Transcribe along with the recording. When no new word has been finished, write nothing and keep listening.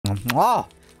Oh,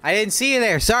 I didn't see you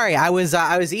there. Sorry, I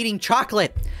was eating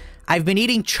chocolate. I've been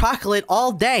eating chocolate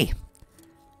all day.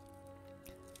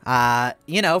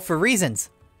 You know, for reasons.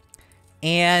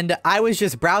 And I was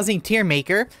just browsing Tier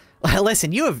Maker.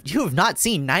 Listen, you have not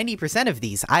seen 90% of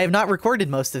these. I have not recorded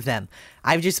most of them.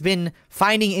 I've just been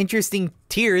finding interesting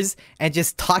tiers and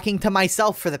just talking to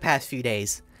myself for the past few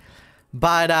days.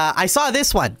 But I saw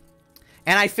this one,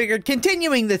 and I figured,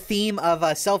 continuing the theme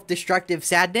of self-destructive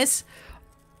sadness,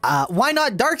 why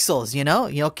not Dark Souls? You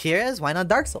know, curious, why not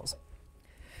Dark Souls?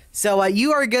 So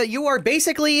you are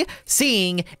basically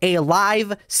seeing a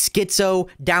live schizo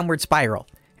downward spiral.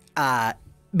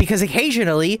 Because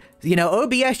occasionally, you know,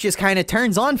 OBS just kind of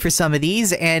turns on for some of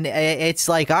these, and it's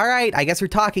like, all right, I guess we're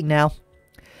talking now.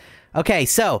 Okay,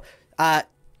 so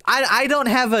I don't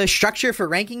have a structure for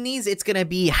ranking these. It's gonna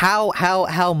be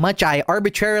how much I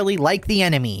arbitrarily like the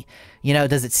enemy. You know,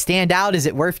 does it stand out? Is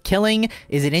it worth killing?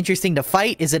 Is it interesting to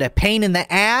fight? Is it a pain in the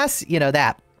ass? You know,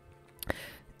 that.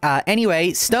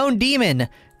 Anyway, Stone Demon.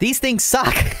 These things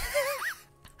suck.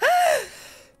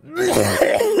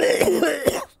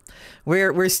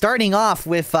 We're starting off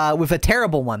with a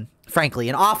terrible one, frankly,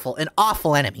 an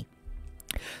awful enemy.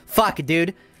 Fuck,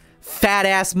 dude, fat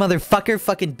ass motherfucker,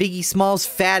 fucking Biggie Smalls,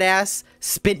 fat ass,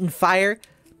 spitting fire.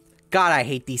 God, I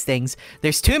hate these things.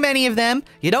 There's too many of them.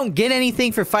 You don't get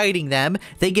anything for fighting them.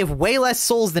 They give way less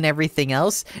souls than everything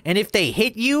else. And if they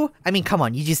hit you, I mean, come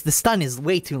on, the stun is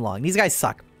way too long. These guys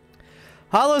suck.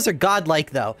 Hollows are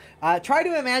godlike, though. Try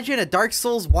to imagine a Dark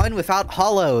Souls 1 without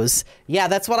hollows. Yeah,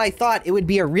 that's what I thought. It would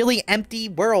be a really empty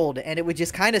world, and it would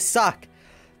just kind of suck.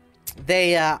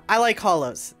 I like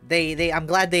hollows. I'm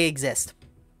glad they exist.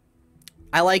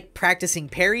 I like practicing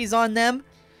parries on them.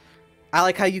 I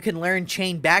like how you can learn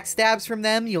chain backstabs from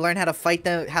them. You learn how to fight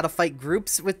them, how to fight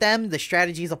groups with them. The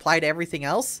strategies apply to everything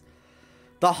else.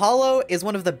 The Hollow is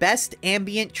one of the best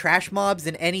ambient trash mobs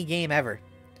in any game ever.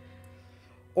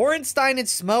 Orenstein and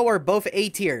Smo are both A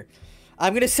tier.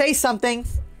 I'm gonna say something.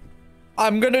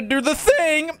 I'm gonna do the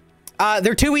thing.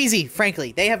 They're too easy,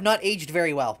 frankly. They have not aged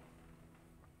very well.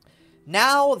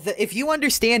 Now, if you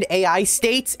understand AI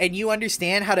states and you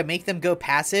understand how to make them go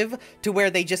passive to where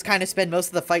they just kind of spend most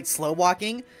of the fight slow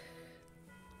walking,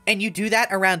 and you do that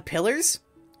around pillars,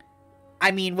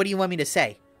 I mean, what do you want me to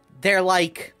say? They're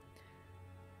like...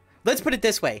 Let's put it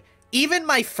this way. Even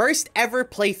my first ever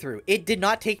playthrough, it did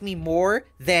not take me more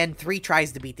than 3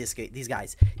 tries to beat these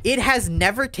guys. It has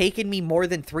never taken me more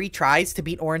than 3 tries to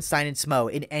beat Orenstein and Smo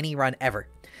in any run ever.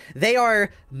 They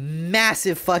are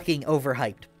massive fucking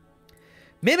overhyped.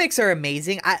 Mimics are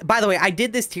amazing. By the way, I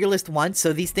did this tier list once,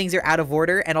 so these things are out of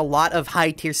order, and a lot of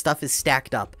high tier stuff is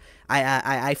stacked up.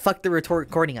 I fucked the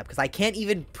recording up because I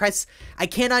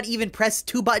cannot even press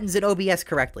 2 buttons in OBS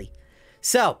correctly.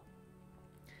 So,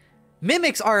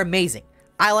 Mimics are amazing.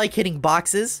 I like hitting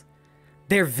boxes.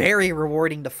 They're very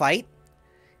rewarding to fight.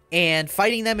 And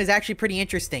fighting them is actually pretty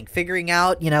interesting. Figuring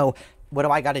out, you know, what do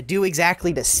I got to do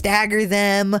exactly to stagger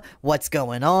them? What's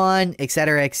going on?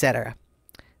 Etc, etc.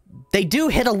 They do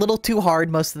hit a little too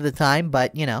hard most of the time,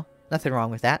 but, you know, nothing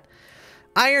wrong with that.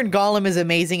 Iron Golem is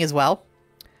amazing as well.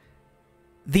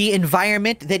 The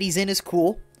environment that he's in is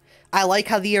cool. I like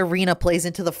how the arena plays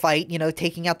into the fight, you know,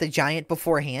 taking out the giant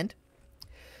beforehand.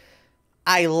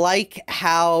 I like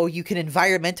how you can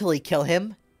environmentally kill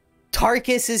him.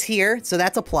 Tarkus is here, so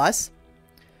that's a plus.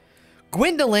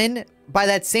 Gwendolyn, by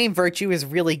that same virtue, is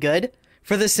really good.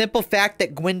 For the simple fact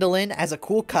that Gwendolyn has a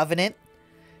cool covenant.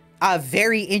 A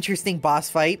very interesting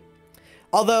boss fight.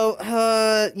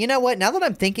 Although, you know what? Now that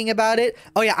I'm thinking about it...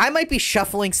 Oh yeah, I might be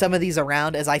shuffling some of these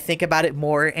around as I think about it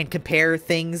more and compare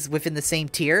things within the same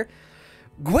tier.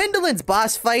 Gwendolyn's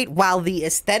boss fight, while the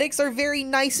aesthetics are very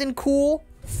nice and cool...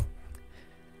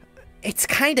 It's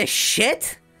kind of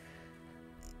shit.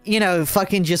 You know,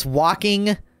 fucking just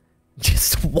walking.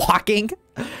 Just walking.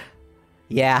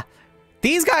 Yeah.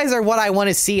 These guys are what I want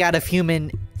to see out of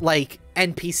human, like,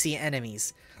 NPC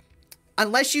enemies.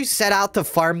 Unless you set out to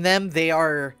farm them, they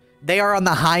are on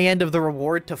the high end of the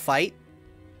reward to fight.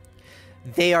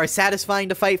 They are satisfying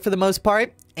to fight for the most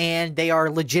part, and they are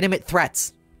legitimate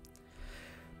threats.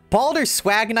 Baldur's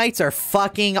Swag Knights are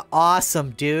fucking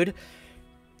awesome, dude.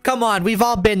 Come on, we've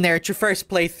all been there. It's your first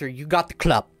playthrough. You got the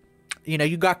club. You know,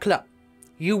 you got club.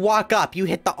 You walk up, you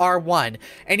hit the R1,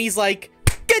 and he's like,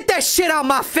 get that shit out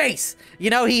my face! You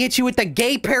know, he hits you with the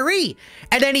gay parry,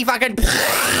 and then he fucking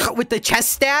with the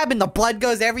chest stab, and the blood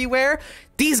goes everywhere.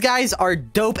 These guys are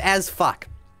dope as fuck.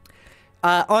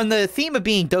 On the theme of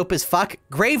being dope as fuck,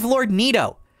 Gravelord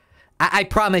Nito. I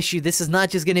promise you, this is not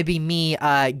just going to be me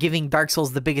giving Dark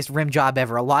Souls the biggest rim job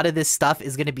ever. A lot of this stuff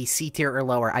is going to be C tier or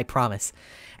lower, I promise.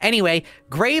 Anyway,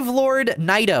 Gravelord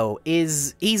Naito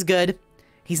he's good.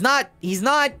 He's not,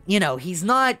 you know, he's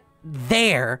not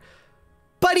there,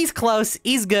 but he's close.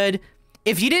 He's good.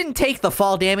 If you didn't take the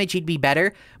fall damage, he'd be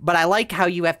better, but I like how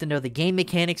you have to know the game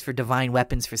mechanics for divine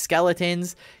weapons for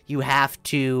skeletons. You have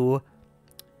to,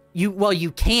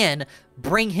 you can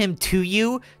bring him to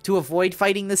you to avoid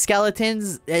fighting the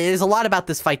skeletons. There's a lot about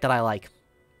this fight that I like.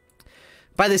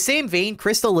 By the same vein,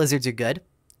 crystal lizards are good.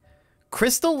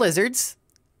 Crystal lizards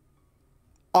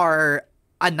are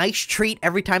a nice treat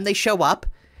every time they show up,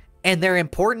 and they're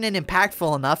important and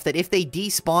impactful enough that if they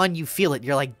despawn, you feel it.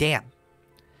 You're like, damn.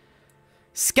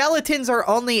 Skeletons are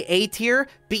only A tier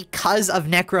because of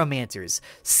necromancers.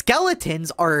 Skeletons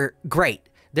are great.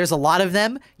 There's a lot of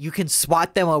them. You can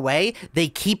swat them away. They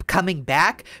keep coming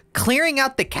back. Clearing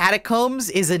out the catacombs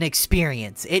is an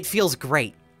experience. It feels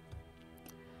great.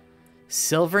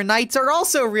 Silver Knights are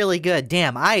also really good.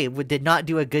 Damn, I did not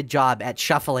do a good job at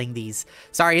shuffling these.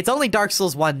 Sorry, it's only Dark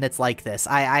Souls 1 that's like this.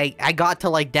 I got to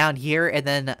like down here and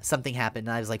then something happened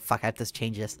and I was like, fuck, I have to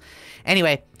change this.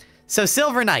 Anyway, so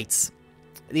Silver Knights.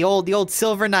 The old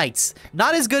Silver Knights.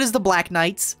 Not as good as the Black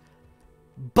Knights,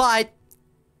 but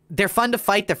they're fun to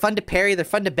fight. They're fun to parry. They're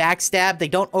fun to backstab. They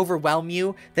don't overwhelm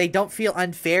you. They don't feel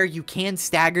unfair. You can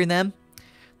stagger them.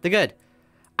 They're good.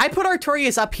 I put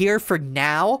Artorias up here for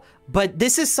now, but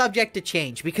this is subject to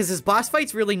change because his boss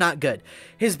fight's really not good.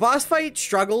 His boss fight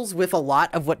struggles with a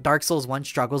lot of what Dark Souls 1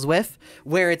 struggles with,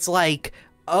 where it's like,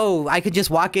 oh, I could just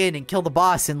walk in and kill the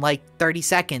boss in like 30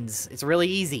 seconds. It's really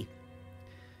easy.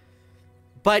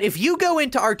 But if you go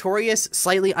into Artorias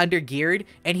slightly undergeared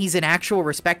and he's an actual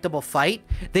respectable fight,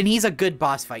 then he's a good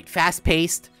boss fight.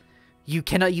 Fast-paced. You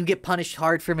get punished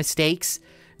hard for mistakes.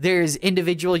 There's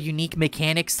individual unique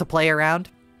mechanics to play around.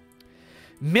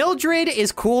 Mildred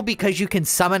is cool because you can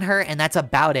summon her, and that's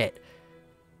about it.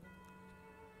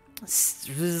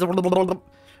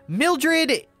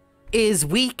 Mildred is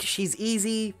weak. She's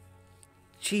easy.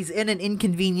 She's in an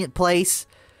inconvenient place.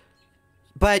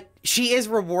 But she is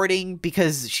rewarding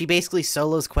because she basically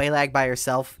solos Quelaag by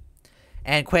herself.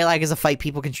 And Quelaag is a fight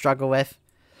people can struggle with.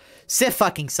 Sif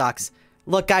fucking sucks.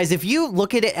 Look, guys, if you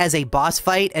look at it as a boss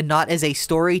fight and not as a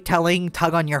storytelling,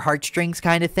 tug on your heartstrings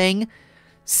kind of thing,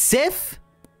 Sif,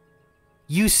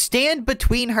 you stand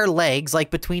between her legs, like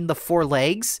between the four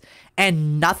legs,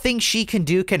 and nothing she can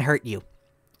do can hurt you.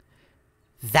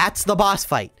 That's the boss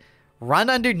fight. Run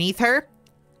underneath her,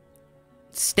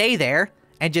 stay there,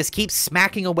 and just keep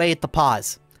smacking away at the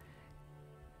paws.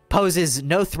 Poses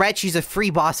no threat. She's a free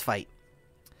boss fight.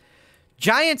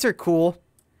 Giants are cool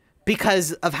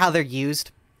because of how they're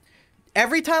used.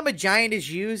 Every time a giant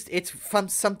is used, it's from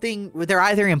something, they're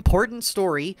either important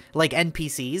story, like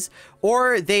NPCs,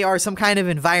 or they are some kind of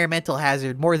environmental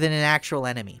hazard more than an actual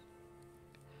enemy.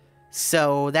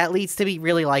 So that leads to me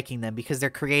really liking them because they're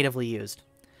creatively used.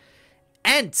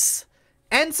 Ents.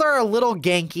 Ents are a little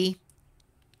ganky.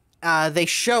 They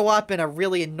show up in a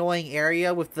really annoying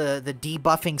area with the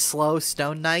debuffing slow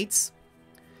stone knights.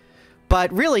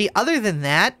 But really, other than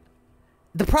that,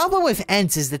 the problem with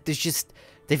Ents is that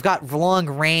they've got long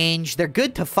range. They're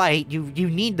good to fight. You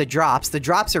need the drops. The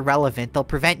drops are relevant. They'll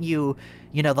prevent you,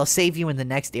 they'll save you in the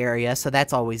next area, so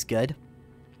that's always good.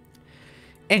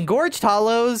 Engorged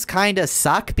Hollows kind of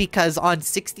suck because on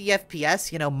 60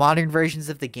 FPS, modern versions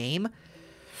of the game,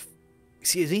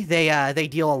 they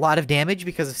deal a lot of damage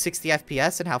because of 60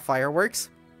 FPS and how fire works.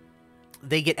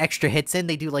 They get extra hits in.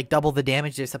 They do like double the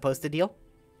damage they're supposed to deal.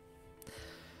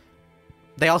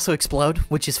 They also explode,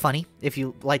 which is funny if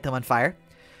you light them on fire.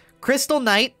 Crystal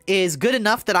Knight is good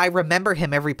enough that I remember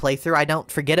him every playthrough. I don't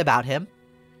forget about him.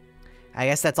 I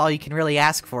guess that's all you can really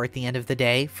ask for at the end of the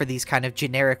day for these kind of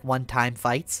generic one-time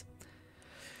fights.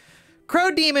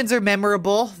 Crow Demons are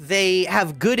memorable. They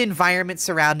have good environment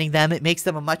surrounding them. It makes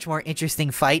them a much more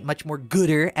interesting fight, much more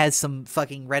gooder, as some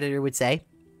fucking Redditor would say.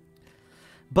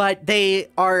 But they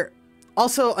are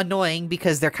also annoying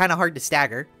because they're kind of hard to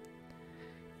stagger.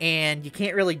 And you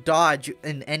can't really dodge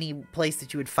in any place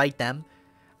that you would fight them.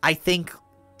 I think,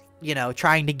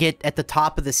 trying to get at the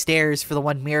top of the stairs for the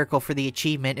one miracle for the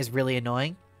achievement is really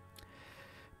annoying.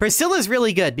 Priscilla's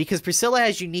really good because Priscilla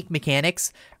has unique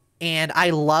mechanics. And I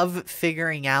love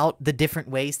figuring out the different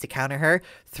ways to counter her.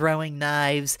 Throwing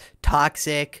knives,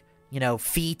 toxic,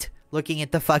 feet, looking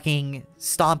at the fucking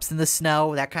stomps in the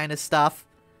snow, that kind of stuff.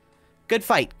 Good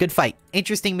fight, good fight.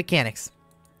 Interesting mechanics.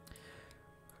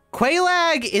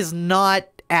 Quelaag is not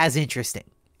as interesting.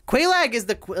 Quelaag is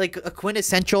a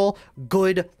quintessential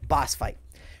good boss fight.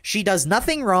 She does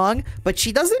nothing wrong, but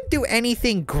she doesn't do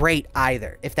anything great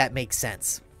either, if that makes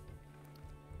sense.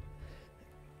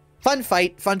 Fun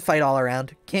fight all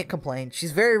around. Can't complain.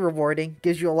 She's very rewarding.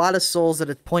 Gives you a lot of souls at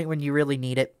a point when you really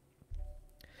need it.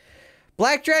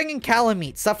 Black Dragon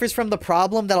Calamite suffers from the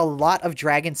problem that a lot of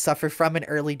dragons suffer from in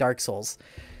early Dark Souls.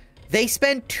 They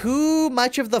spend too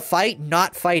much of the fight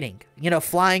not fighting. You know,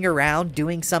 flying around,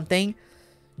 doing something,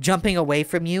 jumping away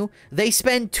from you. They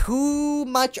spend too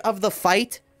much of the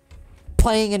fight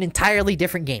playing an entirely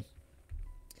different game.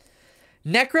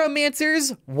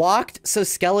 Necromancers walked so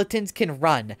skeletons can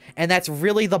run, and that's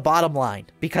really the bottom line,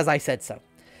 because I said so.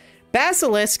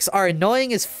 Basilisks are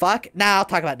annoying as fuck. Nah, I'll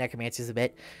talk about necromancers a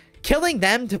bit. Killing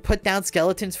them to put down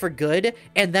skeletons for good,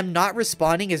 and them not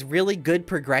respawning is really good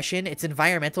progression. It's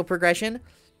environmental progression.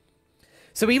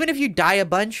 So even if you die a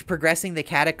bunch progressing the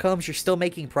catacombs, you're still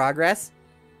making progress.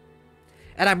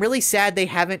 And I'm really sad they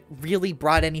haven't really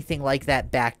brought anything like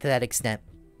that back to that extent.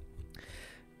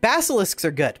 Basilisks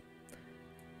are good.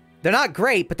 They're not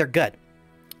great, but they're good.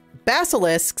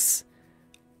 Basilisks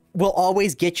will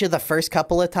always get you the first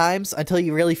couple of times until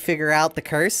you really figure out the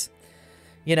curse.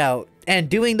 You know, and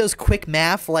doing those quick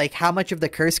math, like how much of the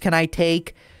curse can I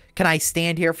take? Can I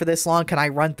stand here for this long? Can I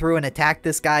run through and attack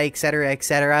this guy, etc.,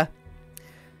 etc.?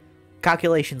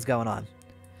 Calculations going on.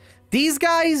 These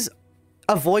guys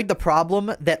avoid the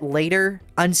problem that later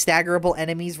unstaggerable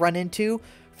enemies run into,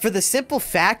 for the simple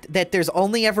fact that there's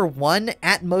only ever one,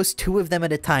 at most two of them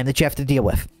at a time that you have to deal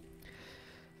with.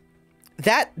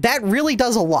 That really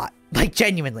does a lot. Like,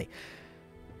 genuinely.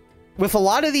 With a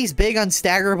lot of these big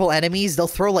unstaggerable enemies, they'll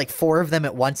throw like 4 of them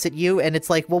at once at you, and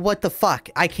it's like, well, what the fuck?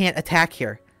 I can't attack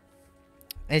here.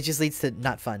 And it just leads to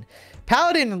not fun.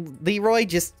 Paladin Leroy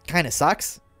just kind of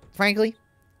sucks, frankly.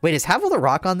 Wait, is Havel the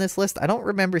Rock on this list? I don't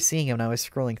remember seeing him when I was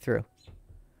scrolling through.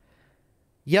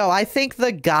 Yo, I think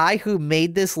the guy who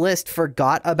made this list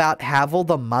forgot about Havel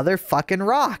the motherfucking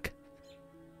Rock.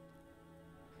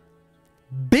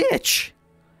 Bitch!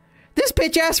 This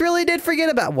bitch ass really did forget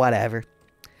about whatever.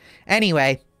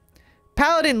 Anyway,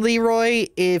 Paladin Leroy,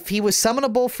 if he was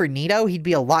summonable for Nito, he'd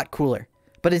be a lot cooler.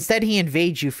 But instead he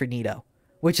invades you for Nito,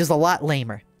 which is a lot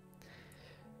lamer.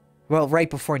 Well, right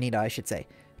before Nito, I should say.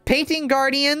 Painting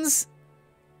Guardians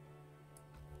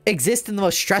exist in the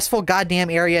most stressful goddamn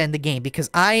area in the game because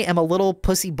I am a little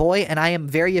pussy boy and I am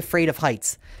very afraid of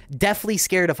heights. Deathly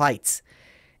scared of heights.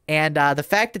 And the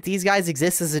fact that these guys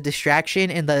exist as a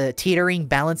distraction in the teetering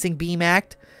balancing beam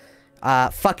act,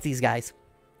 fuck these guys.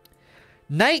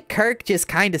 Knight Kirk just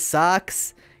kind of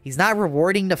sucks. He's not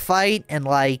rewarding to fight, and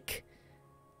like,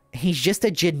 he's just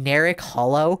a generic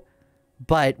hollow,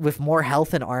 but with more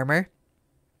health and armor.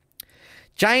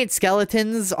 Giant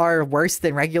skeletons are worse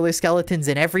than regular skeletons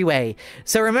in every way.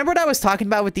 So remember what I was talking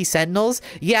about with these sentinels?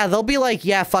 Yeah, they'll be like,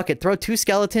 yeah, fuck it. Throw 2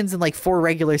 skeletons and like 4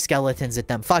 regular skeletons at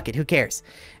them. Fuck it. Who cares?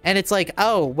 And it's like,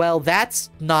 oh, well, that's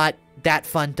not that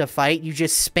fun to fight. You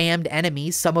just spammed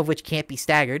enemies, some of which can't be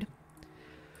staggered.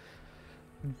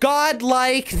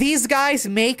 Godlike. These guys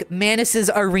make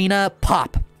Manus's arena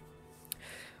pop.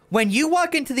 When you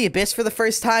walk into the Abyss for the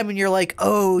first time and you're like,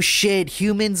 oh shit,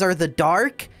 humans are the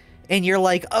dark. And you're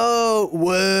like, oh,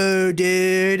 whoa,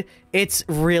 dude. It's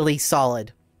really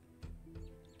solid.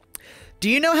 Do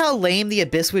you know how lame the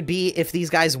Abyss would be if these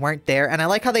guys weren't there? And I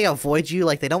like how they avoid you.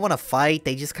 Like, they don't want to fight.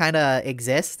 They just kind of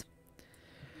exist.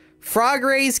 Frog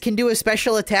Rays can do a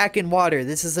special attack in water.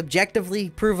 This is objectively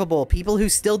provable. People who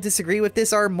still disagree with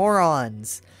this are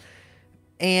morons.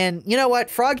 And you know what?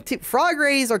 Frog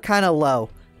Rays are kind of low.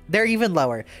 They're even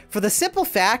lower. For the simple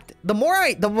fact, the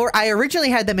more I originally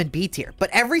had them in B tier, but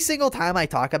every single time I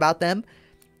talk about them,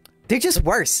 they're just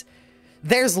worse.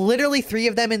 There's literally 3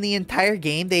 of them in the entire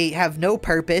game. They have no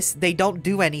purpose. They don't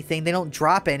do anything. They don't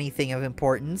drop anything of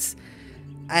importance.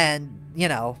 And, you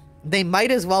know, they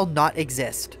might as well not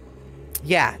exist.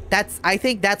 Yeah, I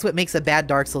think that's what makes a bad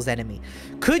Dark Souls enemy.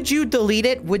 Could you delete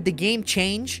it? Would the game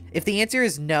change? If the answer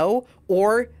is no,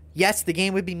 or yes, the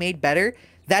game would be made better,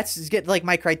 that's like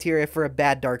my criteria for a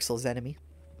bad Dark Souls enemy.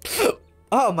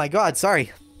 Oh my god,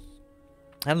 sorry.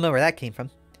 I don't know where that came from.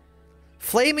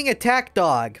 Flaming Attack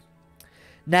Dog.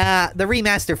 Nah, the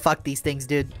remaster fucked these things,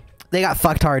 dude. They got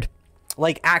fucked hard.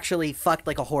 Like, actually fucked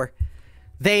like a whore.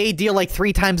 They deal like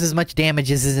 3 times as much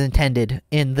damage as is intended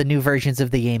in the new versions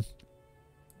of the game.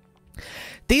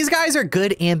 These guys are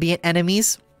good ambient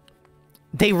enemies.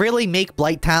 They really make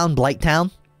Blighttown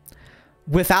Blighttown.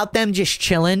 Without them just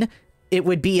chilling, it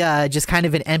would be just kind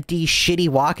of an empty, shitty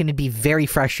walk, and it'd be very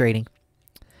frustrating.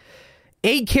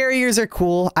 Egg carriers are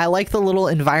cool. I like the little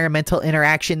environmental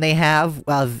interaction they have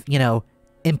of, you know,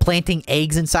 implanting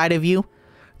eggs inside of you.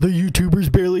 The YouTuber's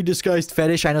barely disguised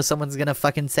fetish. I know someone's gonna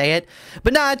fucking say it.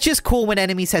 But nah, it's just cool when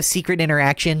enemies have secret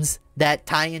interactions that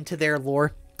tie into their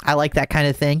lore. I like that kind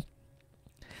of thing.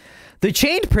 The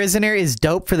Chained Prisoner is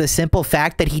dope for the simple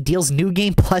fact that he deals new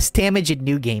game plus damage in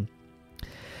new game.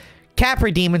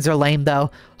 Capra Demons are lame though.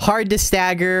 Hard to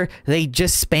stagger. They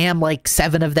just spam like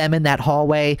 7 of them in that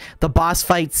hallway. The boss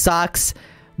fight sucks.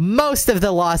 Most of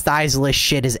the Lost Eyes list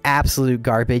shit is absolute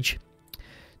garbage.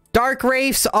 Dark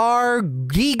Wraiths are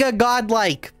giga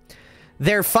godlike.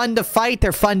 They're fun to fight,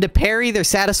 they're fun to parry, they're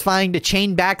satisfying to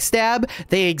chain backstab,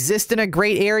 they exist in a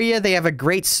great area, they have a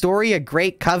great story, a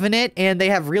great covenant, and they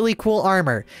have really cool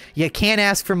armor. You can't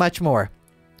ask for much more.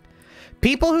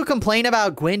 People who complain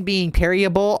about Gwyn being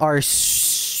parryable are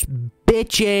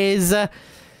bitches.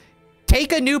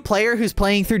 Take a new player who's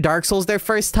playing through Dark Souls their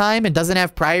first time and doesn't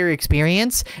have prior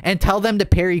experience and tell them to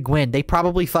parry Gwyn. They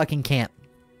probably fucking can't.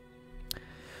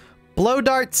 Blow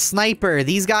Dart Sniper.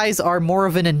 These guys are more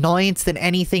of an annoyance than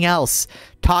anything else.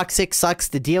 Toxic sucks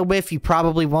to deal with. You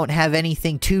probably won't have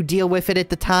anything to deal with it at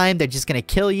the time. They're just going to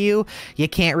kill you. You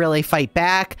can't really fight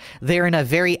back. They're in a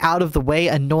very out-of-the-way,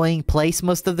 annoying place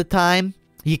most of the time.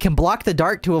 You can block the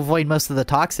dart to avoid most of the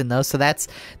toxin, though, so that's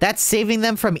saving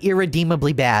them from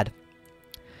irredeemably bad.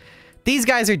 These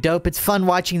guys are dope. It's fun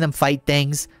watching them fight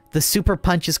things. The super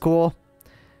punch is cool.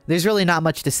 There's really not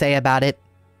much to say about it.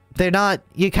 They're not...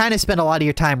 You kind of spend a lot of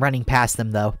your time running past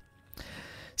them, though.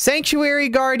 Sanctuary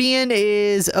Guardian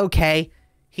is okay.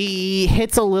 He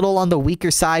hits a little on the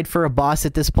weaker side for a boss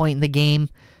at this point in the game.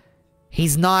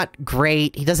 He's not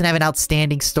great. He doesn't have an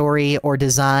outstanding story or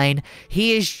design.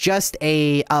 He is just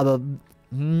a...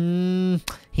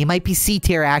 he might be C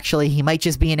tier, actually. He might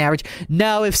just be an average...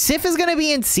 No, if Sif is going to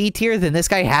be in C tier, then this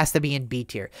guy has to be in B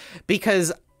tier.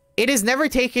 Because... It has never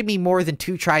taken me more than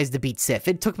 2 tries to beat Sif.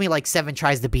 It took me like 7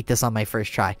 tries to beat this on my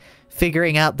first try.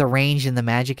 Figuring out the range and the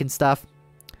magic and stuff.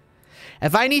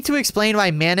 If I need to explain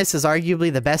why Manus is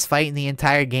arguably the best fight in the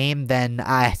entire game, then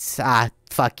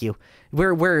fuck you.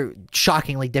 We're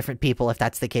shockingly different people if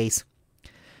that's the case.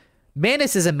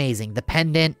 Manus is amazing. The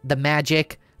pendant, the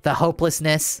magic, the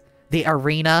hopelessness, the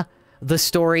arena, the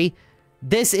story.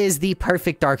 This is the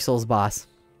perfect Dark Souls boss.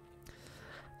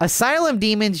 Asylum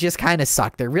Demons just kind of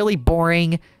suck. They're really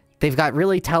boring. They've got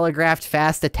really telegraphed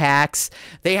fast attacks.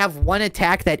 They have one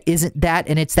attack that isn't that,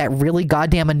 and it's that really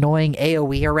goddamn annoying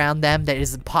AoE around them that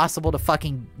is impossible to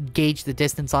fucking gauge the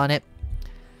distance on it.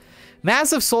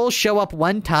 Massive Souls show up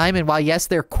one time, and while yes,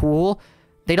 they're cool,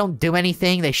 they don't do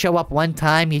anything. They show up one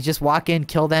time, you just walk in,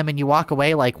 kill them, and you walk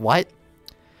away like, what?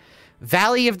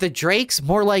 Valley of the Drakes?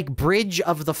 More like Bridge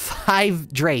of the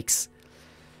 5 Drakes.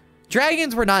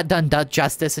 Dragons were not done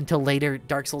justice until later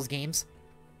Dark Souls games.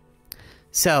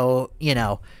 So, you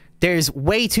know, there's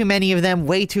way too many of them,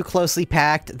 way too closely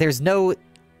packed. There's no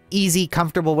easy,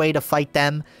 comfortable way to fight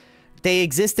them. They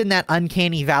exist in that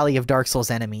uncanny valley of Dark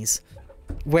Souls enemies,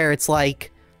 where it's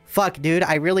like, fuck, dude,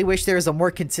 I really wish there was a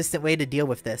more consistent way to deal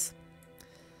with this.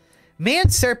 Man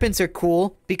serpents are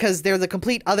cool because they're the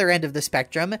complete other end of the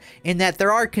spectrum in that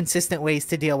there are consistent ways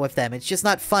to deal with them. It's just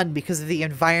not fun because of the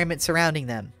environment surrounding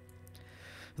them.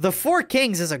 The Four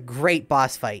Kings is a great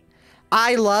boss fight.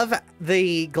 I love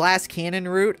the glass cannon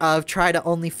route of try to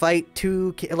only fight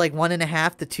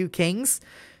 1.5 to 2 kings,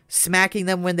 smacking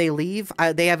them when they leave.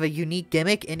 They have a unique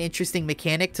gimmick, an interesting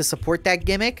mechanic to support that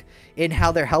gimmick in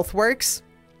how their health works.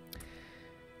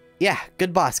 Yeah,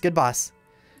 good boss, good boss.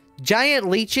 Giant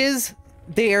leeches,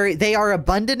 they are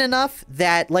abundant enough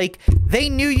that, like, they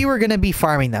knew you were going to be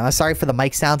farming them. I'm sorry for the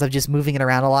mic sounds. I'm just moving it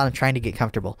around a lot. I'm trying to get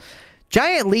comfortable.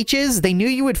 Giant leeches, they knew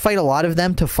you would fight a lot of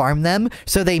them to farm them,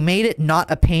 so they made it not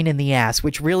a pain in the ass,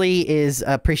 which really is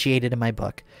appreciated in my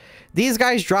book. These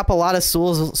guys drop a lot of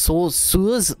souls,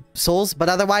 but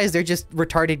otherwise they're just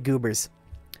retarded goobers.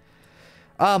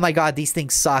 Oh my god, these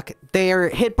things suck. Their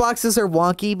hitboxes are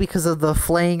wonky because of the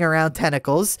flaying around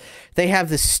tentacles. They have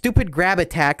this stupid grab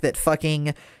attack that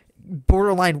fucking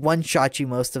borderline one-shot you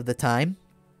most of the time.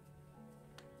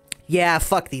 Yeah,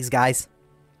 fuck these guys.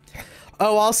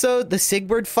 Oh, also, the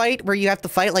Sigurd fight, where you have to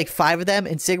fight like 5 of them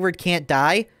and Sigurd can't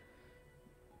die.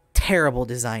 Terrible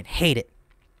design. Hate it.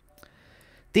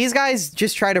 These guys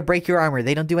just try to break your armor.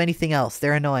 They don't do anything else.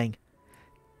 They're annoying.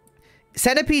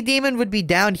 Centipede Demon would be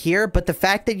down here, but the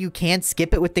fact that you can't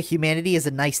skip it with the humanity is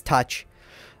a nice touch.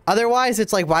 Otherwise,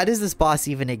 it's like, why does this boss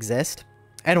even exist?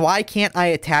 And why can't I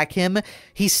attack him?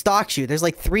 He stalks you. There's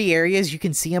like 3 areas you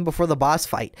can see him before the boss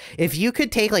fight. If you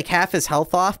could take like half his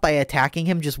health off by attacking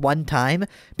him just one time,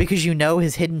 because you know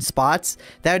his hidden spots,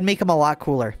 that would make him a lot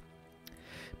cooler.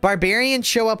 Barbarians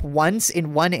show up once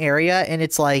in one area, and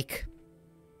it's like,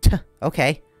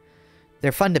 okay.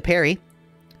 They're fun to parry.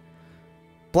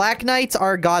 Black Knights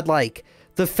are godlike.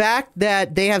 The fact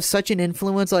that they have such an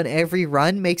influence on every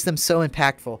run makes them so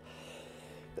impactful.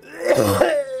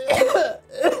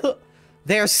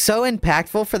 They're so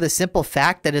impactful for the simple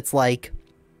fact that it's like,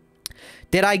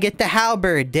 did I get the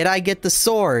halberd? Did I get the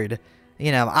sword?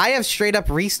 You know, I have straight up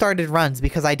restarted runs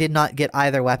because I did not get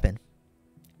either weapon.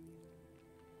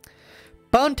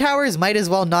 Bone towers might as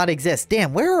well not exist.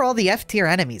 Damn, where are all the F tier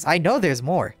enemies? I know there's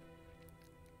more.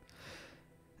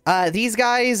 These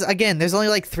guys, again, there's only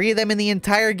like 3 of them in the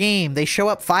entire game. They show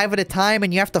up 5 at a time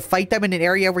and you have to fight them in an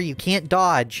area where you can't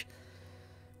dodge.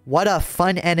 What a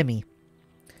fun enemy.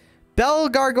 Bell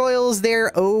gargoyles,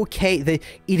 they're okay. It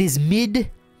is mid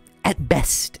at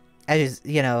best, as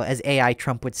you know, as AI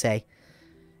Trump would say.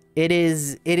 It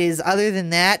is other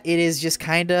than that, it is just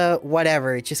kind of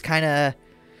whatever. It's just kind of,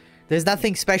 there's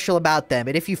nothing special about them.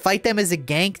 And if you fight them as a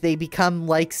gank, they become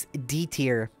like D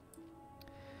tier.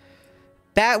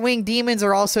 Batwing demons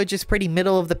are also just pretty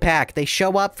middle of the pack. They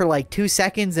show up for like 2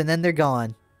 seconds and then they're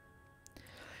gone.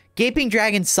 Gaping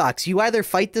Dragon sucks. You either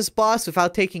fight this boss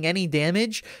without taking any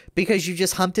damage because you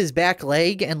just humped his back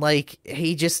leg and like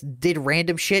he just did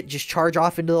random shit, just charge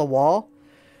off into the wall.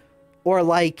 Or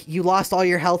like you lost all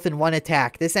your health in 1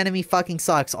 attack. This enemy fucking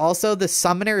sucks. Also, the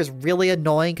summoner is really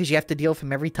annoying because you have to deal with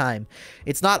him every time.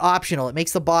 It's not optional. It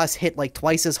makes the boss hit like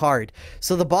twice as hard.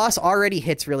 So the boss already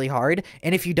hits really hard.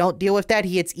 And if you don't deal with that,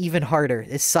 he hits even harder.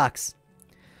 This sucks.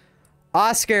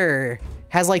 Oscar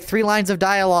has like 3 lines of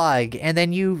dialogue, and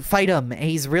then you fight him, and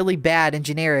he's really bad and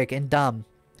generic and dumb.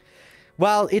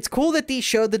 Well, it's cool that these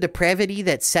show the depravity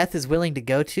that Seth is willing to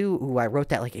go to. Ooh, I wrote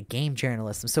that like a game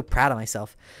journalist. I'm so proud of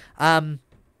myself. They're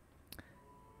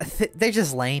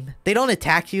just lame. They don't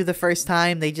attack you the first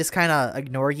time. They just kind of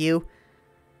ignore you.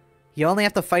 You only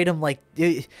have to fight them like...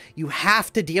 You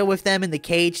have to deal with them in the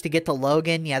cage to get to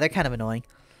Logan. Yeah, they're kind of annoying.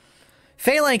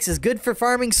 Phalanx is good for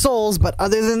farming souls, but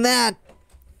other than that,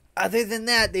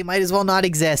 they might as well not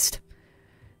exist.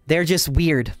 They're just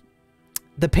weird.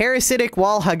 The parasitic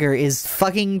wall hugger is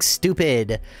fucking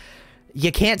stupid.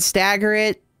 You can't stagger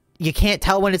it. You can't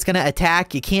tell when it's going to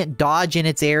attack. You can't dodge in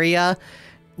its area.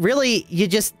 Really,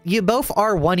 you both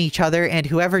R1 each other, and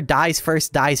whoever dies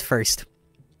first dies first.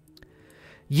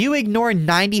 You ignore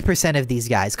 90% of these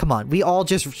guys. Come on, we all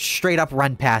just straight up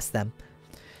run past them.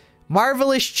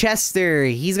 Marvelous Chester.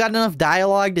 He's got enough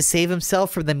dialogue to save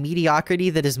himself from the mediocrity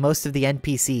that is most of the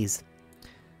NPCs.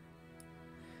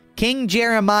 King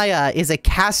Jeremiah is a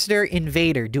caster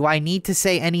invader. Do I need to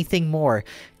say anything more?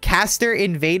 Caster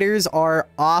invaders are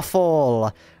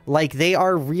awful. Like, they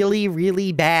are really,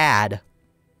 really bad.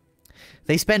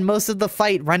 They spend most of the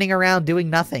fight running around doing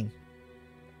nothing.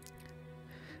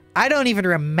 I don't even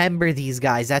remember these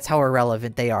guys. That's how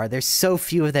irrelevant they are. There's so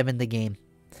few of them in the game.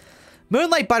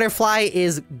 Moonlight Butterfly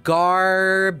is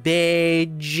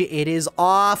garbage. It is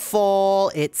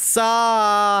awful. It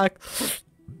sucks.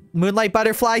 Moonlight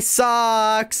Butterfly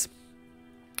sucks.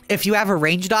 If you have a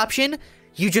ranged option,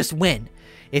 you just win.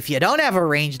 If you don't have a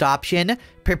ranged option,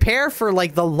 prepare for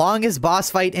like the longest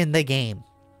boss fight in the game.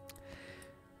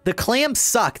 The clams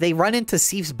suck. They run into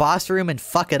Seif's boss room and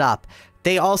fuck it up.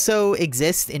 They also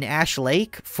exist in Ash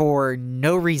Lake for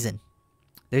no reason.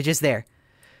 They're just there.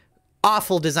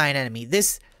 Awful design enemy.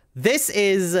 This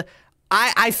is...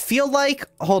 I feel like...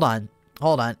 Hold on.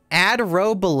 Add a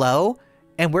row below,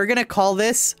 and we're gonna call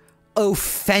this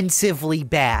offensively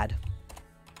bad.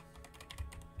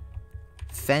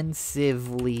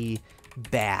 Offensively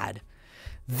bad.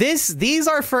 These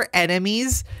are for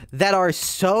enemies that are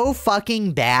so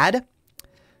fucking bad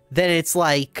that it's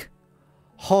like,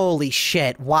 holy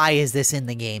shit, why is this in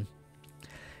the game?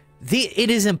 It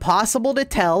is impossible to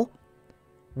tell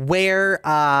where,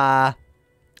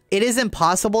 it is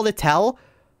impossible to tell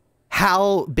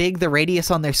how big the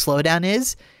radius on their slowdown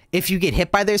is. If you get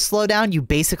hit by their slowdown, you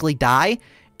basically die,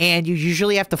 and you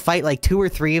usually have to fight like 2 or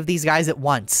 3 of these guys at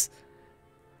once.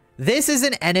 This is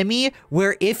an enemy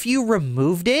where if you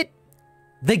removed it,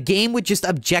 the game would just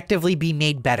objectively be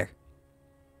made better.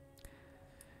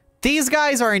 These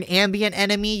guys are an ambient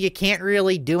enemy. You can't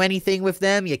really do anything with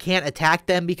them. You can't attack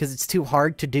them because it's too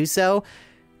hard to do so.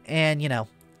 And, you know,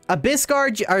 Abyss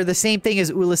Guard are the same thing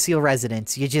as Ulasil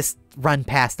Residents. You just run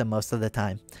past them most of the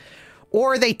time.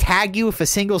 Or they tag you with a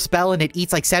single spell and it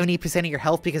eats like 70% of your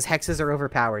health because hexes are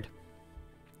overpowered.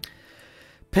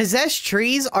 Possessed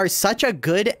trees are such a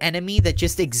good enemy that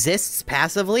just exists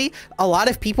passively. A lot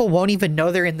of people won't even know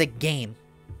they're in the game.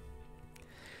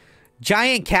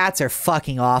 Giant cats are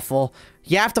fucking awful.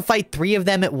 You have to fight 3 of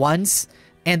them at once,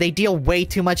 and they deal way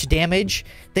too much damage.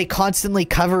 They constantly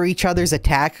cover each other's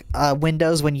attack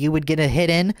windows when you would get a hit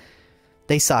in.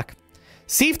 They suck.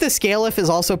 Seif the Scalif is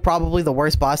also probably the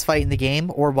worst boss fight in the game,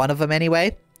 or one of them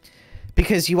anyway.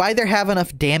 Because you either have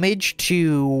enough damage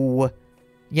to...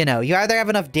 You know, you either have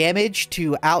enough damage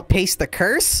to outpace the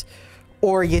curse,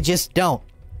 or you just don't.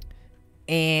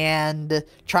 And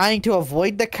trying to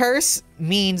avoid the curse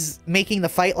means making the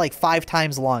fight like 5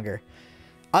 times longer.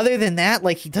 Other than that,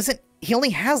 like, he only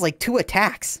has like 2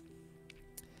 attacks.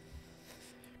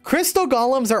 Crystal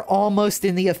Golems are almost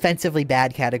in the offensively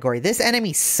bad category. This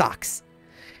enemy sucks.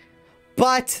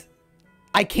 But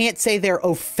I can't say they're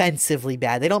offensively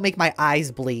bad. They don't make my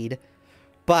eyes bleed.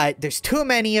 But there's too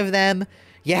many of them.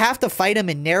 You have to fight them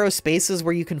in narrow spaces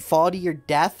where you can fall to your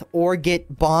death or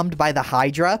get bombed by the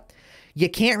Hydra. You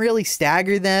can't really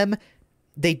stagger them.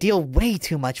 They deal way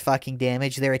too much fucking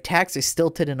damage. Their attacks are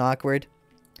stilted and awkward.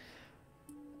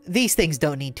 These things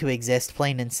don't need to exist,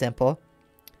 plain and simple.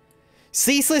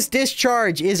 Ceaseless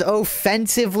Discharge is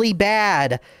offensively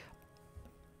bad.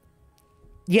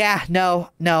 Yeah, no,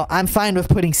 I'm fine with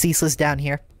putting Ceaseless down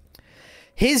here.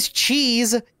 His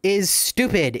cheese is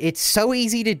stupid. It's so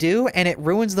easy to do, and it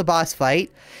ruins the boss fight.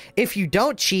 If you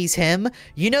don't cheese him,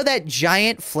 you know that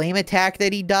giant flame attack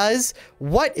that he does?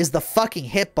 What is the fucking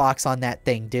hitbox on that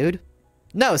thing, dude?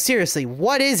 No, seriously,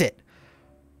 what is it?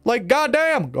 Like,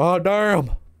 goddamn, it's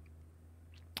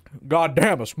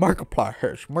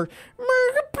Markiplier.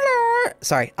 Markiplier.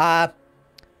 Sorry,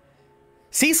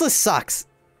 Ceaseless sucks.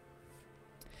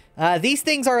 These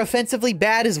things are offensively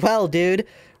bad as well, dude.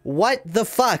 What the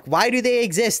fuck? Why do they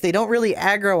exist? They don't really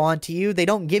aggro onto you. They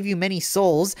don't give you many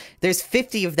souls. There's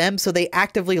 50 of them, so they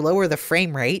actively lower the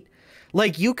frame rate.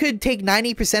 Like, you could take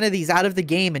 90% of these out of the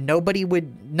game and no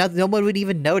one would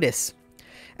even notice.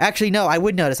 Actually, no, I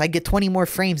would notice. I'd get 20 more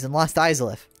frames than Lost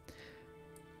Izalith.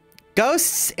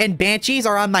 Ghosts and Banshees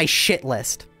are on my shit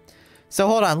list. So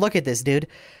hold on, look at this, dude.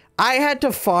 I had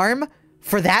to farm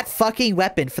for that fucking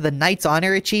weapon for the Knight's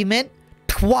Honor achievement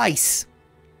twice.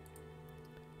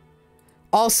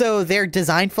 Also, their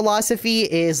design philosophy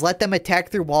is let them attack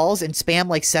through walls and spam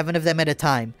like 7 of them at a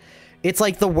time. It's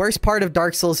like the worst part of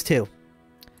Dark Souls 2.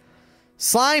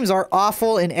 Slimes are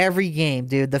awful in every game,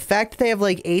 dude. The fact that they have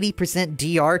like 80%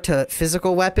 DR to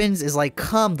physical weapons is like,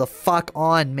 come the fuck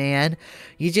on, man.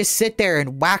 You just sit there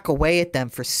and whack away at them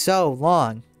for so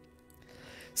long.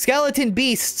 Skeleton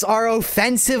beasts are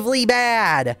offensively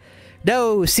bad.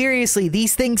 No, seriously,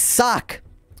 these things suck.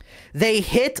 They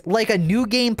hit like a New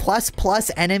Game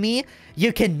plus enemy.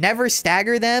 You can never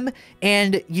stagger them,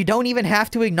 and you don't even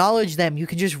have to acknowledge them. You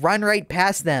can just run right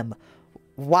past them.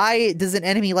 Why does an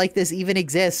enemy like this even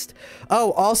exist?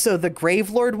 Oh, also, the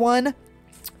Gravelord one.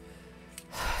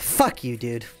 Fuck you,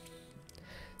 dude.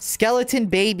 Skeleton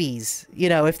babies. You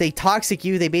know, if they toxic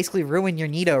you, they basically ruin your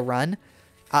Nido run.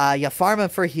 You farm them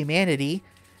for humanity.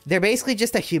 They're basically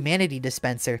just a humanity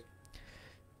dispenser.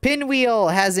 Pinwheel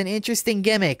has an interesting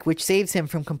gimmick, which saves him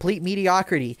from complete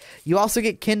mediocrity. You also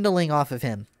get kindling off of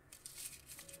him.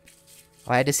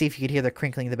 Oh, I had to see if you could hear the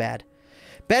crinkling of the bad.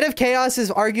 Bed of Chaos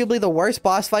is arguably the worst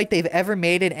boss fight they've ever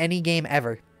made in any game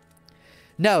ever.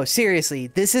 No, seriously,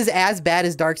 this is as bad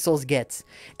as Dark Souls gets.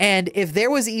 And if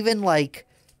there was even like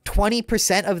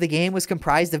 20% of the game was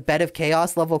comprised of Bed of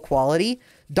Chaos level quality,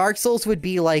 Dark Souls would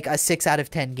be like a 6 out of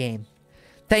 10 game.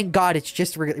 Thank God it's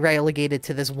just relegated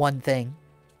to this one thing.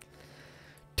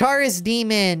 Taurus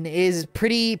Demon is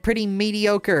pretty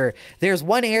mediocre. There's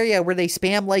one area where they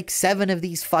spam like 7 of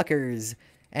these fuckers.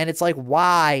 And it's like,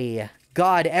 why?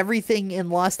 God, everything in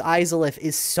Lost Izalith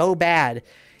is so bad.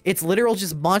 It's literal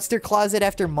just monster closet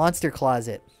after monster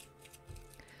closet.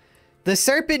 The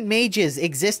Serpent Mages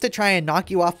exist to try and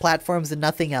knock you off platforms and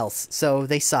nothing else. So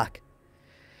they suck.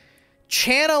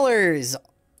 Channelers.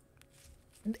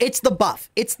 It's the buff.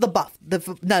 It's the buff.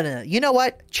 No. You know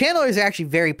what? Channelers are actually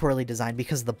very poorly designed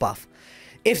because of the buff.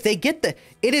 If they get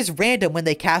it is random when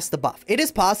they cast the buff. It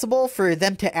is possible for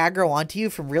them to aggro onto you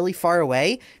from really far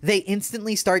away. They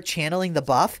instantly start channeling the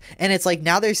buff. And it's like,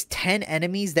 now there's 10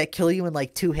 enemies that kill you in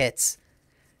like 2 hits.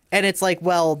 And it's like,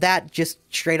 well, that just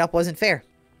straight up wasn't fair.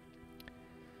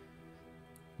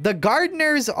 The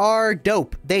Gardeners are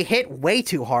dope. They hit way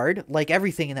too hard, like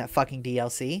everything in that fucking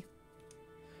DLC.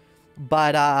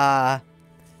 But,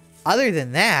 other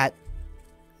than that,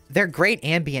 they're great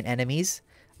ambient enemies.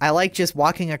 I like just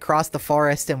walking across the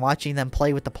forest and watching them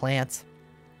play with the plants.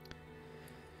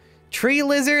 Tree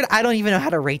Lizard, I don't even know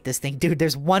how to rate this thing. Dude,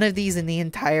 there's one of these in the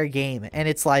entire game, and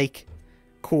it's like,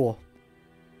 cool.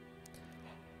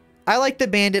 I like the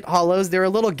Bandit Hollows. They're a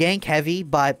little gank heavy,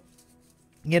 but,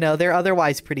 you know, they're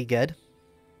otherwise pretty good.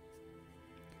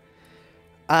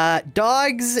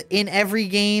 Dogs in every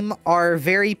game are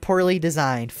very poorly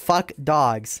designed. Fuck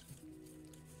dogs.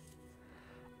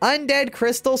 Undead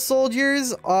Crystal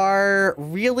Soldiers are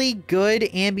really good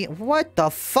ambient. What the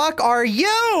fuck are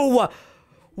you?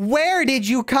 Where did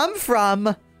you come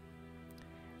from?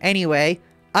 Anyway,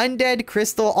 Undead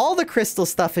crystal. All the crystal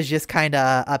stuff is just kind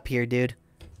of up here, dude.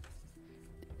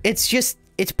 It's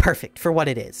perfect for what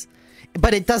it is.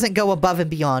 But it doesn't go above and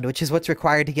beyond, which is what's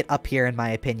required to get up here, in my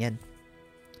opinion.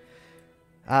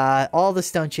 All the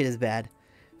stone shit is bad.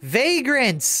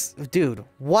 Vagrants! Dude,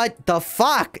 what the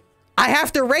fuck? I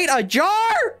have to rate a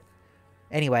jar?!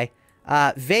 Anyway,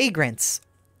 vagrants.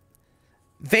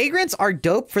 Vagrants are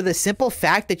dope for the simple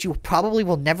fact that you probably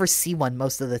will never see one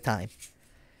most of the time.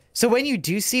 So when you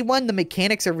do see one, the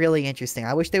mechanics are really interesting.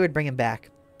 I wish they would bring him back.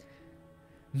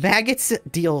 Maggots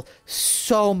deal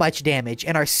so much damage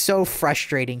and are so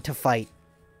frustrating to fight.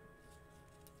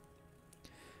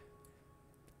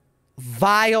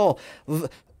 Vile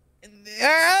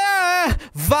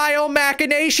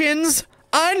machinations,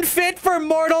 unfit for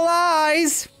mortal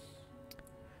eyes.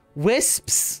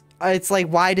 Wisps. It's like,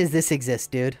 why does this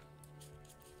exist, dude?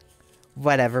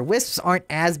 Whatever. Wisps aren't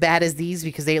as bad as these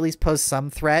because they at least pose some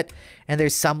threat and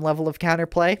there's some level of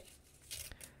counterplay.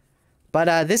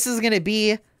 But this is going to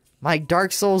be my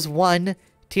Dark Souls 1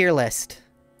 tier list.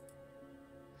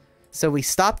 So we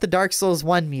stop the Dark Souls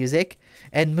 1 music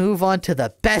and move on to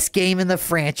the best game in the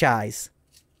franchise.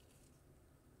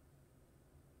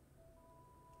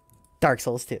 Dark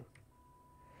Souls 2.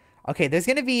 Okay, there's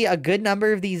going to be a good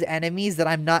number of these enemies that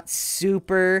I'm not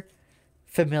super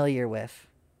familiar with.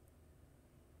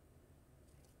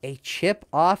 A chip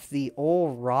off the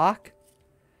old rock?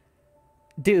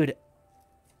 Dude,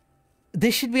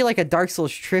 this should be like a Dark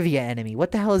Souls trivia enemy.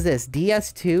 What the hell is this?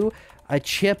 DS2? A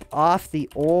chip off the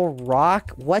old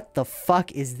rock? What the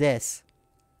fuck is this?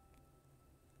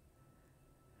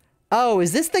 Oh,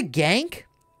 is this the gank?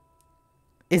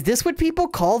 Is this what people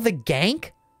call the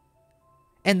gank?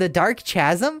 And the Dark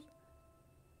Chasm?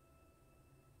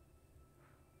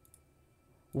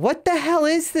 What the hell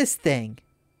is this thing?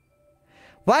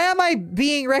 Why am I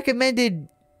being recommended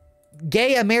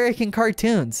gay American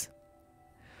cartoons?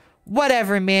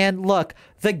 Whatever, man. Look,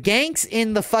 the ganks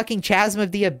in the fucking Chasm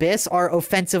of the Abyss are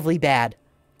offensively bad.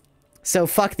 So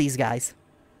fuck these guys.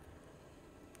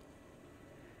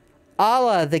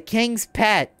 Allah, the King's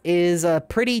Pet, is a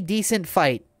pretty decent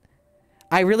fight.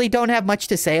 I really don't have much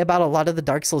to say about a lot of the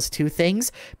Dark Souls 2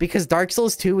 things, because Dark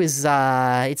Souls 2 is,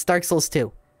 it's Dark Souls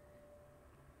 2.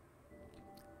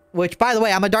 Which, by the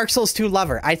way, I'm a Dark Souls 2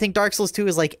 lover. I think Dark Souls 2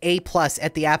 is like A+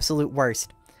 at the absolute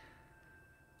worst.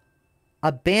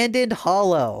 Abandoned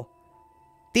Hollow.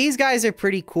 These guys are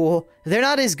pretty cool. They're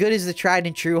not as good as the tried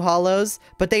and true Hollows,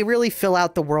 but they really fill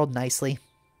out the world nicely.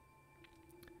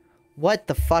 What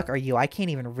the fuck are you? I can't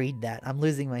even read that. I'm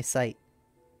losing my sight.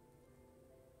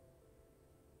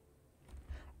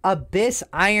 Abyss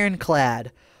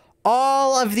Ironclad.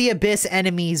 All of the Abyss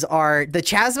enemies are... The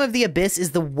Chasm of the Abyss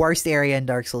is the worst area in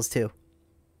Dark Souls 2.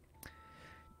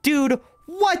 Dude,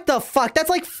 what the fuck? That's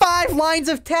like 5 lines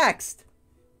of text.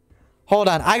 Hold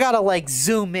on. I gotta like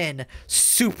zoom in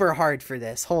super hard for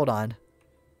this. Hold on.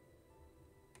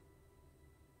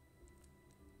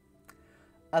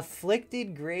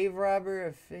 Afflicted grave robber.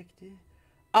 Afflicted.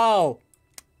 Oh.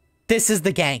 This is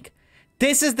the gank.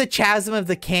 This is the Chasm of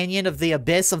the Canyon of the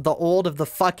Abyss of the old of the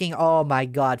fucking... Oh my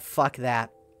god, fuck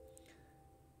that.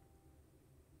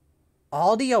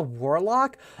 Aldia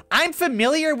Warlock? I'm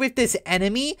familiar with this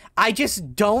enemy. I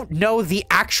just don't know the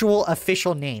actual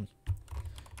official name.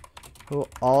 Oh,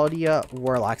 Aldia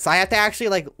Warlock. So I have to actually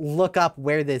like look up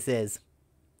where this is.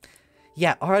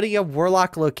 Yeah, Aldia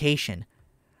Warlock location.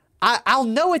 I'll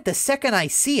know it the second I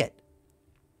see it.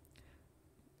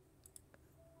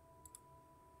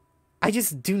 I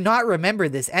just do not remember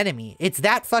this enemy. It's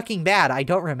that fucking bad. I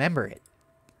don't remember it.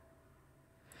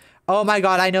 Oh my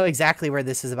god, I know exactly where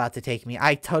this is about to take me.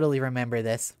 I totally remember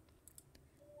this.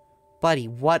 Buddy,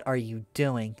 what are you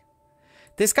doing?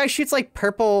 This guy shoots like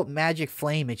purple magic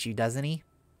flame at you, doesn't he?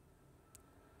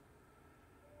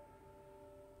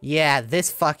 Yeah, this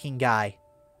fucking guy.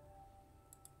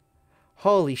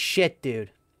 Holy shit,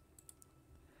 dude.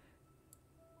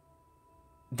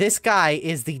 This guy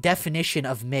is the definition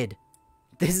of mid.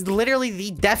 This is literally the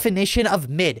definition of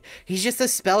mid. He's just a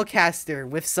spellcaster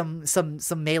with some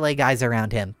melee guys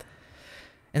around him.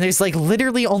 And there's like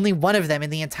literally only one of them in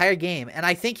the entire game. And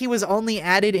I think he was only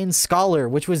added in Scholar,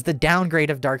 which was the downgrade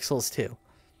of Dark Souls 2.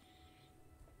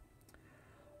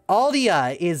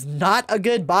 Aldia is not a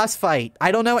good boss fight.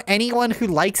 I don't know anyone who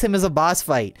likes him as a boss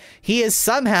fight. He is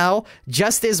somehow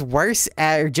just as worse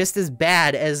or just as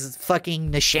bad as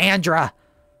fucking Nishandra.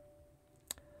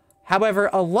 However,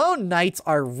 Alone Knights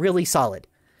are really solid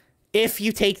if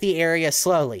you take the area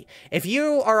slowly. If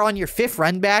you are on your 5th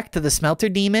run back to the Smelter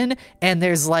Demon and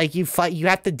there's like you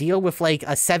have to deal with like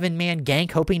a 7-man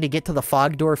gank hoping to get to the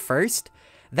fog door first,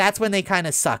 That's when they kind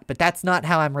of suck. But that's not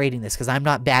how I'm rating this, because I'm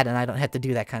not bad and I don't have to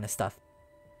do that kind of stuff.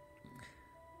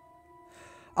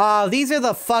 These are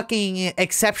the fucking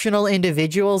exceptional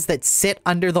individuals that sit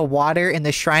under the water in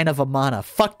the Shrine of Amana.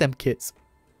 Fuck them kids.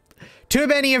 Too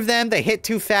many of them. They hit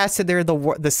too fast, and they're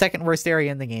the second worst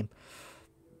area in the game.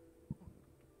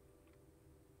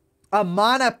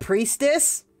 Amana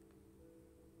Priestess?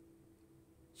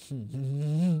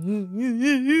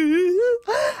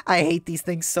 I hate these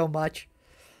things so much.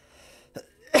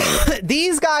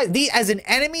 These guys, as an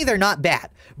enemy, they're not bad.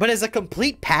 But as a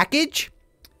complete package,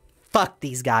 fuck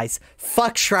these guys.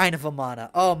 Fuck Shrine of Amana.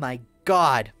 Oh my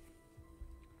god.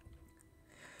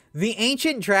 The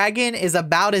Ancient Dragon is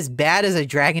about as bad as a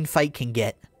dragon fight can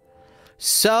get.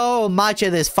 So much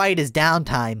of this fight is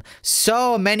downtime.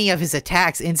 So many of his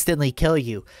attacks instantly kill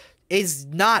you. It's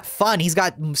not fun. He's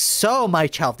got so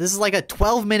much health. This is like a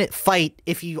 12-minute fight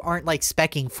if you aren't like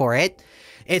specking for it.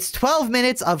 It's 12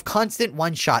 minutes of constant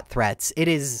one-shot threats. It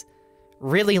is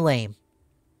really lame.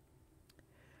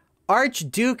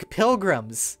 Archduke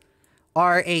Pilgrims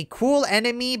are a cool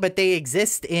enemy, but they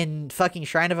exist in fucking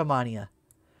Shrine of Amania.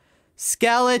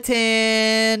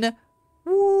 Skeleton.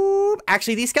 Whoop.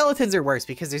 Actually, these skeletons are worse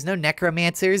because there's no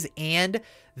necromancers and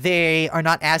they are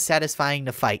not as satisfying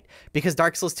to fight because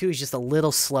Dark Souls 2 is just a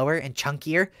little slower and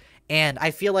chunkier. And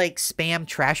I feel like spam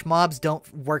trash mobs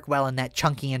don't work well in that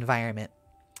chunky environment.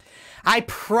 I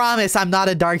promise I'm not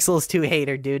a Dark Souls 2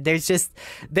 hater, dude. There's just,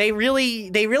 they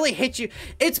really hit you.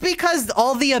 It's because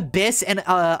all the Abyss and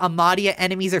Amadia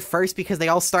enemies are first because they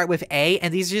all start with A,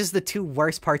 and these are just the two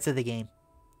worst parts of the game.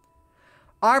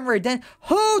 Armor Den.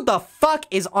 Who the fuck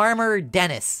is Armor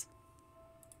Dennis?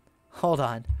 Hold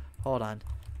on.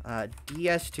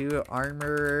 DS2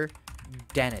 Armor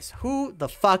Dennis. Who the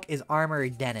fuck is Armor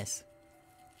Dennis?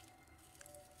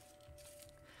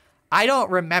 I don't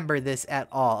remember this at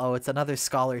all. Oh, it's another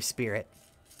Scholar Spirit.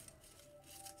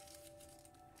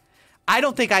 I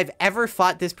don't think I've ever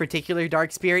fought this particular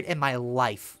Dark Spirit in my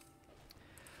life.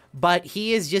 But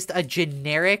he is just a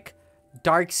generic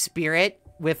Dark Spirit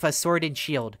with a sword and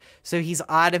shield. So he's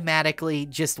automatically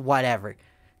just whatever.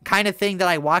 Kind of thing that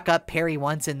I walk up, parry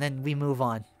once, and then we move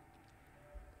on.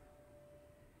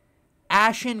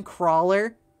 Ashen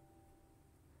Crawler.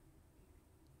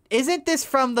 Isn't this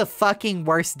from the fucking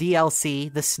worst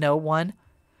DLC, the snow one?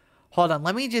 Hold on,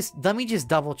 let me just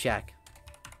double check.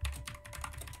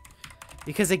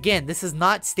 Because again, this is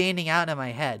not standing out in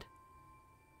my head.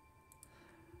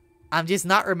 I'm just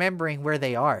not remembering where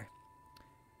they are.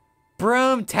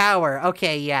 Broom Tower.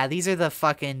 Okay, yeah, these are the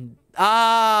fucking...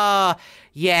 Oh,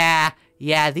 yeah,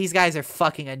 these guys are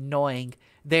fucking annoying.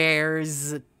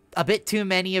 There's a bit too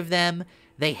many of them.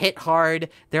 They hit hard.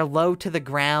 They're low to the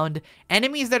ground.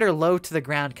 Enemies that are low to the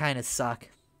ground kind of suck.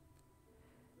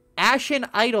 Ashen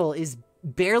Idol is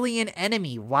barely an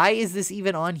enemy. Why is this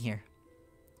even on here?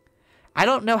 I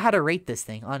don't know how to rate this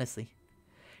thing, honestly.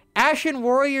 Ashen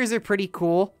Warriors are pretty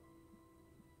cool.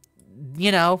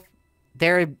 You know,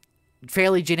 they're a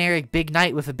fairly generic big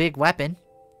knight with a big weapon.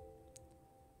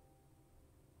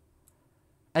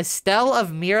 Estelle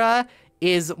of Mira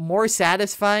is more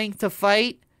satisfying to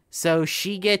fight. So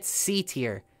she gets C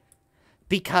tier.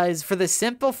 Because for the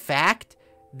simple fact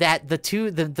that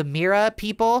the Mira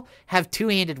people have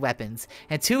two-handed weapons.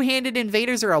 And two-handed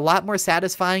invaders are a lot more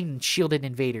satisfying than shielded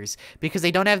invaders. Because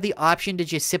they don't have the option to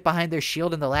just sit behind their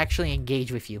shield and they'll actually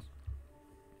engage with you.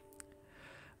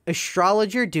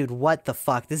 Astrologer? Dude, what the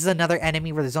fuck? This is another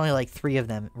enemy where there's only like 3 of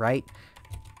them, right?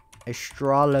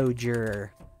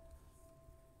 Astrologer.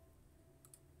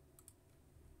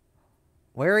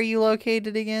 Where are you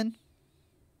located again?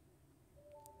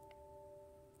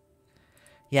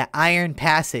 Yeah, Iron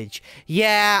Passage.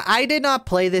 Yeah, I did not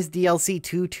play this DLC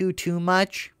too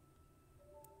much.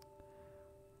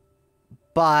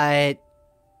 But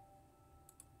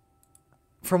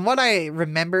from what I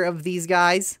remember of these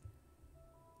guys,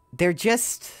 they're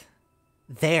just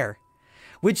there.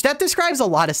 Which that describes a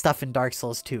lot of stuff in Dark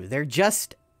Souls 2. They're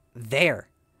just there.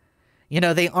 You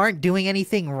know, they aren't doing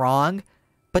anything wrong,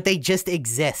 but they just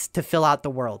exist to fill out the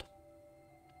world.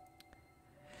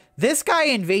 This guy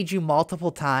invades you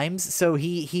multiple times, so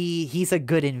he's a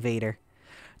good invader.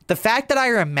 The fact that I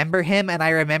remember him, and I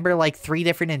remember like 3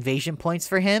 different invasion points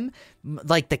for him,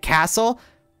 like the castle.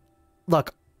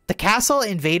 Look, the castle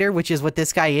invader, which is what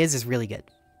this guy is really good.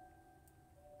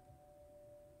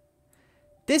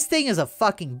 This thing is a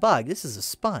fucking bug. This is a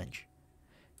sponge.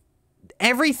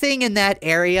 Everything in that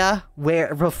area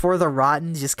where before the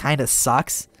rotten just kind of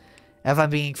sucks, if I'm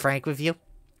being frank with you.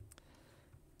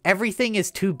 Everything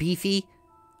is too beefy.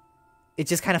 It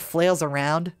just kind of flails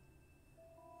around.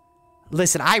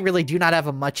 Listen, I really do not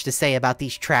have much to say about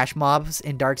these trash mobs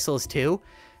in Dark Souls 2,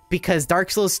 because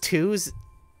Dark Souls 2's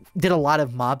did a lot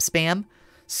of mob spam,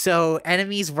 so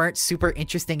enemies weren't super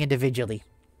interesting individually.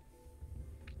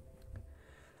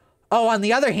 Oh, on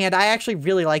the other hand, I actually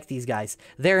really like these guys.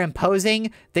 They're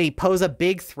imposing, they pose a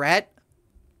big threat.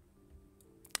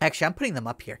 Actually, I'm putting them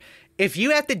up here. If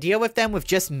you have to deal with them with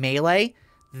just melee,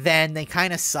 then they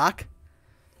kind of suck.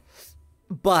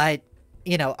 But,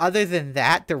 you know, other than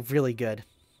that, they're really good.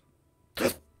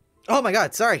 Oh my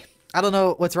god, sorry. I don't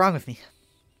know what's wrong with me.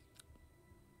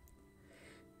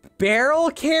 Barrel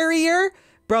carrier?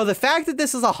 Bro, the fact that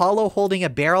this is a hollow holding a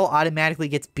barrel automatically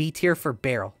gets B tier for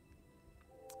barrel.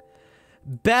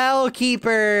 Bell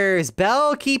keepers.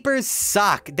 Bell keepers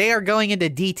suck. They are going into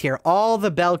D tier. All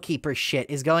the bell keeper shit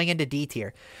is going into D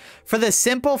tier. For the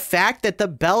simple fact that the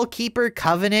bell keeper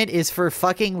covenant is for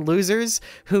fucking losers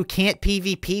who can't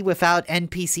PvP without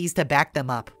NPCs to back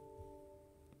them up.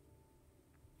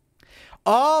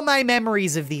 All my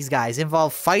memories of these guys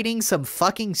involve fighting some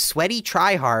fucking sweaty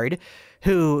tryhard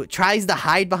who tries to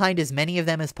hide behind as many of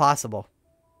them as possible.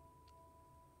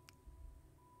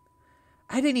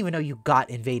 I didn't even know you got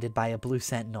invaded by a blue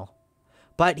sentinel.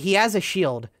 But he has a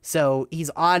shield, so he's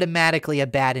automatically a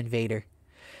bad invader.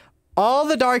 All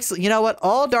the Dark Souls... You know what?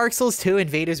 All Dark Souls 2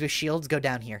 invaders with shields go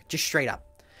down here. Just straight up.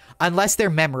 Unless they're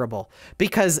memorable.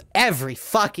 Because every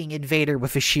fucking invader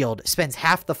with a shield spends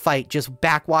half the fight just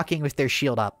backwalking with their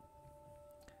shield up.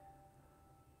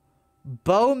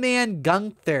 Bowman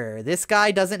Gunther. This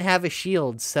guy doesn't have a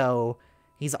shield, so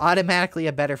he's automatically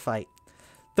a better fight.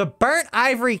 The Burnt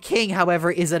Ivory King, however,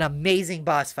 is an amazing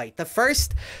boss fight.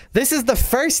 This is the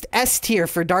first S tier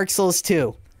for Dark Souls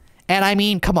 2. And I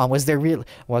mean, come on, was there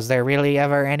really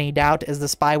ever any doubt, as the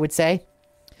spy would say?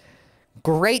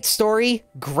 Great story,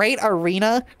 great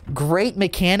arena, great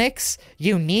mechanics,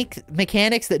 unique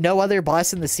mechanics that no other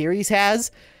boss in the series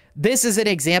has. This is an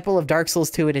example of Dark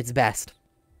Souls 2 at its best.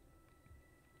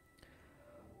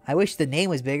 I wish the name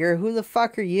was bigger. Who the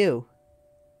fuck are you?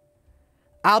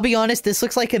 I'll be honest, this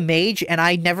looks like a mage, and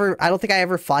I don't think I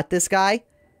ever fought this guy.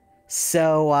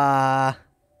 So,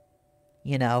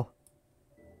 you know.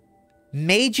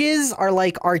 Mages are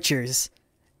like archers.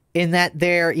 In that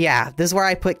this is where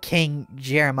I put King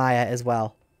Jeremiah as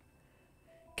well.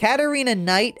 Katarina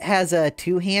Knight has a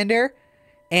two-hander,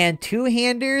 and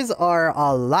two-handers are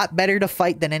a lot better to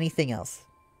fight than anything else.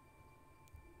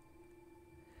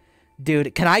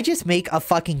 Dude, can I just make a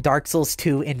fucking Dark Souls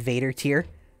 2 invader tier?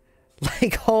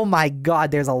 Like, oh my god,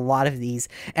 there's a lot of these.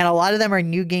 And a lot of them are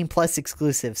New Game Plus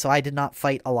exclusive, so I did not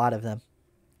fight a lot of them.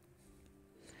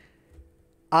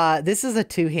 This is a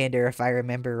two-hander, if I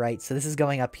remember right, so this is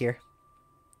going up here.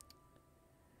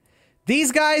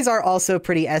 These guys are also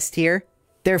pretty S tier.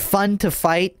 They're fun to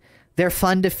fight, they're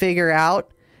fun to figure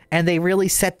out, and they really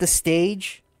set the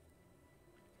stage,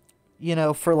 you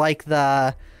know, for like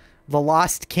the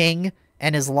Lost King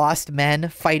and his lost men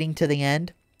fighting to the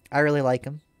end. I really like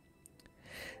them.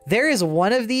 There is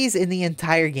one of these in the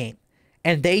entire game,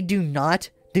 and they do not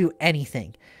do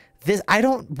anything.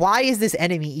 Why is this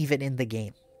enemy even in the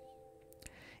game?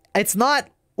 It's not,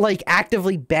 like,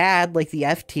 actively bad like the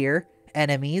F tier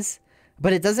enemies,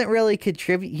 but it doesn't really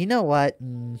contribute. You know what?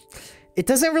 It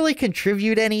doesn't really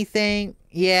contribute anything.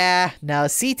 Yeah, no.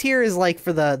 C tier is, like,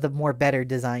 for the more better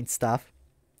design stuff.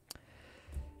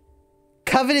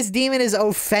 Covetous Demon is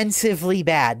offensively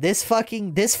bad. This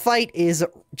fight is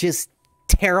just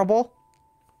terrible.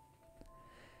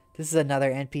 This is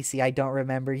another NPC I don't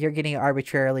remember. You're getting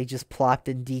arbitrarily just plopped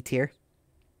in D tier.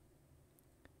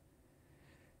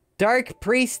 Dark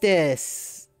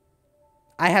Priestess.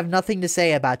 I have nothing to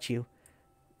say about you,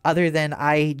 other than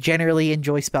I generally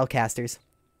enjoy spellcasters.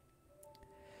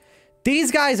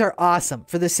 These guys are awesome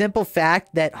for the simple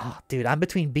fact that... Oh, dude, I'm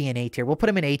between B and A tier. We'll put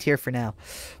them in A tier for now.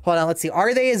 Hold on, let's see.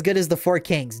 Are they as good as the Four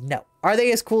Kings? No. Are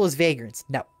they as cool as Vagrants?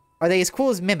 No. Are they as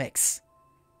cool as Mimics?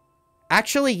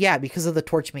 Actually, yeah, because of the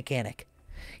torch mechanic.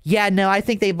 Yeah, no, I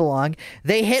think they belong.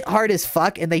 They hit hard as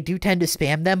fuck, and they do tend to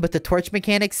spam them, but the torch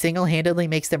mechanic single-handedly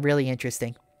makes them really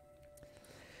interesting.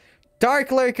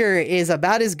 Dark Lurker is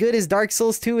about as good as Dark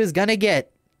Souls 2 is gonna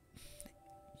get.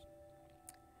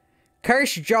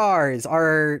 Curse Jars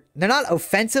are... They're not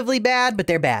offensively bad, but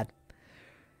they're bad.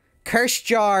 Curse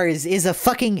Jars is a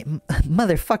fucking...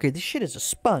 Motherfucker, this shit is a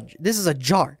sponge. This is a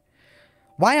jar.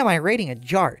 Why am I rating a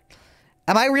jar?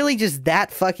 Am I really just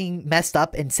that fucking messed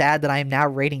up and sad that I am now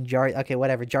rating jar... Okay,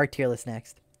 whatever. Jar tier list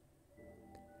next.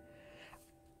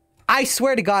 I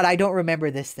swear to God, I don't remember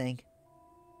this thing.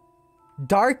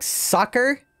 Dark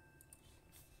Sucker?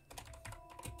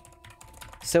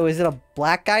 So is it a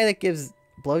black guy that gives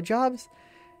blowjobs?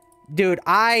 Dude,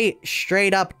 I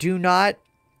straight up do not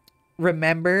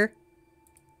remember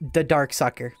the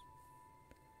Darksucker.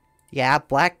 Yeah,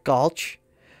 Black Gulch.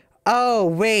 Oh,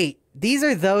 wait. These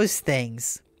are those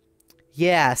things.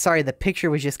 Yeah, sorry, the picture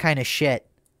was just kind of shit.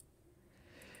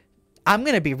 I'm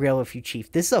gonna be real with you,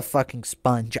 Chief. This is a fucking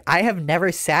sponge. I have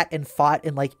never sat and fought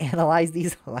and, like, analyzed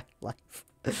these in my life.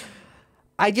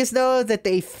 I just know that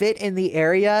they fit in the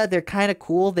area. They're kind of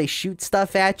cool. They shoot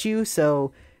stuff at you,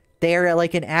 so they're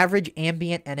like an average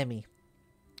ambient enemy.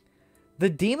 The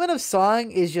Demon of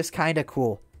Song is just kind of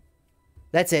cool.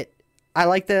 That's it. I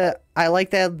like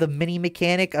the mini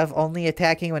mechanic of only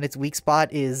attacking when its weak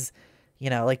spot is, you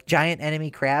know, like giant enemy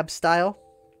crab style.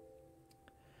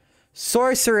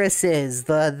 Sorceresses,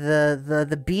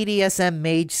 the BDSM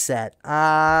mage set.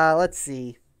 Let's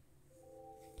see.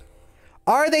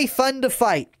 Are they fun to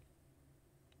fight?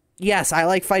 Yes, I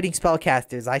like fighting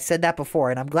spellcasters. I said that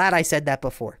before, and I'm glad I said that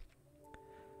before.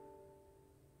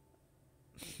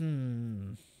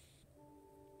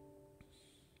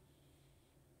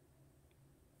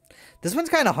 This one's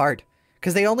kind of hard,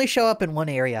 because they only show up in one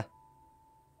area.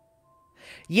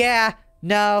 Yeah,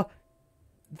 no,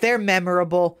 they're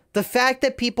memorable. The fact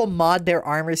that people mod their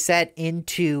armor set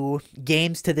into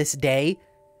games to this day,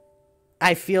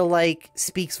 I feel like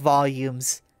speaks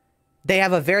volumes. They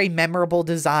have a very memorable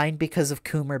design because of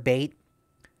Coomer bait.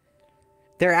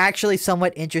 They're actually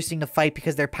somewhat interesting to fight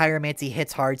because their pyromancy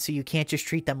hits hard, so you can't just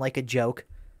treat them like a joke.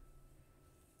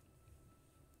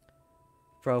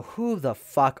 Bro, who the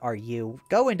fuck are you?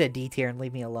 Go into D tier and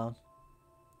leave me alone.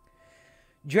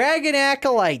 Dragon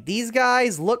Acolyte. These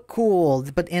guys look cool,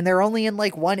 and they're only in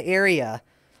like one area.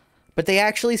 But they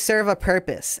actually serve a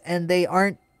purpose, and they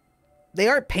aren't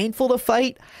painful to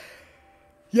fight.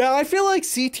 Yeah, I feel like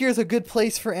C tier is a good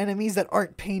place for enemies that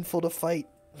aren't painful to fight.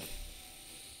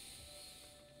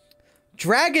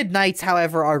 Dragon Knights,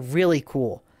 however, are really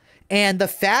cool. And the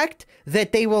fact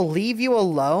that they will leave you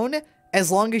alone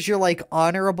as long as you're, like,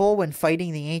 honorable when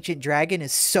fighting the Ancient Dragon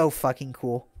is so fucking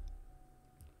cool.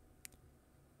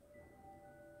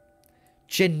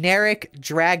 Generic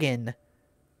Dragon.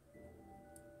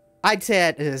 I'd say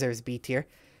that there's B tier.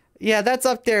 Yeah, that's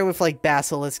up there with, like,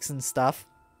 basilisks and stuff.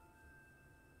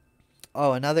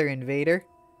 Oh, another invader?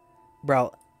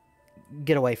 Bro,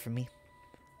 get away from me.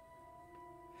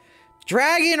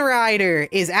 Dragon Rider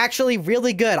is actually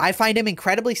really good. I find him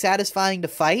incredibly satisfying to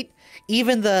fight.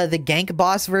 Even the gank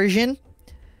boss version.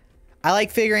 I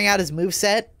like figuring out his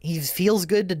moveset. He feels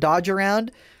good to dodge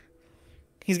around.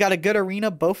 He's got a good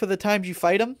arena both of the times you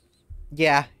fight him.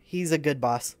 Yeah, he's a good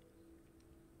boss.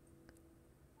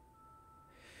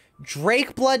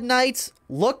 Drake Blood Knights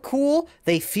look cool.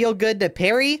 They feel good to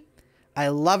parry. I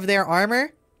love their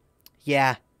armor.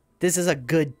 Yeah, this is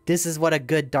what a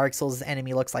good Dark Souls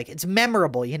enemy looks like. It's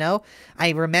memorable, you know? I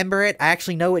remember it. I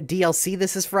actually know what DLC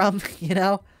this is from, you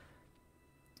know?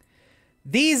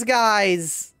 These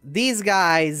guys,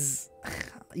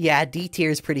 yeah, D tier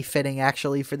is pretty fitting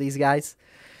actually for these guys.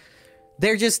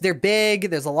 They're big.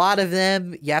 There's a lot of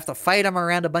them. You have to fight them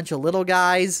around a bunch of little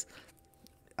guys.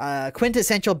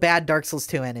 Quintessential bad Dark Souls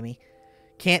 2 enemy.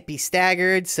 Can't be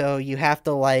staggered, so you have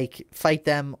to, like, fight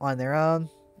them on their own.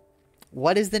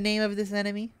 What is the name of this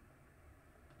enemy?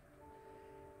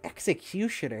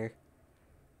 Executioner.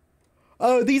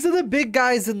 Oh, these are the big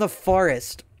guys in the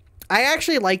forest. I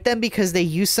actually like them because they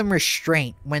use some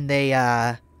restraint when they,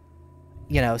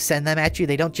 you know, send them at you.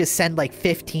 They don't just send, like,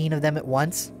 15 of them at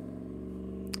once.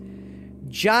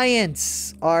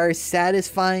 Giants are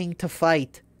satisfying to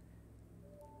fight.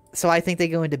 So I think they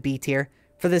go into B tier.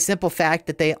 For the simple fact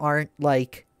that they aren't,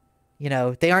 like, you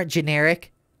know, they aren't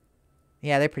generic.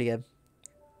 Yeah, they're pretty good.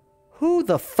 Who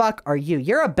the fuck are you?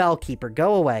 You're a bellkeeper.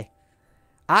 Go away.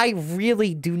 I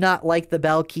really do not like the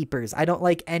bellkeepers. I don't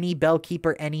like any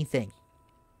bellkeeper anything.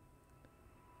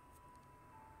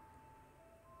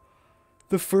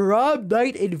 The Farab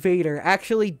Knight Invader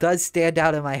actually does stand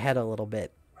out in my head a little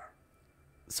bit.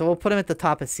 So we'll put him at the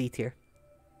top of C tier.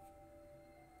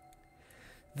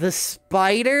 The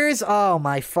spiders? Oh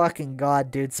my fucking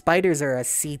god, dude. Spiders are a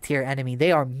C tier enemy.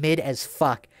 They are mid as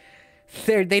fuck.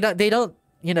 They don't,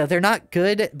 you know, they're not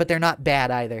good, but they're not bad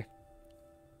either.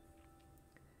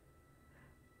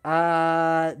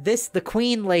 The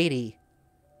Queen Lady.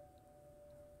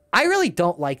 I really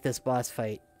don't like this boss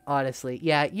fight, honestly.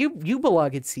 Yeah, you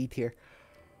belong in C tier.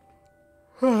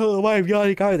 I don't know why I'm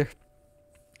yawning either.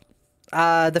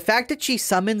 The fact that she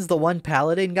summons the one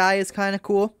paladin guy is kind of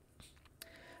cool.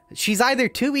 She's either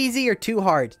too easy or too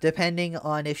hard, depending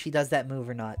on if she does that move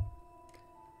or not.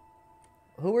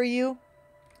 Who are you?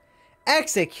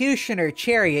 Executioner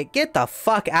Chariot. Get the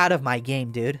fuck out of my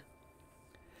game, dude.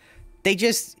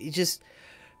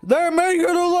 they're making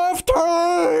a left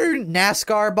turn.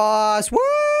 NASCAR boss. Woo!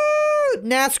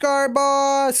 NASCAR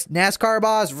boss. NASCAR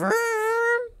boss. Vroom.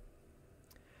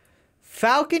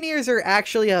 Falconeers are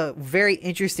actually a very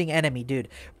interesting enemy, dude.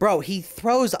 Bro, he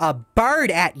throws a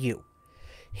bird at you.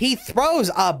 He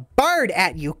throws a bird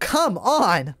at you. Come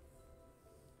on.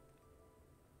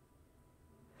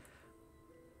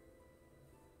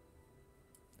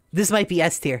 This might be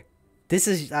S tier. This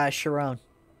is Sharon.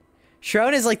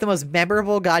 Sharon is like the most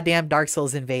memorable goddamn Dark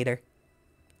Souls invader.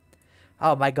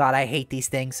 Oh my god, I hate these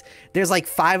things. There's like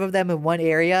 5 of them in one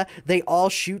area. They all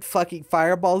shoot fucking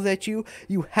fireballs at you.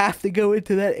 You have to go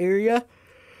into that area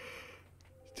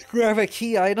to grab a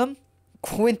key item.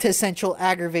 Quintessential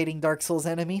aggravating Dark Souls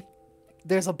enemy.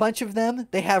 There's a bunch of them.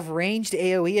 They have ranged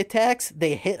AoE attacks.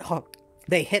 They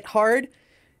hit hard.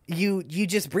 You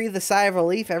just breathe a sigh of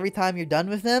relief every time you're done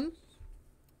with them.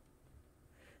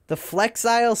 The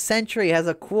Flexile Sentry has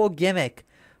a cool gimmick,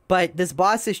 but this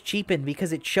boss is cheapened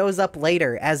because it shows up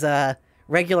later as a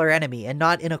regular enemy and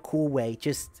not in a cool way.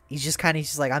 He's just kind of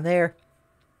just like, I'm there.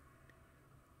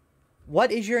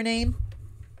 What is your name?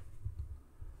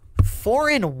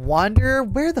 Foreign Wanderer?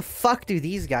 Where the fuck do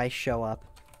these guys show up?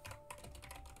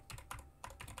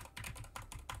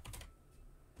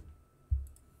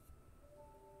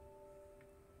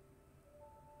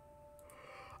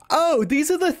 Oh, these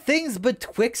are the things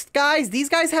betwixt guys? These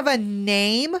guys have a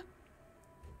name?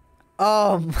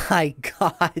 Oh my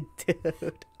god,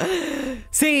 dude.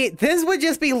 See, this would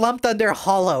just be lumped under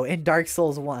Hollow in Dark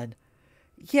Souls 1.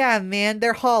 Yeah, man,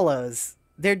 they're Hollows.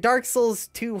 They're Dark Souls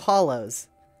 2 Hollows.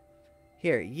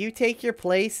 Here, you take your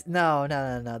place. No.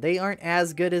 They aren't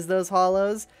as good as those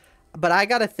Hollows. But I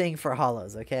got a thing for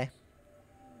Hollows, okay?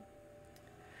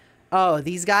 Oh,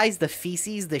 these guys, the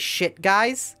feces, the shit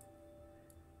guys.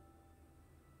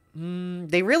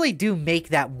 They really do make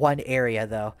that one area,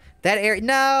 though. That area...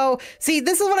 No! See,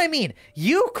 this is what I mean.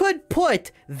 You could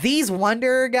put these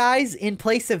Wanderer guys in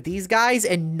place of these guys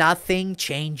and nothing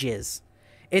changes.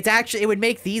 It's actually... It would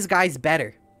make these guys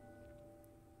better.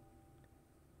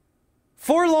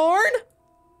 Forlorn?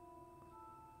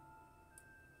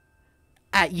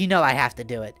 You know I have to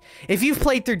do it. If you've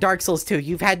played through Dark Souls 2,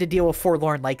 you've had to deal with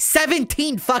Forlorn like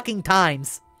 17 fucking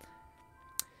times.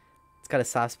 It's got a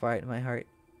soft spot in my heart.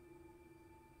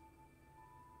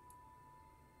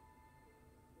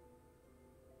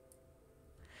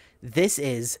 This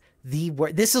is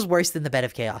this is worse than the Bed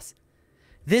of Chaos.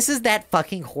 This is that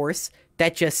fucking horse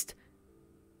that just,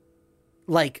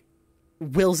 like,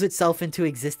 wills itself into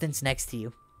existence next to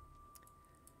you.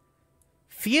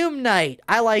 Fume Knight.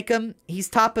 I like him. He's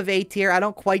top of A tier. I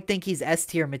don't quite think he's S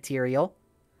tier material.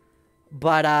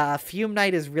 But Fume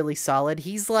Knight is really solid.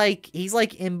 He's like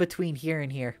in between here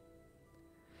and here.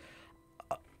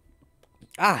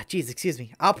 Jeez, excuse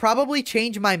me. I'll probably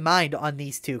change my mind on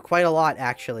these two quite a lot,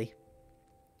 actually.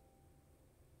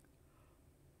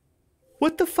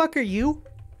 What the fuck are you?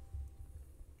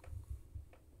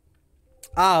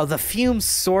 Oh, the Fume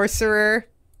Sorcerer.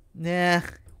 Nah,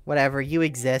 whatever. You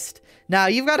exist. Now,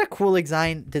 you've got a cool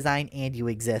design and you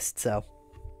exist, so.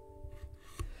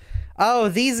 Oh,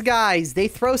 these guys, they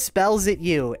throw spells at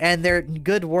you, and they're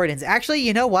good wardens. Actually,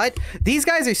 you know what? These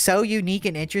guys are so unique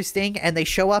and interesting, and they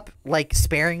show up, like,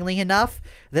 sparingly enough,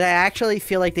 that I actually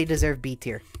feel like they deserve B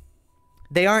tier.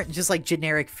 They aren't just, like,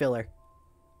 generic filler.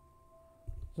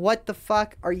 What the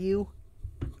fuck are you?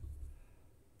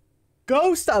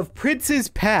 Ghost of Prince's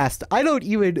Past. I don't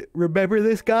even remember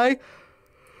this guy.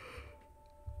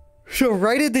 So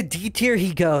right into D tier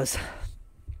he goes.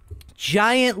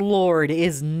 Giant Lord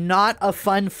is not a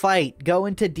fun fight. Go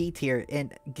into D tier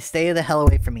and stay the hell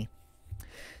away from me.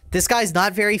 This guy's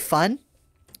not very fun.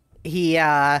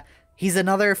 He's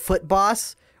another foot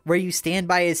boss where you stand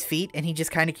by his feet and he just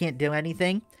kind of can't do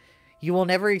anything. You will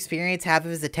never experience half of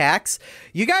his attacks.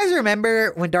 You guys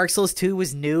remember when Dark Souls 2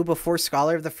 was new before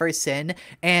Scholar of the First Sin,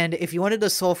 and if you wanted to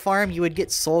soul farm, you would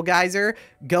get Soul Geyser,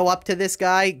 go up to this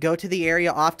guy, go to the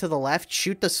area off to the left,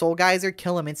 shoot the Soul Geyser,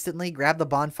 kill him instantly, grab the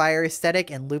bonfire aesthetic,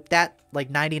 and loop that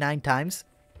like 99 times?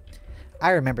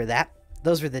 I remember that.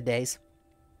 Those were the days.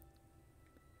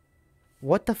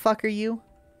 What the fuck are you?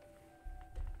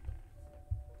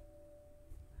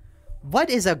 What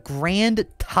is a Grand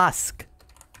Tusk?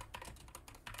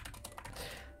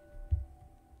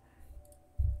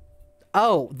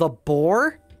 Oh, the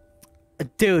boar?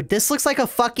 Dude, this looks like a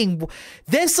fucking...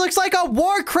 This looks like a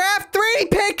Warcraft 3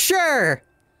 picture!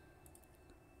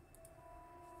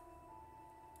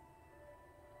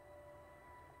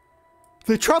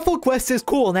 The Truffle Quest is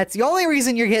cool, and that's the only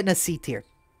reason you're getting a C tier.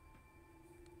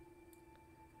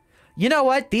 You know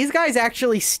what? These guys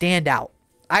actually stand out.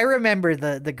 I remember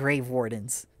the Grave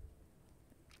Wardens.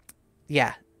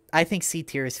 Yeah, I think C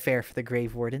tier is fair for the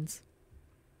Grave Wardens.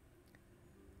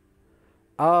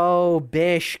 Oh,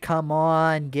 Bish, come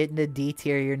on. Get into D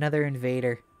tier. You're another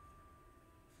invader.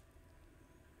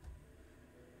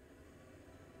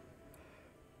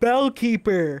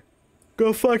 Bellkeeper.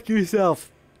 Go fuck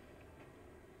yourself.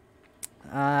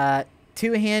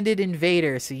 Two-handed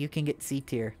invader, so you can get C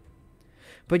tier.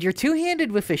 But you're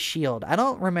two-handed with a shield. I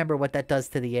don't remember what that does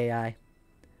to the AI.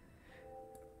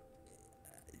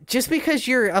 Just because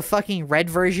you're a fucking red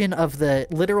version of the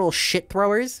literal shit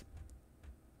throwers.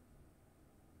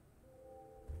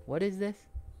 What is this?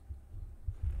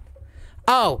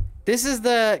 Oh, this is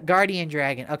the Guardian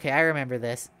Dragon. Okay, I remember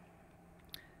this.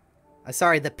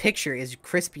 Sorry, the picture is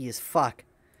crispy as fuck.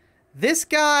 This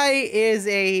guy is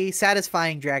a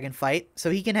satisfying dragon fight, so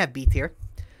he can have B tier.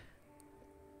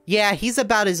 Yeah, he's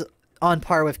about as on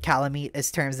par with Calamite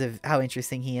as terms of how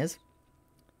interesting he is.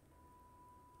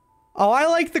 Oh, I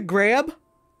like the Grab.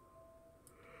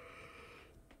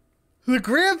 The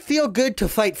Grab feel good to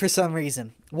fight for some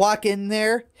reason. Walk in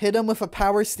there, hit him with a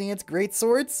power stance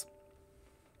greatswords.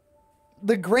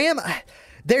 The Graham...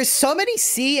 There's so many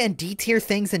C and D tier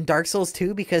things in Dark Souls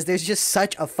 2 because there's just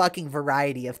such a fucking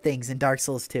variety of things in Dark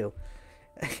Souls 2.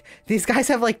 These guys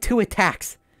have like 2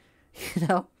 attacks. You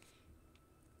know?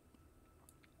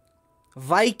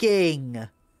 Viking.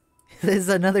 This is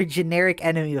another generic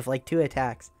enemy with like 2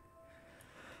 attacks.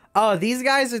 Oh, these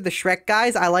guys are the Shrek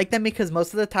guys. I like them because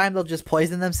most of the time they'll just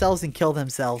poison themselves and kill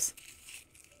themselves.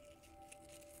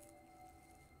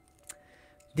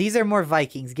 These are more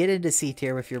Vikings. Get into C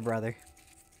tier with your brother.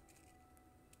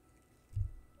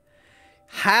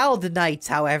 Howled Knights,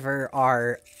 however,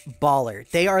 are baller.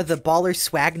 They are the baller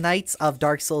swag knights of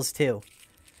Dark Souls 2.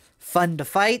 Fun to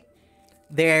fight.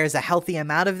 There's a healthy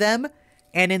amount of them.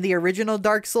 And in the original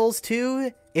Dark Souls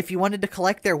 2, if you wanted to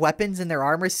collect their weapons and their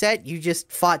armor set, you just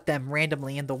fought them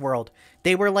randomly in the world.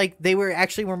 They were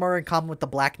more in common with the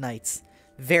Black Knights.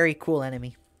 Very cool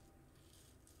enemy.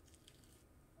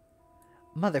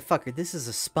 Motherfucker, this is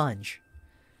a sponge.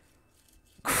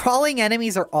 Crawling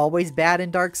enemies are always bad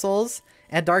in Dark Souls,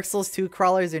 and Dark Souls 2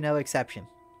 crawlers are no exception.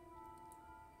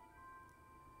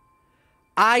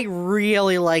 I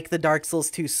really like the Dark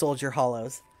Souls 2 soldier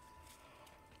hollows.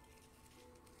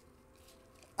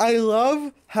 I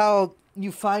love how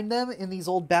you find them in these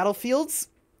old battlefields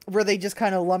where they just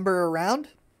kind of lumber around.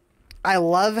 I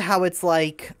love how it's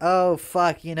like, oh,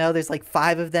 fuck, you know, there's like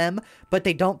 5 of them, but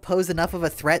they don't pose enough of a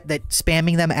threat that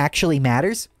spamming them actually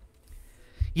matters.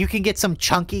 You can get some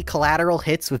chunky collateral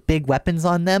hits with big weapons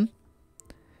on them.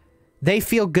 They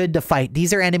feel good to fight.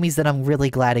 These are enemies that I'm really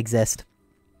glad exist.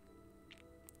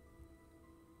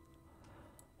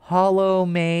 Hollow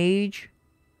Mage.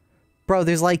 Bro,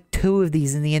 there's like 2 of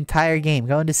these in the entire game.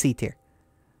 Go into C tier.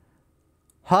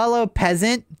 Hollow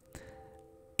Peasant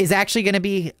is actually going to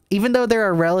be, even though they're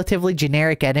a relatively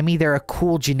generic enemy, they're a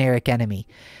cool generic enemy.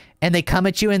 And they come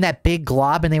at you in that big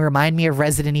glob, and they remind me of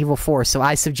Resident Evil 4, so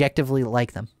I subjectively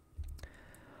like them.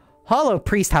 Hollow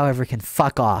Priest, however, can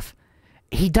fuck off.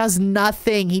 He does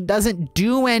nothing. He doesn't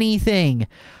do anything.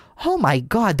 Oh my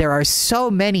god, there are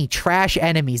so many trash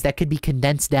enemies that could be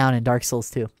condensed down in Dark Souls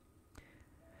 2.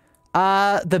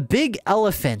 The big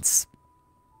elephants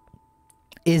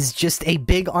is just a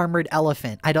big armored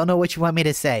elephant. I don't know what you want me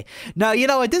to say. No, you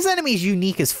know what? This enemy is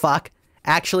unique as fuck.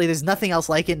 Actually, there's nothing else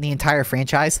like it in the entire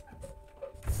franchise.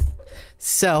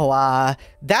 So,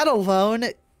 that alone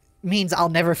means I'll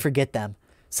never forget them.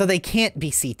 So they can't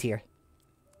be C tier.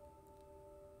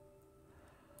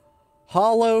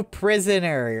 Hollow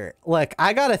Prisoner. Look,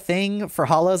 I got a thing for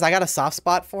hollows. I got a soft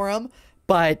spot for them.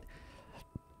 But,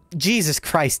 Jesus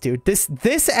Christ, dude.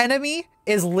 This enemy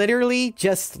is literally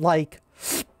just like...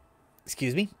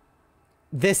 Excuse me.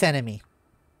 This enemy.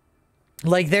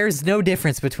 Like, there's no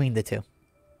difference between the two.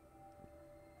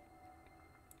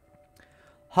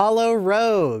 Hollow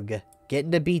Rogue. Get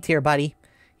into B tier, buddy.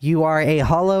 You are a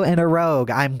hollow and a rogue.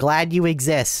 I'm glad you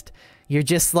exist. You're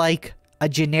just like a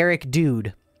generic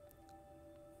dude.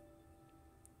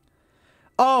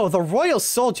 Oh, the Royal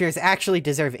Soldiers actually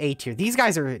deserve A tier. These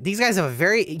guys have a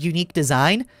very unique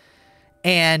design,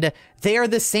 and they are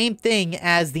the same thing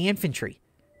as the infantry.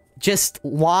 Just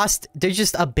lost. They're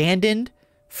just abandoned,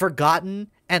 forgotten,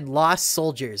 and lost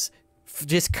soldiers.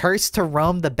 Just cursed to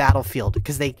roam the battlefield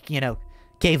because they, you know,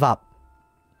 gave up.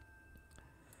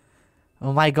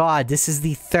 Oh my god, this is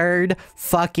the 3rd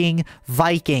fucking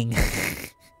Viking.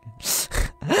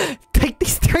 Like,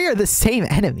 these 3 are the same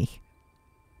enemy.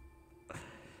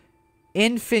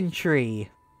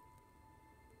 Infantry.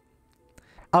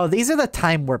 Oh, these are the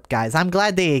time warp guys. I'm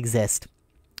glad they exist.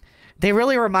 They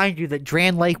really remind you that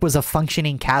Dran Lake was a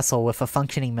functioning castle with a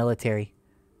functioning military.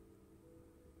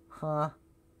 Huh.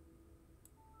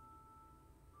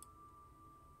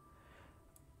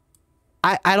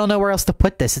 I don't know where else to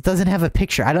put this. It doesn't have a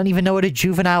picture. I don't even know what a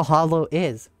juvenile hollow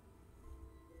is.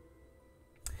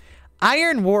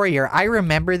 Iron Warrior. I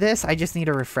remember this. I just need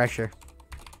a refresher.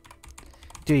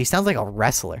 Dude, he sounds like a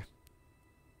wrestler.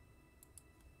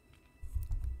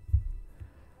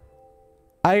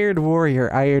 Iron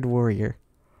Warrior. Iron Warrior.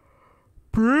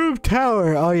 Broom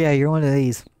Tower. Oh, yeah, you're one of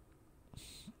these.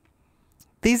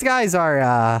 These guys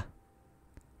are,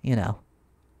 you know.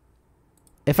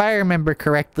 If I remember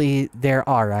correctly, they're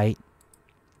alright.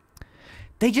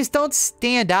 They just don't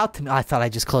stand out to me. I thought I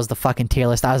just closed the fucking tier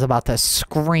list. I was about to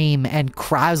scream and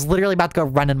cry. I was literally about to go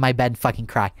run in my bed and fucking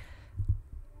cry.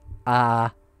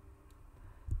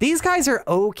 These guys are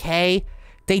okay.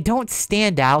 They don't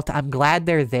stand out. I'm glad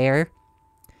they're there.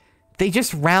 They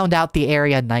just round out the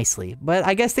area nicely. But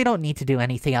I guess they don't need to do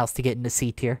anything else to get into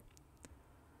C tier.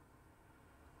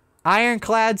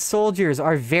 Ironclad soldiers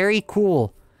are very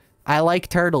cool. I like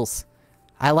turtles.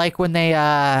 I like when they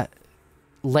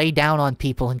lay down on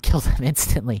people and kill them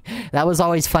instantly. That was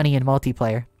always funny in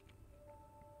multiplayer.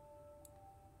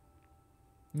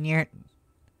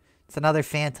 It's another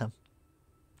phantom.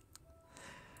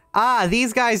 Ah,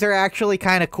 these guys are actually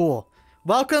kind of cool.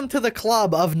 Welcome to the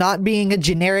club of not being a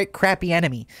generic crappy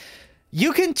enemy.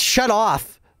 You can shut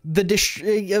off the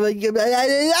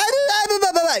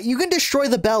you can destroy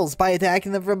the bells by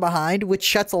attacking them from behind, which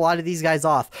shuts a lot of these guys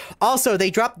off. Also, they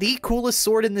dropped the coolest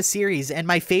sword in the series and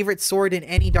my favorite sword in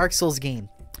any Dark Souls game.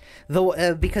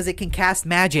 Though, because it can cast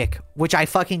magic, which I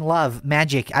fucking love.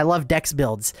 Magic. I love dex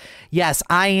builds. Yes,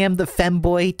 I am the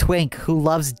femboy twink who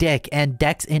loves dick and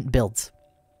dex int builds.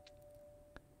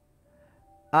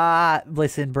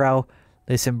 Listen, bro.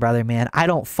 Listen, brother, man. I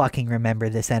don't fucking remember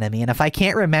this enemy. And if I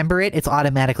can't remember it, it's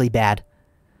automatically bad.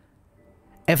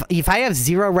 If I have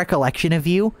zero recollection of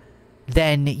you,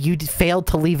 then you failed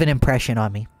to leave an impression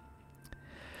on me.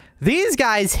 These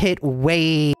guys hit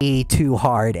way too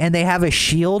hard, and they have a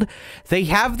shield. They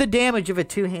have the damage of a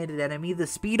two-handed enemy, the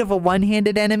speed of a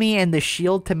one-handed enemy, and the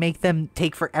shield to make them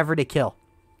take forever to kill.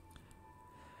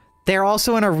 They're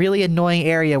also in a really annoying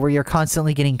area where you're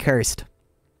constantly getting cursed.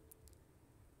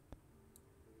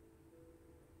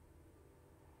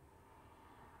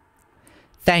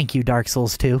 Thank you, Dark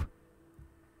Souls 2.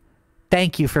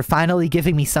 Thank you for finally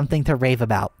giving me something to rave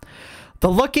about.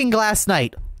 The Looking Glass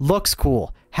Knight looks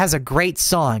cool, has a great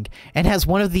song, and has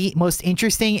one of the most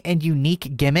interesting and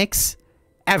unique gimmicks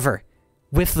ever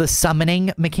with the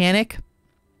summoning mechanic.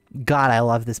 God, I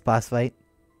love this boss fight.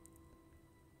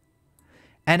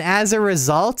 And as a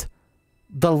result,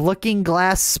 the Looking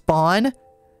Glass spawn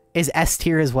is S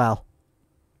tier as well.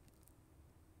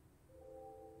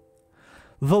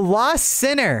 The Lost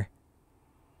Sinner.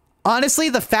 Honestly,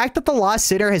 the fact that the Lost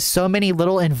Sinner has so many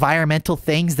little environmental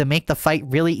things that make the fight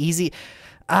really easy.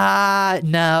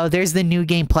 No, there's the New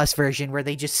Game Plus version where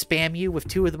they just spam you with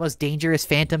two of the most dangerous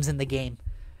phantoms in the game.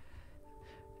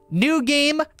 New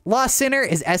Game Lost Sinner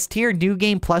is S tier. New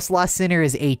Game Plus Lost Sinner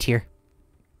is A tier.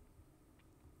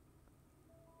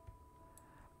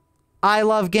 I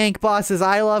love gank bosses.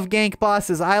 I love gank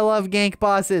bosses. I love gank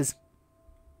bosses.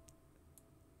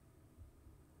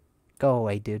 Go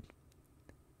away, dude.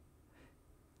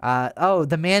 Oh,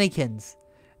 the mannequins.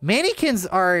 Mannequins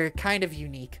are kind of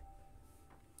unique.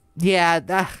 Yeah,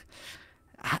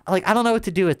 like, I don't know what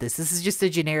to do with this. This is just a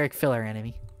generic filler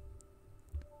enemy.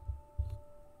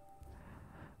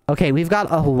 Okay, we've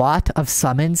got a lot of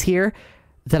summons here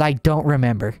that I don't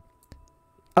remember.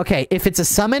 Okay, if it's a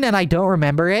summon and I don't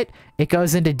remember it, it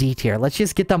goes into D tier. Let's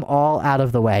just get them all out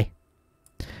of the way.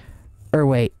 Or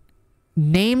wait.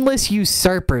 Nameless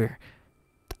Usurper.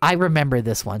 I remember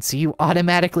this one, so you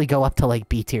automatically go up to, like,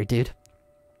 B tier, dude.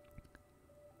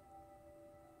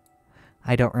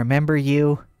 I don't remember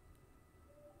you.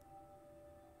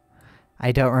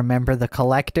 I don't remember the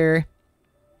Collector.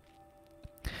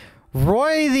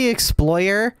 Roy the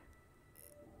Explorer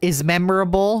is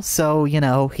memorable, so, you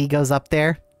know, he goes up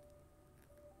there.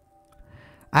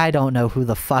 I don't know who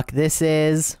the fuck this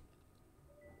is.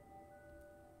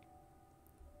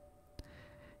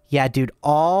 Yeah, dude,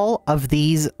 all of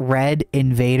these red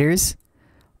invaders,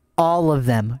 all of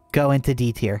them go into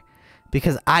D tier.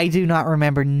 Because I do not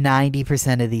remember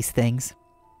 90% of these things.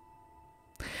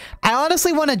 I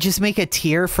honestly want to just make a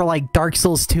tier for, like, Dark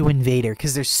Souls 2 Invader.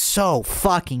 Because there's so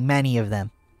fucking many of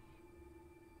them.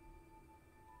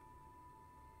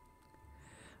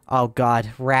 Oh,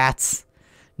 God. Rats.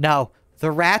 No.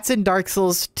 The rats in Dark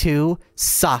Souls 2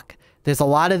 suck. There's a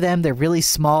lot of them. They're really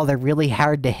small. They're really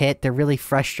hard to hit. They're really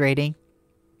frustrating.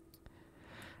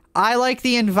 I like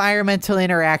the environmental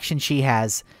interaction she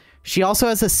has. She also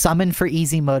has a summon for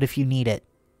easy mode if you need it.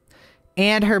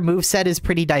 And her moveset is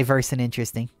pretty diverse and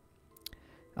interesting.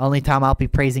 Only time I'll be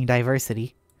praising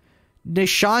diversity.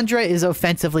 Nishandra is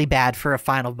offensively bad for a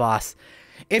final boss.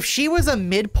 If she was a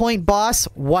midpoint boss,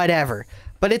 whatever.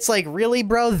 But it's like, really,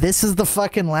 bro? This is the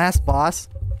fucking last boss?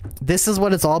 This is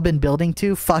what it's all been building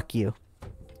to? Fuck you.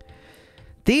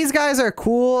 These guys are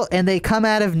cool, and they come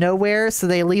out of nowhere, so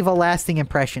they leave a lasting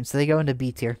impression. So they go into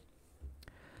B tier.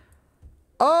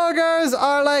 Ogres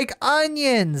are like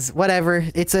onions. Whatever.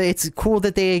 It's cool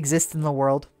that they exist in the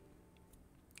world.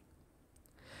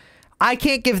 I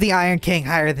can't give the Iron King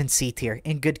higher than C tier.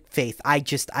 In good faith. I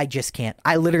just can't.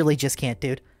 I literally just can't,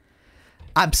 dude.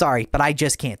 I'm sorry, but I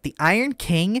just can't. The Iron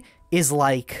King is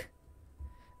like...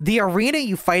 The arena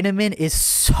you fight him in is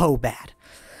so bad.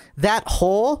 That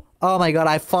hole... Oh my god,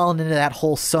 I've fallen into that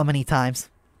hole so many times.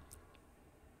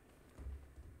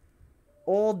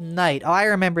 Old Knight. Oh, I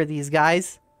remember these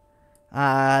guys.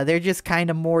 They're just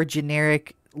kind of more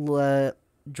generic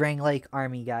Drang Lake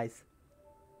army guys.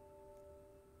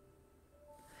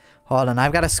 Hold on,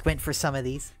 I've got to squint for some of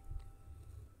these.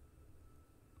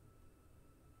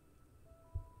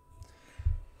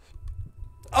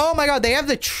 Oh my god, they have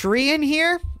the tree in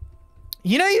here?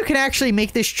 You know you can actually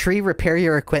make this tree repair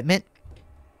your equipment?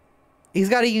 He's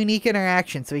got a unique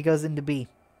interaction, so he goes into B.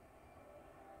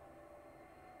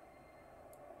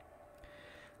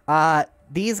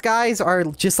 These guys are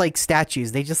just like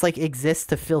statues. They just like exist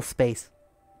to fill space.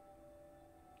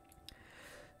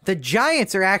 The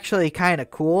giants are actually kind of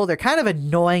cool. They're kind of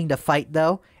annoying to fight,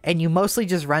 though, and you mostly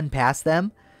just run past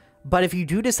them. But if you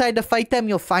do decide to fight them,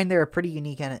 you'll find they're a pretty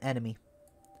unique enemy.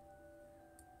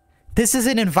 This is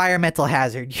an environmental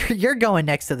hazard. You're going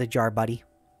next to the jar, buddy.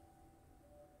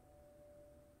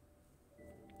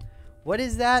 What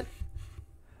is that?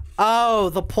 Oh,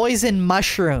 the poison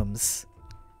mushrooms.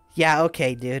 Yeah,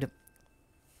 okay, dude.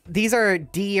 These are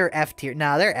D or F tier.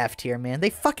 Nah, they're F tier, man. They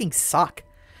fucking suck.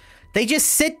 They just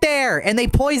sit there and they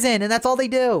poison, and that's all they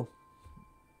do.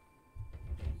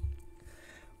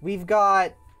 We've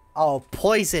got... Oh,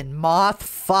 poison moth.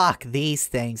 Fuck these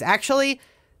things. Actually,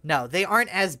 no, they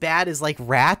aren't as bad as, like,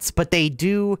 rats, but they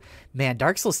do... Man,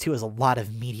 Dark Souls 2 has a lot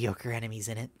of mediocre enemies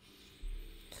in it.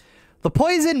 The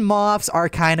poison moths are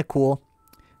kind of cool.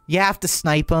 You have to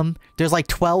snipe them. There's, like,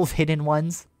 12 hidden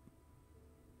ones.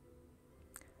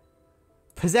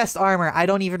 Possessed armor. I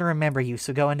don't even remember you,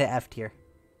 so go into F tier.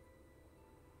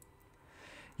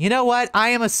 You know what? I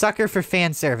am a sucker for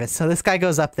fan service, so this guy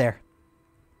goes up there.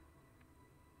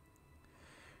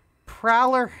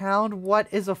 Prowler Hound? What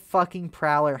is a fucking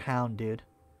Prowler Hound, dude?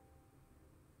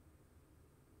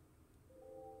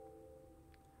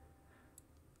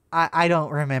 I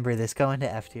don't remember this. Go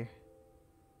into F tier.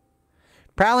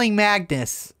 Prowling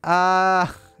Magnus. Yeah,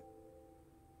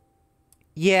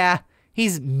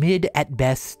 he's mid at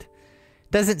best.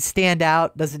 Doesn't stand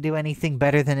out. Doesn't do anything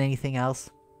better than anything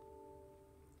else.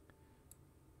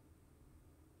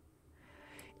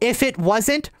 If it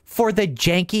wasn't for the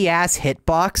janky-ass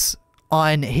hitbox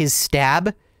on his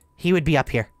stab, he would be up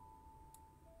here.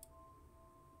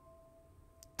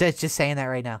 Just saying that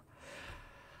right now.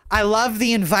 I love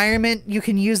the environment. You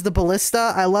can use the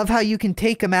ballista. I love how you can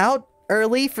take him out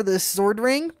early for the sword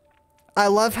ring. I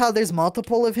love how there's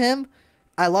multiple of him.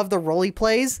 I love the role he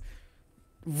plays.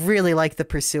 Really like the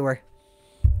Pursuer.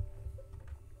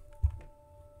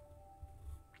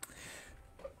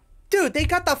 Dude, they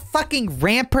got the fucking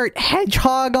Rampart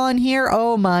Hedgehog on here.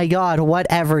 Oh my god,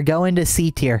 whatever. Go into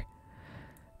C tier.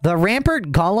 The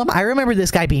Rampart Golem, I remember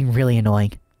this guy being really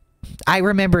annoying. I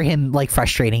remember him, like,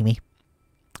 frustrating me.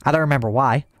 I don't remember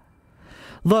why.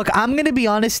 Look, I'm gonna be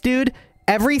honest, dude.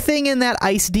 Everything in that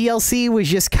Ice DLC was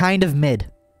just kind of mid.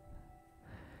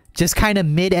 Just kind of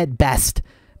mid at best.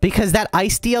 Because that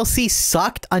Ice DLC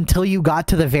sucked until you got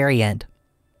to the very end.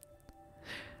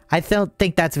 I don't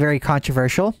think that's very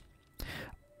controversial.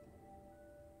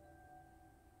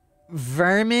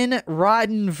 Vermin,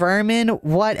 rotten vermin,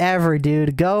 whatever,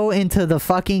 dude. Go into the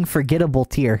fucking forgettable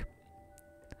tier.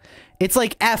 It's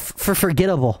like F for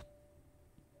forgettable.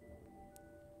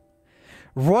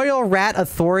 Royal Rat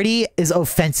Authority is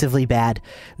offensively bad.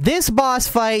 This boss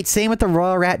fight, same with the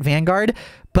Royal Rat Vanguard,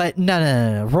 but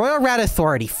no. Royal Rat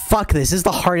Authority, fuck this. This is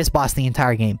the hardest boss in the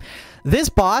entire game. This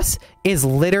boss is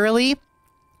literally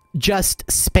just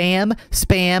spam,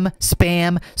 spam,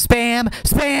 spam, spam,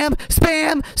 spam,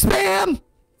 spam, spam.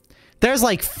 There's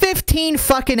like 15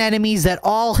 fucking enemies that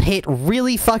all hit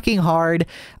really fucking hard.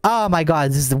 Oh my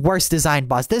god, this is the worst designed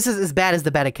boss. This is as bad as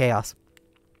the Bed of Chaos.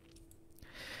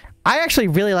 I actually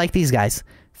really like these guys.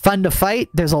 Fun to fight.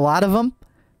 There's a lot of them.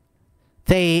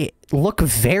 They look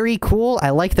very cool. I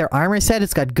like their armor set.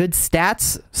 It's got good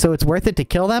stats, so it's worth it to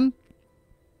kill them.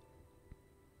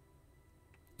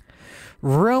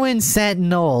 Ruin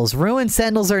Sentinels. Ruin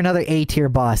Sentinels are another A-tier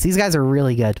boss. These guys are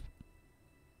really good.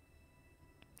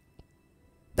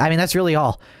 I mean, that's really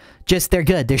all. Just, they're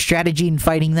good. There's strategy in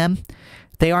fighting them.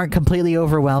 They aren't completely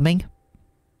overwhelming.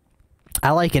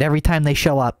 I like it every time they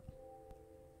show up.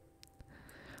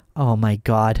 Oh my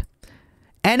god.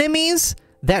 Enemies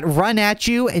that run at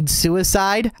you in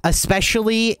suicide,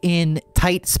 especially in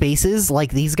tight spaces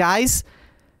like these guys,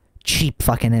 cheap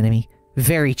fucking enemy.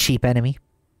 Very cheap enemy.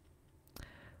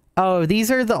 Oh,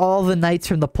 these are all the knights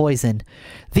from the poison.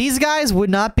 These guys would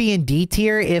not be in D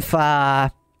tier if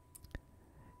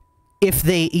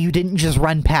you didn't just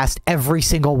run past every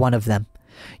single one of them.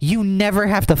 You never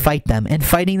have to fight them, and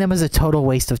fighting them is a total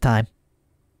waste of time.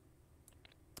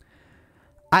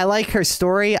 I like her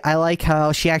story. I like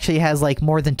how she actually has like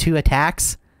more than 2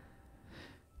 attacks.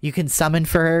 You can summon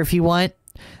for her if you want.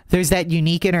 There's that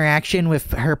unique interaction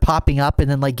with her popping up and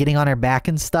then like getting on her back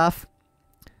and stuff.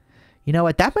 You know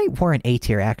what? That might warrant A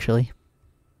tier actually.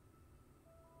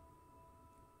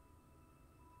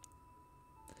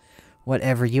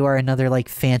 Whatever. You are another like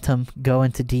phantom. Go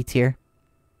into D tier.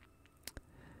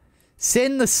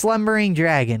 Sin the Slumbering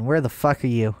Dragon. Where the fuck are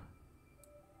you?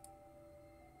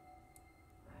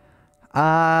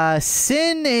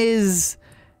 Sin is...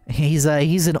 He's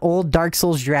an old Dark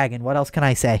Souls dragon. What else can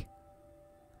I say?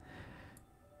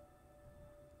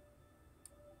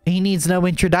 He needs no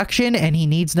introduction, and he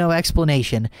needs no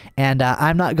explanation. And,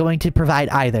 I'm not going to provide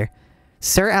either.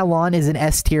 Sir Alon is an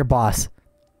S-tier boss.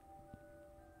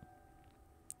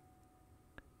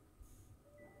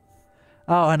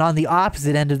 Oh, and on the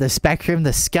opposite end of the spectrum,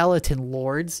 the Skeleton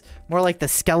Lords. More like the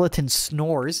Skeleton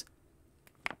Snores.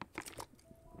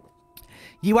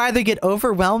 You either get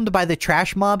overwhelmed by the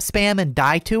trash mob spam and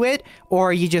die to it,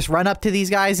 or you just run up to these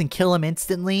guys and kill them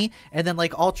instantly, and then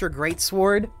like Ultra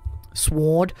Greatsword,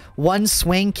 one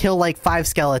swing, kill like 5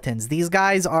 skeletons. These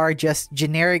guys are just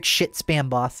generic shit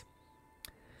spam boss.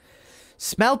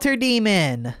 Smelter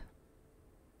Demon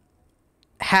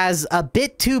has a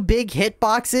bit too big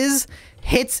hitboxes,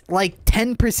 hits like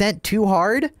 10% too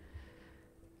hard.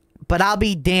 But I'll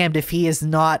be damned if he is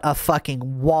not a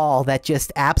fucking wall that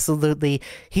just absolutely...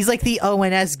 He's like the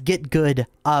ONS get good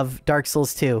of Dark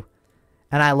Souls 2.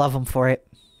 And I love him for it.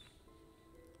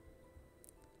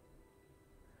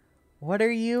 What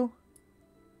are you?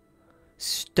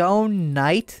 Stone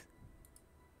Knight?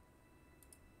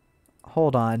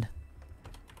 Hold on.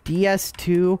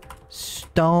 DS2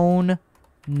 Stone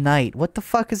Knight. What the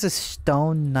fuck is a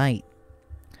Stone Knight?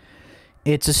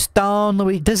 It's a stone,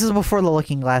 Luigi. This is before the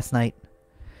Looking Glass night.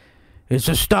 It's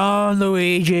a stone,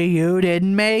 Luigi. You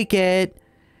didn't make it.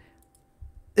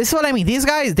 This is what I mean. These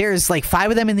guys, there's like 5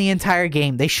 of them in the entire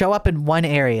game. They show up in one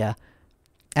area.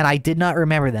 And I did not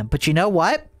remember them. But you know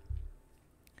what?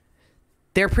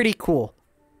 They're pretty cool.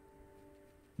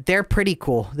 They're pretty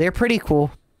cool. They're pretty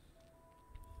cool.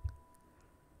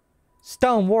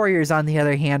 Stone Warriors, on the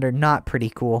other hand, are not pretty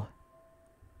cool.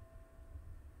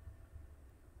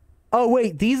 Oh,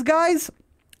 wait, these guys?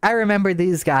 I remember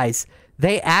these guys.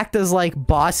 They act as, like,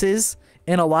 bosses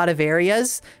in a lot of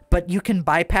areas, but you can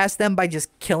bypass them by just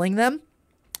killing them.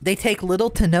 They take little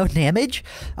to no damage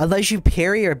unless you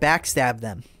parry or backstab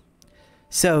them.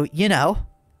 So, you know,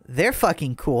 they're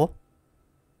fucking cool.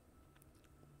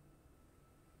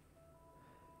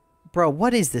 Bro,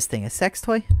 what is this thing? A sex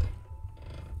toy?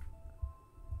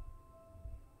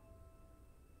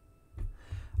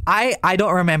 I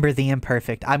don't remember the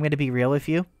Imperfect. I'm going to be real with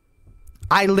you.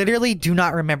 I literally do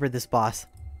not remember this boss.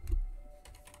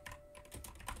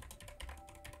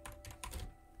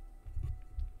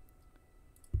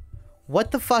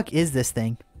 What the fuck is this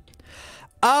thing?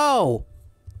 Oh!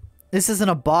 This isn't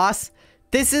a boss.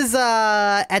 This is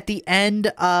at the end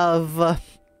of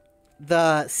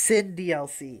the Sin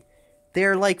DLC.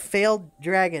 They're like failed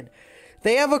dragon.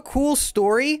 They have a cool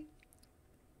story,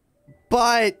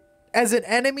 but as an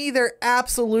enemy, they're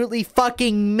absolutely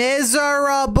fucking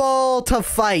miserable to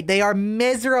fight. They are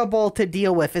miserable to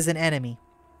deal with as an enemy.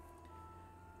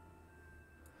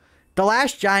 The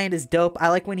last giant is dope. I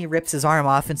like when he rips his arm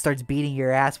off and starts beating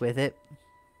your ass with it.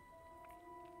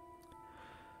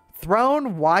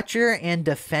 Throne Watcher and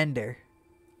Defender.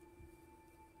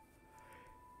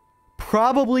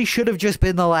 Probably should have just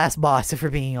been the last boss, if we're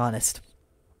being honest.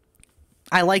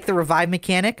 I like the revive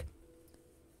mechanic.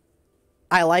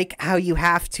 I like how you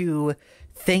have to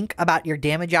think about your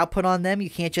damage output on them. You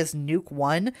can't just nuke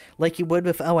one like you would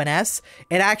with ONS.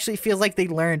 It actually feels like they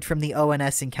learned from the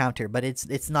ONS encounter, but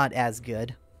it's not as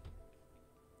good.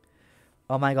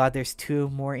 Oh my god, there's 2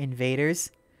 more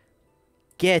invaders.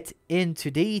 Get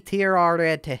into the tier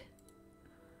already.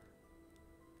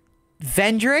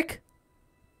 Vendrick?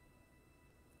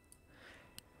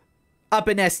 Up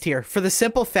in S tier. For the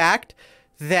simple fact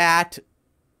that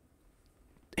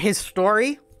his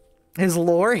story, his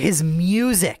lore, his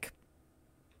music,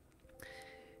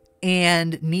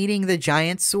 and needing the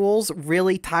giant souls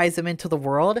really ties him into the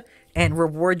world and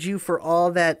rewards you for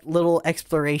all that little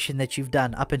exploration that you've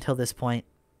done up until this point.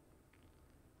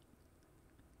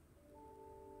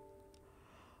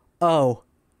 Oh.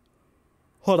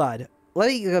 Hold on. Let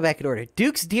me go back in order.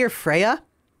 Duke's Dear Freya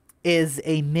is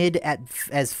a mid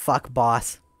as fuck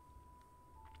boss.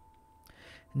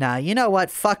 Nah, you know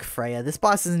what? Fuck Freya. This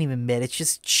boss isn't even mid. It's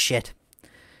just shit.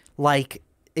 Like,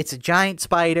 it's a giant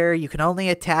spider. You can only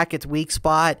attack its weak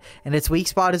spot, and its weak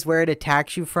spot is where it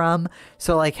attacks you from.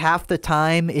 So, like, half the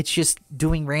time, it's just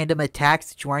doing random attacks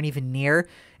that you aren't even near.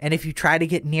 And if you try to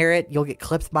get near it, you'll get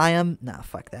clipped by them. Nah,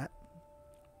 fuck that.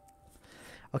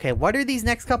 Okay, what are these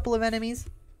next couple of enemies?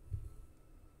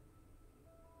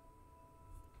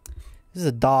 This is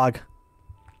a dog.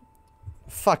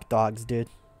 Fuck dogs, dude.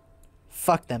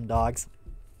 Fuck them dogs.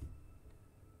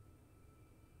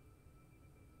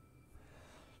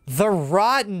 The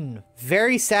Rotten.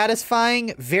 Very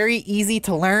satisfying, very easy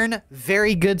to learn,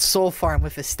 very good soul farm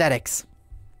with aesthetics.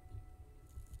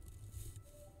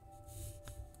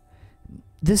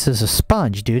 This is a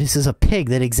sponge, dude. This is a pig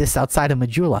that exists outside of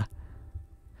Majula.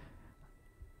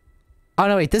 Oh,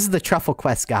 no, wait. This is the Truffle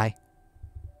Quest guy.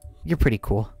 You're pretty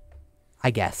cool. I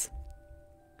guess.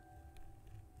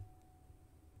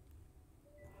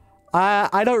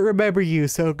 I don't remember you,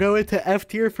 so go into F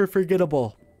tier for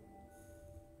forgettable.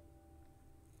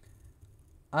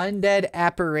 Undead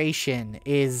Apparition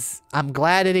is... I'm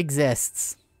glad it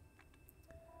exists.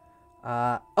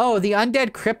 Oh, the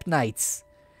Undead Crypt Knights.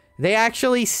 They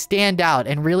actually stand out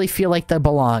and really feel like they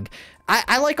belong.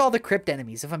 I like all the crypt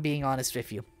enemies, if I'm being honest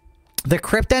with you. The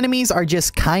crypt enemies are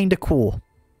just kind of cool.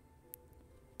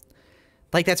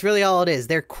 Like, that's really all it is.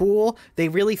 They're cool. They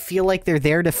really feel like they're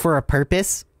there for a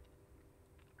purpose.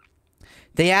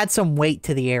 They add some weight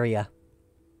to the area.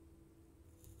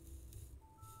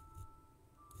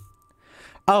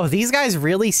 Oh, these guys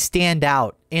really stand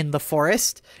out in the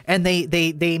forest, and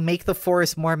they make the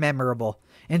forest more memorable.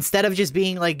 Instead of just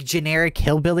being like generic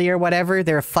hillbilly or whatever,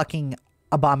 they're a fucking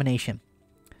abomination.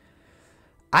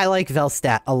 I like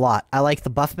Velstadt a lot. I like the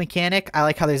buff mechanic. I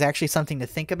like how there's actually something to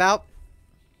think about.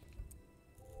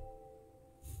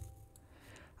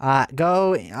 I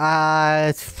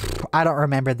don't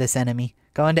remember this enemy.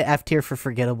 Go into F tier for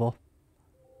forgettable.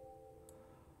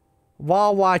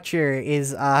 Wall Watcher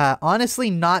is honestly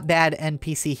not bad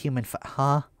NPC human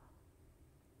huh?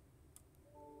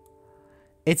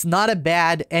 It's not a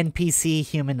bad NPC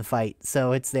human fight,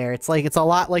 so it's there. It's a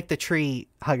lot like the tree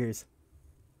huggers.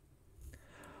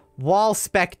 Wall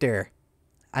Spectre.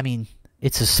 I mean,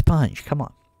 it's a sponge. Come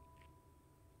on.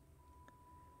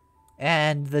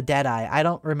 And the Deadeye. I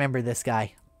don't remember this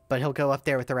guy, but he'll go up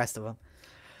there with the rest of them.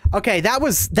 Okay, that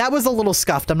was a little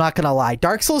scuffed, I'm not gonna lie.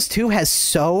 Dark Souls 2 has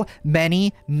so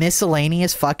many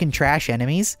miscellaneous fucking trash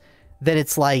enemies that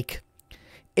it's like,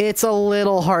 it's a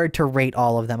little hard to rate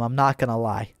all of them, I'm not gonna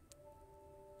lie.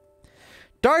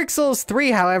 Dark Souls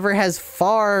 3, however, has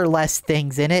far less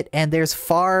things in it, and there's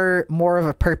far more of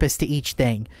a purpose to each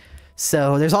thing.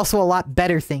 So there's also a lot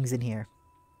better things in here.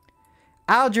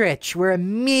 Aldrich, we're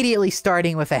immediately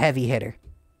starting with a heavy hitter.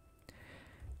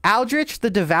 Aldrich,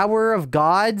 the Devourer of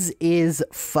Gods, is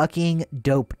fucking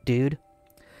dope, dude.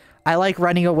 I like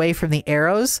running away from the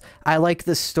arrows. I like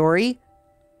the story.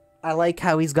 I like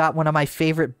how he's got one of my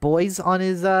favorite boys on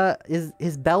his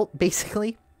belt,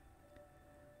 basically.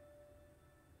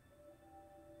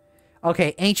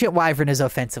 Okay, Ancient Wyvern is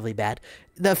offensively bad.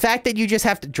 The fact that you just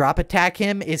have to drop attack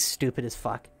him is stupid as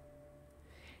fuck.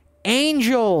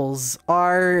 Angels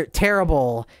are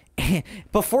terrible.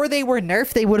 Before they were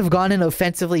nerfed, they would have gone in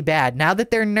offensively bad. Now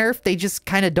that they're nerfed, they just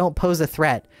kind of don't pose a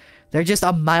threat. They're just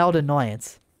a mild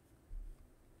annoyance.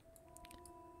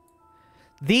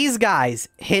 These guys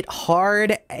hit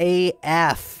hard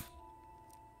AF.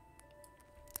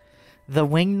 The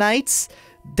Wing Knights,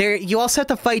 you also have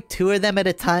to fight 2 of them at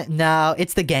a time. No,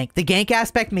 it's the gank. The gank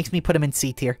aspect makes me put them in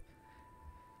C tier.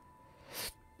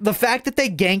 The fact that they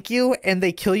gank you and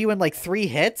they kill you in like 3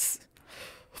 hits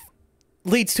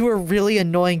leads to a really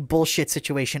annoying bullshit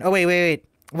situation. Oh, wait.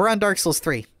 We're on Dark Souls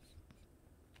 3.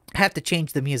 I have to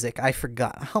change the music. I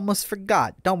forgot. I almost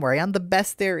forgot. Don't worry. I'm the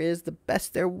best there is, the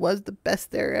best there was, the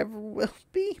best there ever will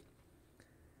be.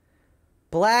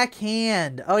 Black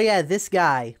Hand. Oh, yeah, this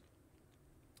guy.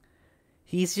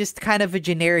 He's just kind of a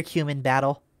generic human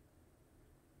battle.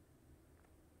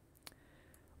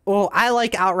 Oh, I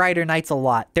like Outrider Knights a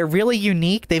lot. They're really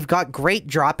unique. They've got great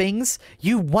droppings.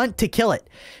 You want to kill it.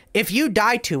 If you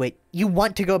die to it, you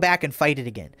want to go back and fight it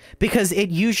again. Because it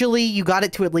usually, you got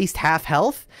it to at least half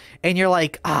health. And you're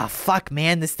like, ah, fuck,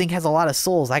 man. This thing has a lot of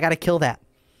souls. I gotta kill that.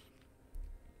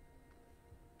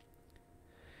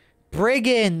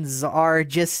 Brigands are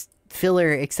just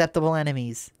filler acceptable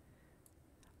enemies.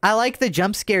 I like the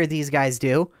jump scare these guys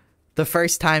do the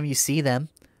first time you see them.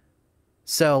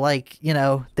 So, like, you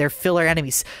know, they're filler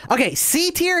enemies. Okay,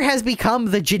 C tier has become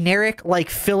the generic, like,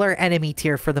 filler enemy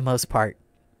tier for the most part.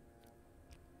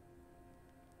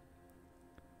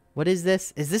 What is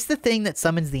this? Is this the thing that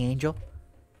summons the angel?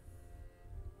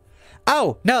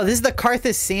 Oh, no, this is the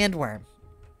Karthus Sandworm.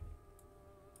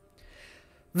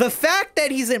 The fact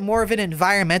that he's more of an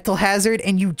environmental hazard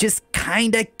and you just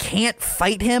kinda can't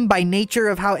fight him by nature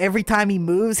of how every time he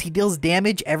moves, he deals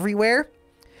damage everywhere.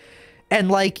 And,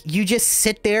 like, you just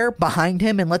sit there behind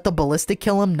him and let the ballista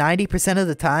kill him 90% of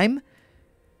the time.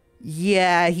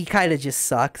 Yeah, he kind of just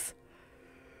sucks.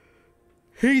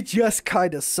 He just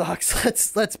kind of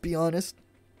sucks. Let's be honest.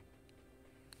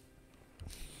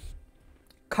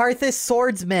 Karthus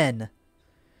Swordsmen.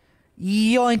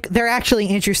 Yoink. They're actually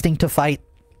interesting to fight.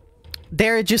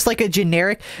 They're just like a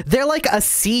generic... They're like a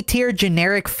C-tier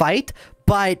generic fight,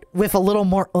 but with a little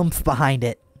more oomph behind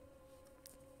it.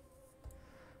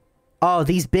 Oh,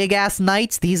 these big-ass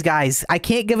knights, these guys, I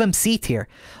can't give them C tier.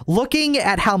 Looking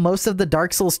at how most of the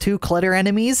Dark Souls 2 clutter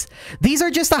enemies, these are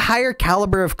just a higher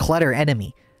caliber of clutter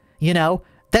enemy. You know?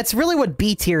 That's really what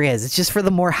B tier is. It's just for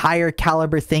the more higher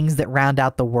caliber things that round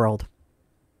out the world.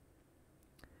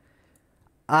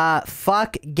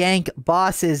 Fuck gank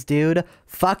bosses, dude.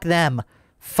 Fuck them.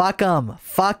 Fuck them.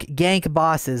 Fuck gank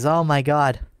bosses. Oh my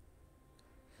god.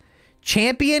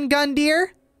 Champion Gundyr?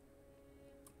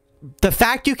 The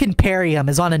fact you can parry him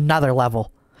is on another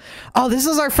level. Oh, this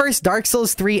is our first Dark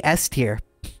Souls 3 S tier.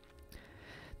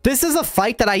 This is a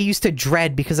fight that I used to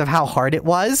dread because of how hard it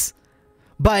was.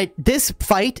 But this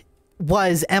fight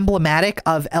was emblematic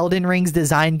of Elden Ring's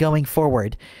design going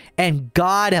forward. And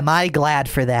God, am I glad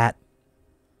for that.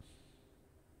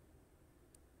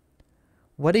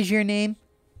 What is your name?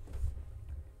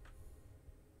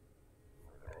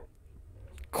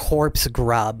 Corpse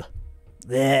Grub.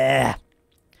 Blech.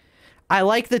 I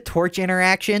like the torch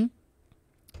interaction.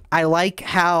 I like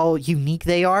how unique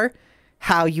they are.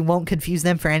 How you won't confuse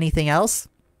them for anything else.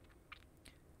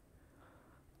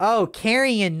 Oh,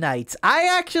 Carrion Knights.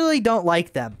 I actually don't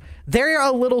like them. They're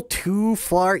a little too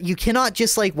far. You cannot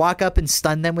just like walk up and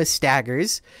stun them with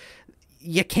staggers.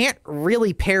 You can't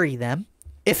really parry them,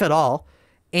 if at all.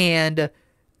 And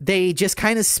they just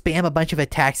kind of spam a bunch of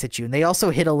attacks at you. And they also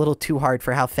hit a little too hard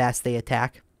for how fast they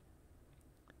attack.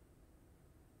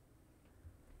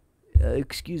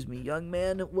 Excuse me, young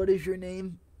man. What is your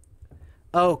name?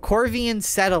 Oh, Corvian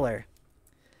Settler.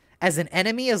 As an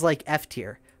enemy is like F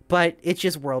tier. But it's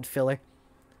just world filler.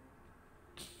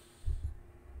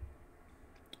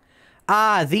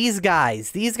 Ah, these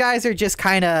guys. These guys are just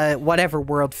kind of whatever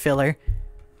world filler.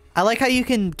 I like how you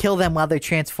can kill them while they're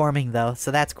transforming, though.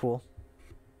 So that's cool.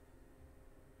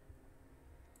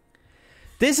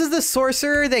 This is the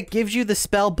sorcerer that gives you the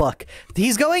spell book.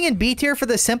 He's going in B tier for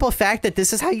the simple fact that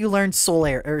this is how you learn Soul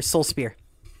Air or Soul Spear.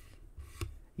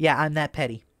 Yeah, I'm that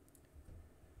petty.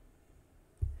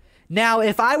 Now,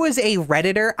 if I was a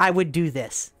Redditor, I would do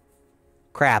this.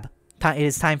 Crab. It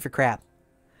is time for Crab.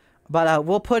 But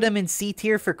we'll put him in C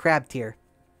tier for Crab tier.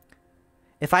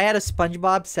 If I had a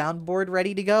SpongeBob soundboard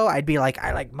ready to go, I'd be like,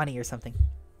 I like money or something.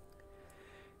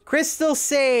 Crystal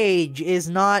Sage is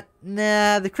not...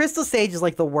 Nah, the Crystal Sage is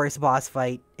like the worst boss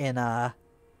fight in...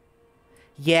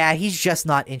 Yeah, he's just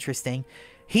not interesting.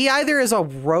 He either is a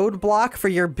roadblock for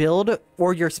your build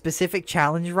or your specific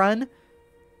challenge run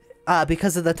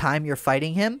because of the time you're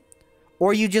fighting him.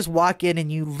 Or you just walk in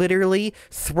and you literally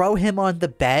throw him on the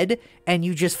bed and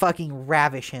you just fucking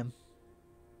ravish him.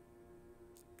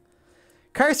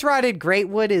 Curse Rotted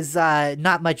Greatwood is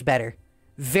not much better.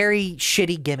 Very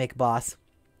shitty gimmick boss.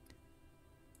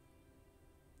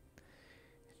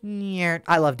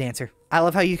 I love Dancer. I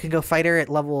love how you can go fighter at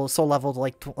soul level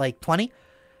to like 20.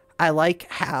 I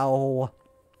like how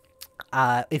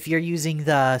if you're using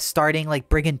the starting like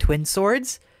Brigand Twin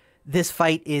Swords, this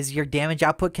fight is your damage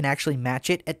output can actually match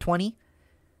it at 20.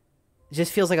 It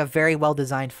just feels like a very well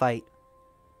designed fight.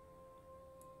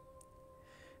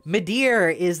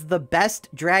 Midir is the best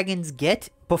dragons get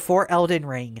before Elden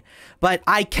Ring, but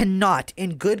I cannot,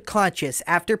 in good conscience,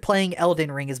 after playing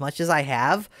Elden Ring as much as I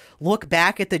have, look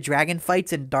back at the dragon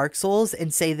fights in Dark Souls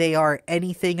and say they are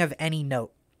anything of any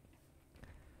note.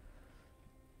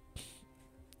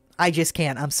 I just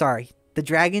can't. I'm sorry. The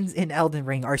dragons in Elden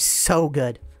Ring are so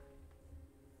good.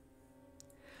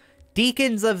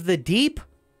 Deacons of the Deep?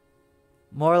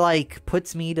 More like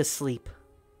puts me to sleep.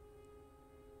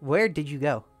 Where did you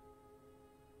go?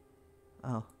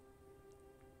 Oh.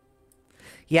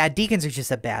 Yeah, Deacons are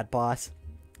just a bad boss.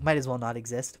 Might as well not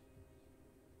exist.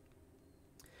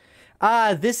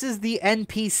 This is the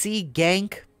NPC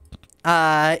gank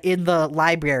in the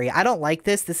library. I don't like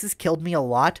this. This has killed me a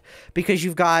lot because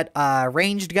you've got a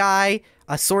ranged guy,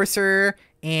 a sorcerer,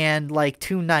 and like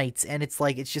 2 knights, and it's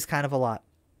like it's just kind of a lot.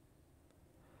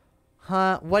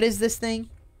 Huh? What is this thing?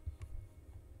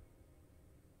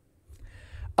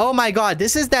 Oh my god,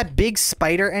 this is that big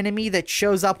spider enemy that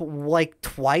shows up like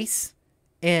twice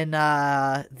in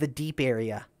the deep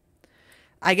area.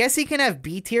 I guess he can have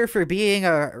B tier for being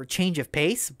a change of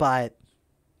pace, but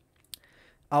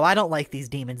oh, I don't like these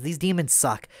demons. These demons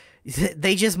suck.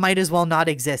 They just might as well not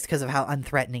exist because of how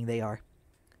unthreatening they are.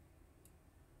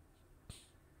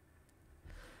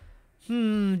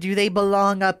 Do they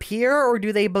belong up here or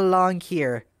do they belong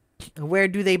here? Where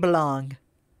do they belong?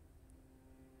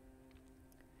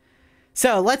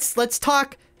 So let's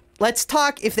talk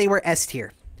if they were S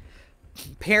tier.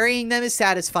 Parrying them is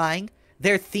satisfying.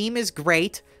 Their theme is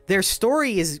great. Their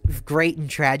story is great and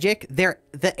tragic.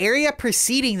 The area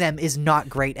preceding them is not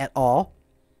great at all.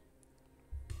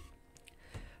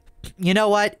 You know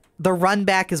what? The run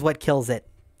back is what kills it.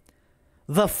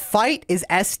 The fight is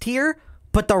S tier,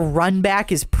 but the run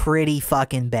back is pretty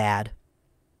fucking bad.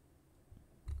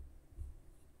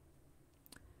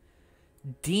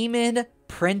 Demon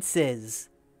Princes.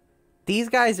 These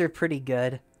guys are pretty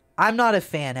good. I'm not a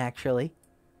fan, actually.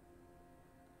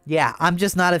 Yeah, I'm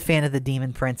just not a fan of the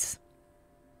Demon Prince.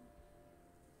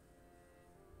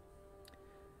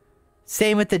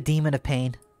 Same with the Demon of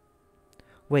Pain.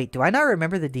 Wait, do I not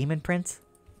remember the Demon Prince?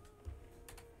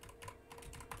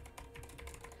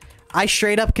 I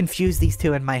straight up confused these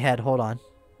two in my head. Hold on.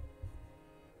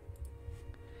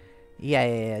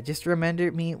 Yeah. Just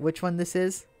remember me which one this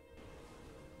is.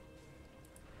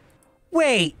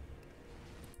 Wait.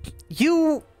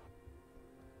 You...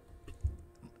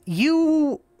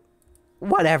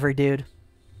 Whatever, dude.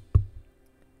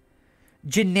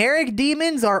 Generic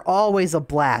demons are always a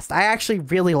blast. I actually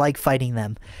really like fighting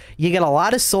them. You get a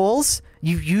lot of souls.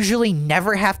 You usually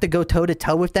never have to go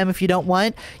toe-to-toe with them if you don't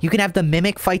want. You can have the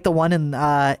Mimic fight the one in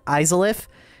Izalith.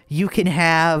 You can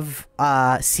have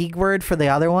Siegward for the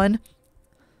other one.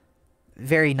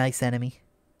 Very nice enemy.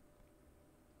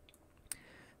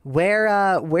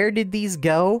 Where did these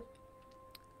go?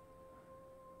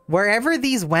 Wherever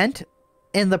these went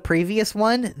in the previous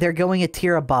one, they're going a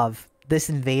tier above this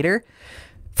invader.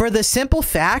 For the simple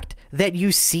fact that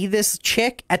you see this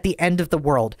chick at the end of the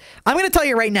world. I'm going to tell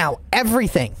you right now,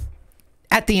 everything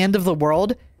at the end of the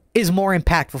world is more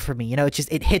impactful for me. You know,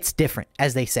 it hits different,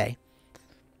 as they say.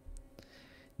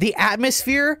 The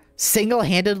atmosphere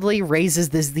single-handedly raises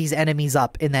these enemies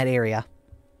up in that area.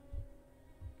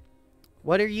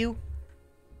 What are you?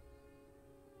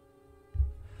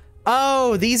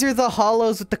 Oh, these are the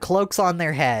hollows with the cloaks on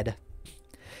their head.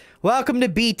 Welcome to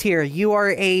B tier. You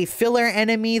are a filler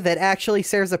enemy that actually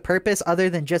serves a purpose other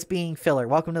than just being filler.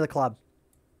 Welcome to the club.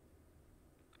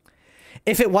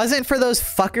 If it wasn't for those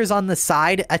fuckers on the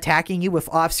side attacking you with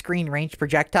off-screen ranged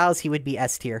projectiles, he would be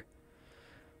S tier.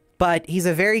 But he's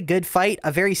a very good fight,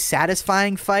 a very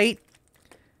satisfying fight.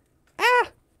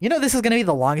 You know, this is going to be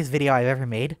the longest video I've ever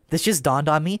made. This just dawned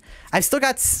on me. I've still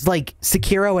got, like,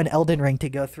 Sekiro and Elden Ring to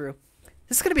go through.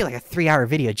 This is going to be like a 3-hour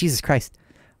video. Jesus Christ.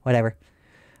 Whatever.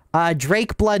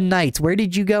 Drake Blood Knights. Where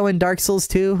did you go in Dark Souls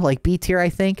 2? Like B tier, I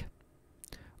think?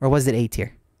 Or was it A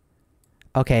tier?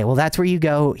 Okay, well, that's where you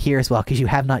go here as well, because you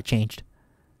have not changed.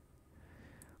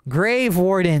 Grave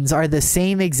Wardens are the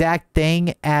same exact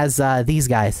thing as these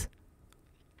guys.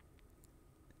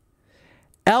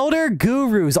 Elder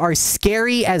Gurus are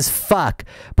scary as fuck.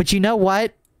 But you know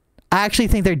what? I actually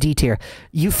think they're D tier.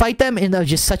 You fight them in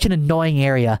just such an annoying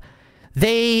area.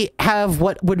 They have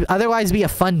what would otherwise be a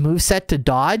fun moveset to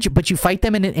dodge, but you fight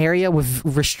them in an area with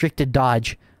restricted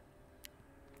dodge.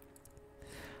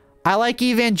 I like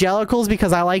evangelicals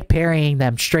because I like parrying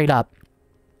them straight up.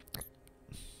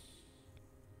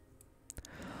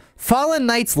 Fallen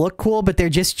Knights look cool, but they're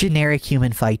just generic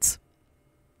human fights.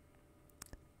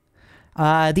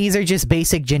 These are just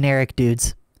basic generic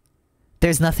dudes.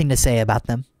 There's nothing to say about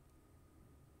them.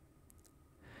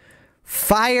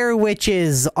 Fire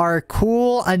witches are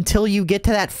cool until you get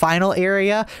to that final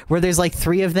area where there's like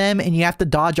 3 of them and you have to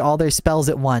dodge all their spells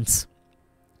at once.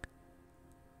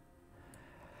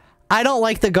 I don't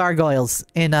like the gargoyles,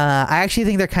 and I actually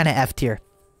think they're kind of F tier.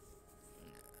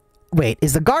 Wait,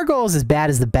 is the gargoyles as bad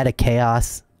as the Beta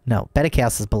Chaos? No, Beta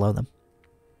Chaos is below them.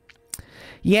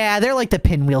 Yeah, they're like the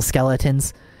pinwheel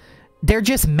skeletons. They're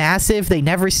just massive. They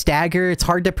never stagger. It's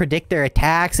hard to predict their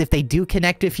attacks. If they do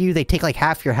connect with you, they take like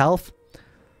half your health.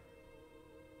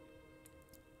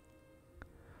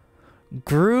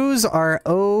 Grus are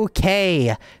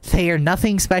okay. They are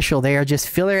nothing special. They are just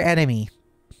filler enemy.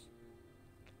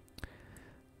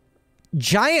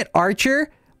 Giant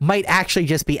Archer might actually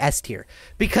just be S tier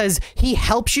because he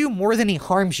helps you more than he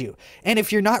harms you. And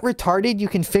if you're not retarded, you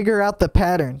can figure out the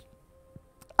pattern.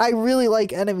 I really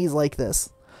like enemies like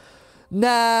this.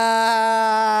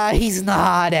 Nah, he's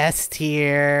not S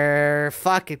tier.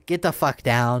 Fuck it. Get the fuck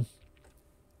down.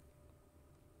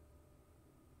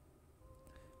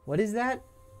 What is that?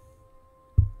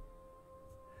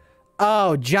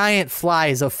 Oh, giant fly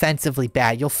is offensively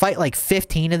bad. You'll fight like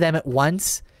 15 of them at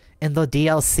once in the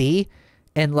DLC,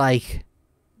 and like,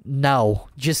 no,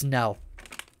 just no.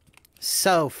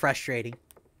 So frustrating.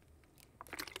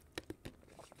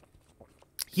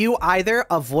 You either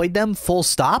avoid them full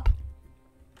stop,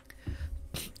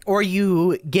 or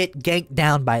you get ganked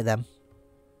down by them.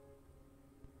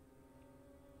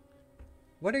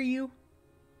 What are you?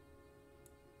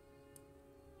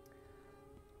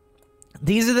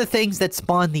 These are the things that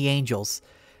spawn the angels.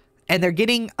 And they're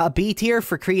getting a B tier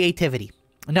for creativity.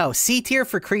 No, C tier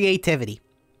for creativity.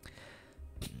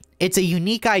 It's a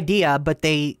unique idea, but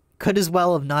they could as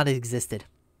well have not existed.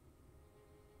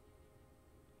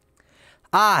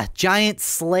 Ah, giant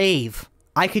slave.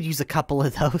 I could use a couple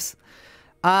of those.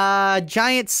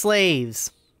 Giant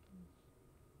slaves.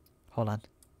 Hold on.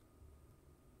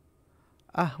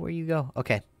 Ah, where you go?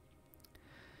 Okay.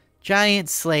 Giant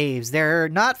slaves. They're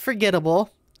not forgettable.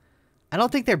 I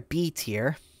don't think they're B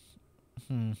tier.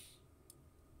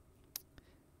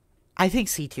 I think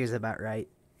C tier is about right.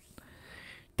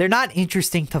 They're not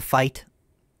interesting to fight.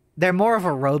 They're more of a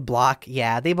roadblock.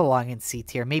 Yeah, they belong in C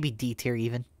tier. Maybe D tier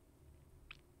even.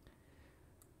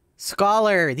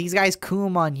 Scholar. These guys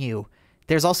coom on you.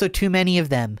 There's also too many of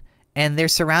them. And they're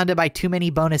surrounded by too many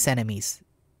bonus enemies.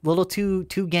 Little too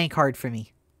gank hard for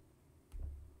me.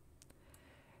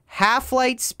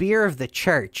 Half-Light Spear of the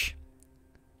Church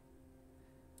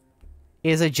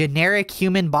is a generic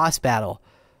human boss battle.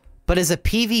 But as a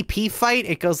PvP fight,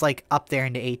 it goes like up there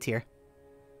into A tier.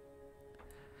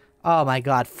 Oh my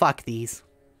god, fuck these.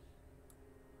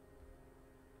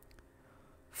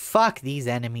 Fuck these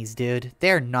enemies, dude.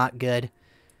 They're not good.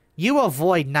 You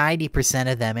avoid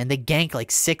 90% of them, and they gank like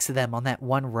 6 of them on that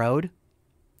one road.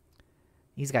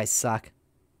 These guys suck.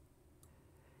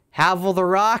 Havel the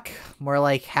Rock, more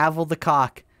like Havel the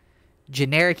Cock.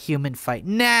 Generic human fight.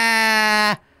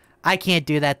 Nah! I can't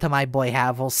do that to my boy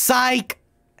Havel. Psych!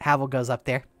 Havel goes up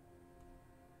there.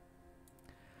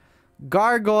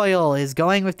 Gargoyle is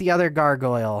going with the other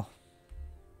gargoyle.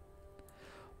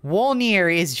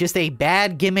 Wolnir is just a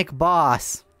bad gimmick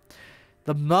boss.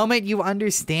 The moment you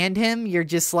understand him, you're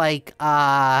just like,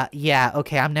 yeah,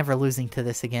 okay, I'm never losing to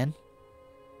this again.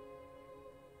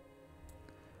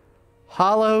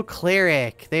 Hollow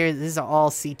Cleric. These is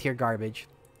all C tier garbage.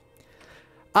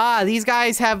 These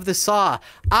guys have the saw.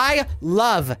 I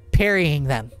love parrying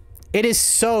them. It is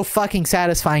so fucking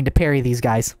satisfying to parry these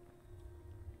guys.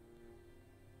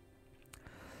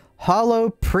 Hollow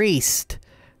Priest.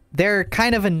 They're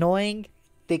kind of annoying.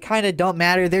 They kind of don't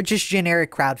matter. They're just generic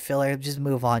crowd filler. Just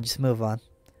move on. Just move on.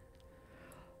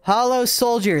 Hollow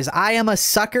Soldiers. I am a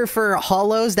sucker for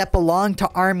hollows that belong to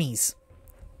armies.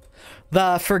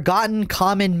 The forgotten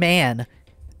common man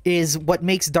is what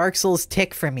makes Dark Souls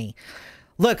tick for me.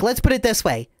 Look, let's put it this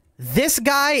way. This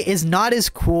guy is not as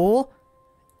cool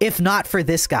if not for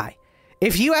this guy.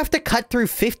 If you have to cut through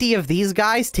 50 of these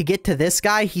guys to get to this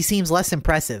guy, he seems less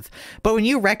impressive. But when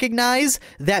you recognize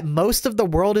that most of the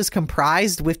world is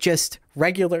comprised with just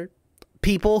regular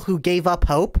people who gave up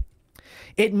hope,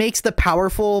 it makes the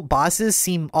powerful bosses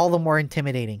seem all the more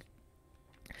intimidating.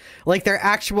 Like they're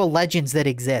actual legends that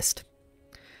exist.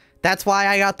 That's why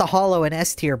I got the Hollow in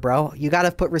S tier, bro. You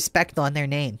gotta put respect on their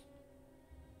name.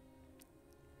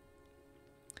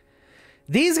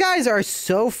 These guys are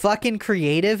so fucking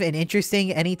creative and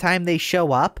interesting anytime they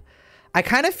show up. I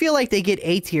kind of feel like they get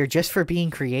A tier just for being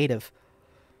creative.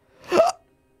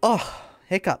 Oh,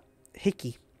 hiccup.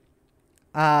 Hickey.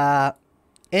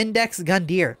 Index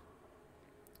Gundyr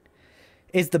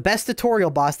is the best tutorial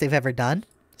boss they've ever done.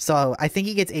 So I think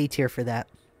he gets A tier for that.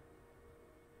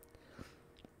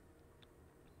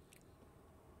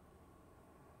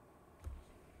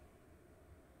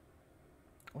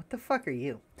 The fuck are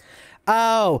you?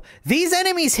 Oh, these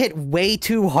enemies hit way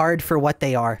too hard for what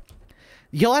they are.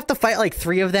 You'll have to fight like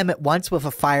 3 of them at once with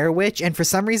a fire witch, and for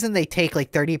some reason they take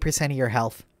like 30% of your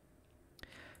health.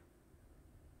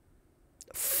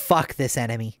 Fuck this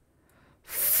enemy.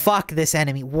 Fuck this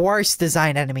enemy. Worst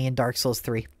design enemy in Dark Souls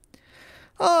 3.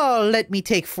 Oh, let me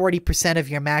take 40% of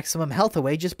your maximum health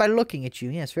away just by looking at you.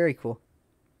 Yes, very cool.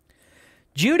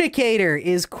 Judicator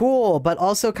is cool, but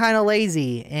also kind of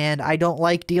lazy, and I don't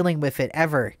like dealing with it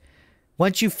ever.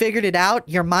 Once you've figured it out,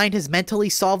 your mind has mentally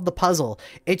solved the puzzle.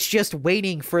 It's just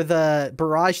waiting for the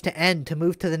barrage to end to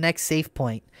move to the next save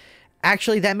point.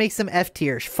 Actually, that makes them F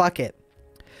tiers. Fuck it.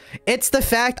 It's the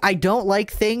fact I don't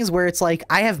like things where it's like,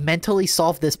 I have mentally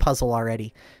solved this puzzle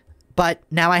already, but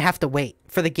now I have to wait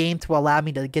for the game to allow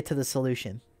me to get to the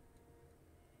solution.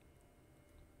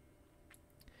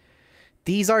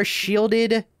 These are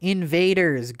shielded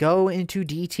invaders. Go into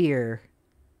D tier.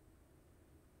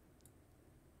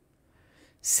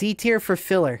 C tier for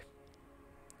filler.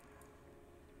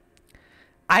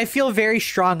 I feel very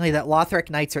strongly that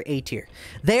Lothric Knights are A tier.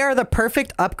 They are the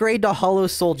perfect upgrade to Hollow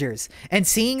Soldiers. And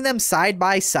seeing them side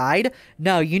by side,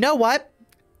 no, you know what?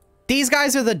 These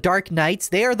guys are the Dark Knights.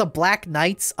 They are the Black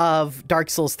Knights of Dark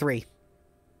Souls 3.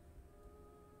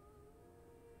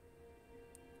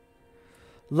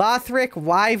 Lothric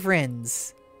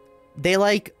Wyverns. They,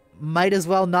 like, might as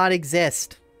well not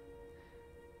exist.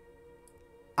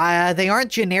 They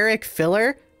aren't generic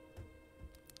filler,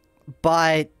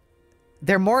 but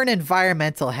they're more an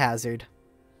environmental hazard.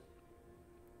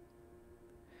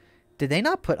 Did they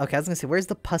not put... Okay, I was going to say, where's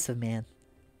the Pus of Man?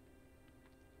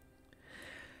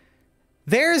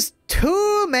 There's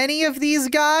too many of these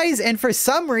guys, and for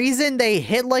some reason, they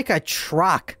hit like a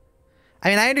truck. I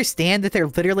mean, I understand that they're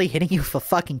literally hitting you with a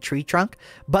fucking tree trunk,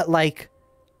 but like...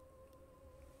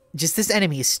 Just this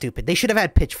enemy is stupid. They should have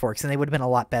had pitchforks, and they would have been a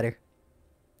lot better.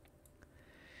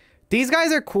 These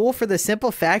guys are cool for the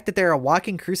simple fact that they're a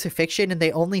walking crucifixion and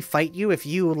they only fight you if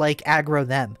you, like, aggro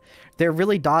them. They're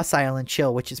really docile and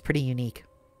chill, which is pretty unique.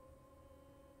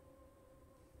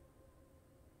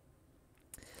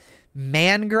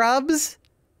 Man grubs?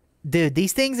 Dude,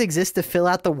 these things exist to fill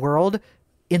out the world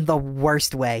in the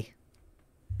worst way.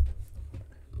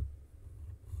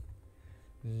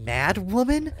 Mad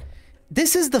Woman?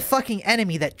 This is the fucking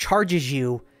enemy that charges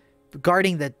you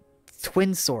guarding the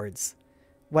twin swords.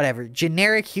 Whatever.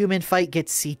 Generic human fight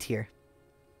gets C tier.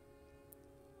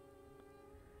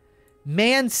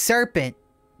 Man Serpent.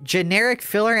 Generic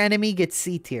filler enemy gets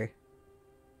C tier.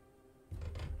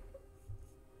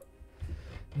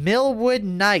 Millwood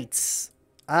Knights.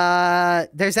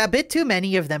 There's a bit too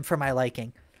many of them for my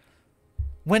liking.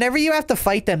 Whenever you have to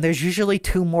fight them, there's usually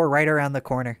 2 more right around the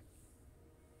corner.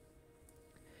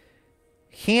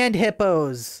 Hand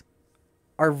hippos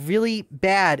are really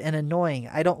bad and annoying.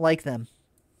 I don't like them.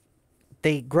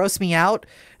 They gross me out.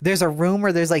 There's a room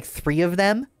where there's like 3 of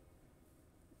them.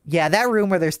 Yeah, that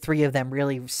room where there's 3 of them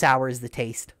really sours the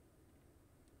taste.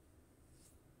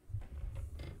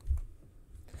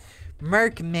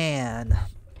 Merkman.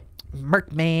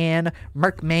 Merkman.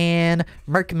 Merkman.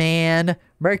 Merkman.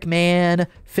 Merkman.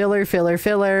 Filler, filler,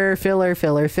 filler, filler,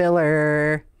 filler,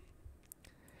 filler.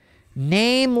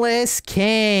 Nameless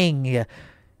King.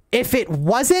 If it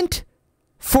wasn't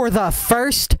for the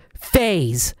first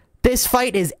phase, this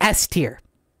fight is S tier.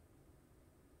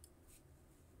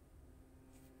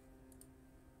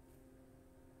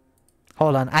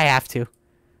 Hold on, I have to.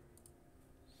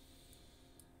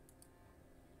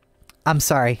 I'm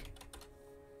sorry.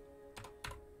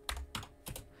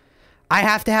 I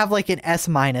have to have like an S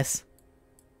minus.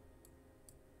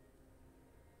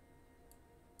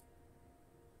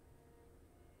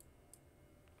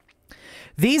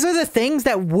 These are the things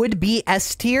that would be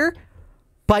S tier,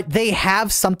 but they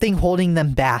have something holding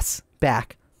them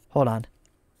back. Hold on.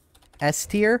 S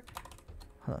tier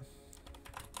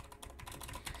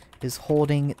is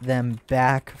holding them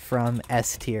back from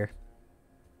S tier.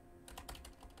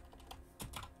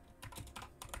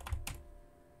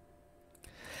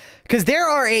 Because there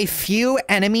are a few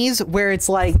enemies where it's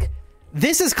like,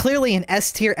 this is clearly an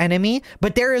S tier enemy,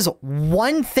 but there is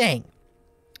one thing.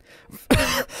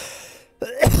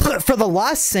 For the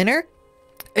Lost Sinner,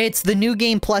 it's the New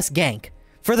Game Plus gank.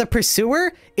 For the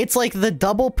Pursuer, it's like the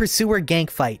double Pursuer gank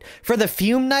fight. For the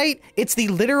Fume Knight, it's the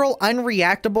literal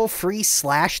unreactable free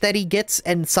slash that he gets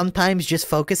and sometimes just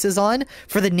focuses on.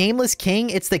 For the Nameless King,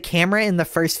 it's the camera in the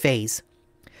first phase.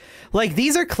 Like,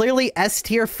 these are clearly S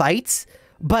tier fights,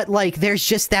 but like, there's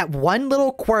just that one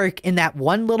little quirk in that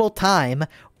one little time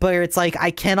where it's like,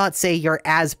 I cannot say you're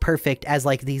as perfect as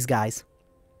like these guys.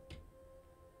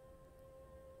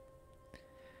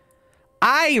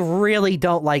 I really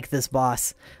don't like this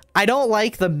boss. I don't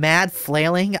like the mad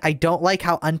flailing. I don't like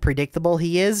how unpredictable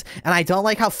he is. And I don't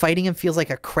like how fighting him feels like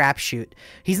a crapshoot.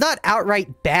 He's not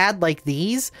outright bad like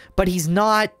these, but he's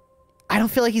not... I don't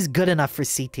feel like he's good enough for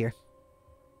C tier.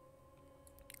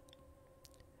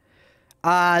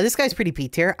 This guy's pretty P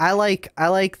tier. I like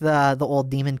the old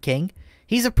Demon King.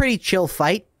 He's a pretty chill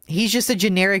fight. He's just a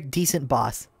generic decent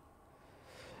boss.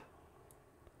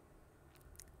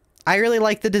 I really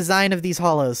like the design of these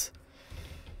hollows.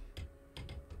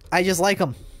 I just like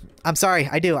them. I'm sorry,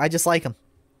 I do. I just like them.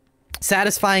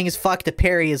 Satisfying as fuck to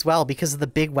parry as well because of the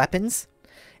big weapons.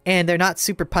 And they're not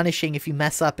super punishing if you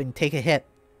mess up and take a hit.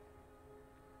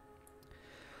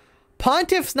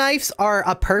 Pontiff's knives are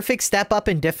a perfect step up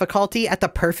in difficulty at the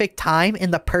perfect time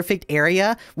in the perfect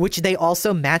area, which they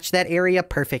also match that area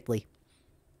perfectly.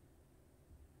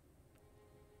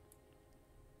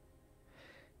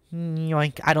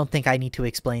 Yoink. I don't think I need to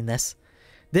explain this.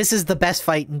 This is the best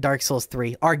fight in Dark Souls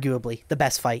 3. Arguably, the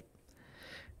best fight.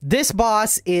 This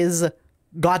boss is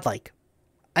godlike.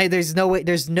 There's no way,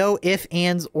 there's no ifs,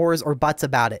 ands, ors, or buts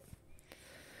about it.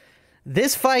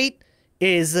 This fight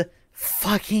is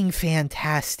fucking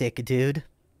fantastic, dude.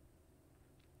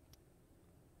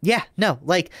 Yeah, no,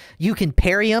 like, you can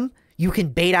parry him. You can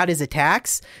bait out his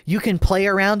attacks. You can play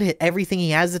around, hit everything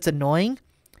he has that's annoying.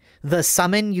 The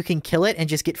summon, you can kill it and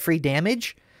just get free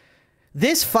damage.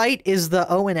 This fight is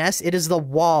the ONS. It is the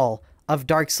wall of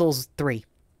Dark Souls 3.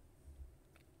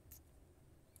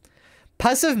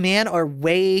 Pus of Man are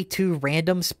way too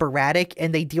random, sporadic,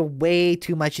 and they deal way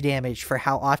too much damage for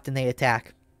how often they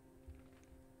attack.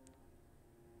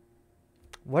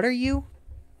 What are you?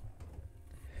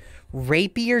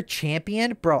 Rapier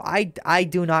Champion? Bro, I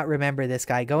do not remember this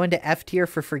guy. Go into F tier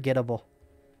for forgettable.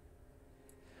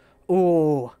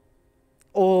 Oh.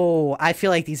 Oh, I feel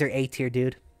like these are A tier,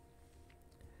 dude.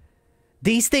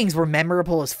 These things were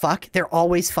memorable as fuck. They're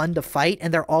always fun to fight,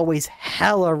 and they're always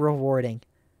hella rewarding.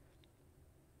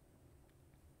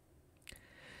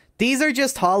 These are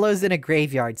just hollows in a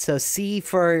graveyard, so C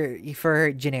for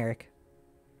generic.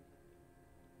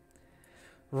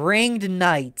 Ringed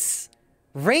Knights.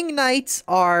 Ring Knights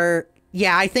are...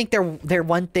 Yeah, I think they're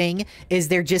one thing is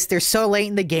they're so late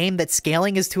in the game that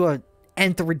scaling is to a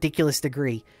nth ridiculous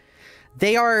degree.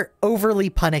 They are overly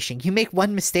punishing. You make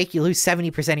one mistake, you lose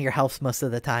 70% of your health most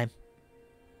of the time.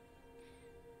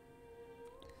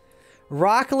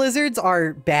 Rock Lizards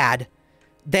are bad.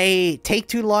 They take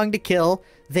too long to kill.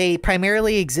 They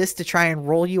primarily exist to try and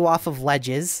roll you off of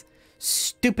ledges.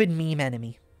 Stupid meme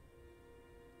enemy.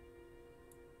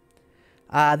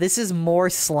 This is more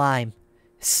slime.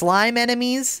 Slime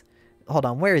enemies... Hold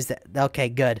on, where is that? Okay,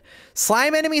 good.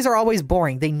 Slime enemies are always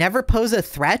boring. They never pose a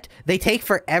threat. They take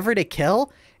forever to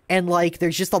kill. And, like,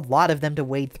 there's just a lot of them to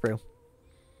wade through.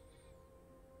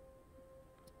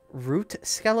 Root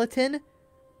Skeleton?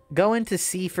 Go into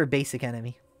C for basic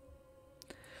enemy.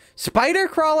 Spider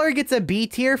Crawler gets a B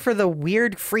tier for the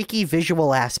weird, freaky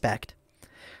visual aspect.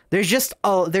 They're just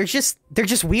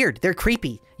weird. They're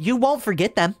creepy. You won't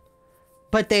forget them.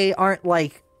 But they aren't,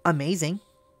 like, amazing.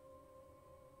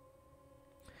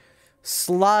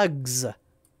 Slugs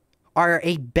are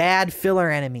a bad filler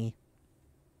enemy.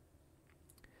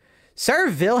 Sir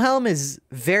Wilhelm is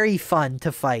very fun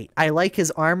to fight. I like his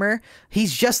armor.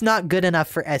 He's just not good enough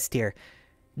for S tier.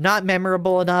 Not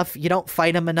memorable enough. You don't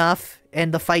fight him enough.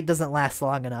 And the fight doesn't last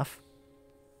long enough.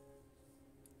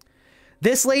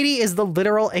 This lady is the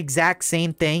literal exact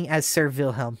same thing as Sir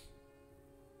Wilhelm.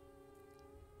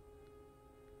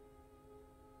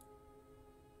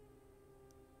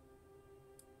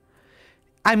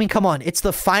 I mean, come on. It's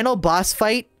the final boss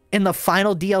fight in the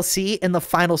final DLC in the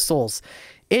final Souls.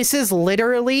 This is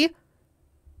literally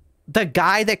the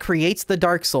guy that creates the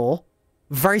Dark Soul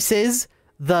versus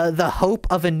the hope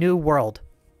of a new world.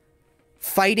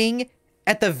 Fighting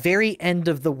at the very end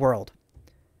of the world.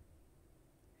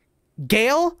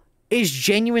 Gale is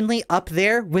genuinely up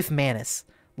there with Manus.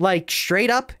 Like, straight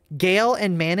up, Gale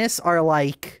and Manus are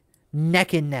like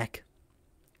neck and neck.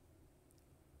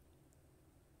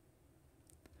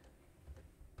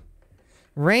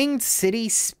 Ringed City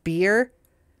Spear.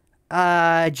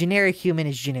 Generic human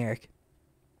is generic.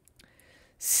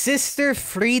 Sister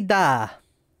Frida.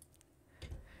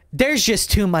 There's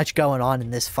just too much going on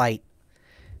in this fight.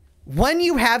 When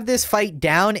you have this fight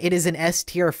down, it is an S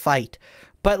tier fight.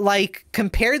 But, like,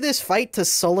 compare this fight to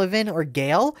Sullivan or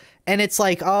Gale, and it's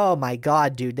like, oh my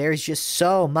god, dude, there's just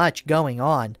so much going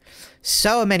on.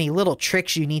 So many little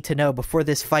tricks you need to know before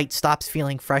this fight stops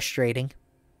feeling frustrating.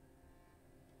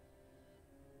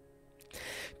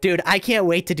 Dude, I can't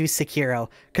wait to do Sekiro,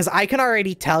 because I can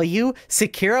already tell you,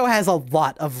 Sekiro has a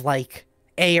lot of, like,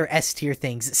 A or S tier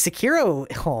things. Sekiro,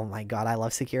 oh my god, I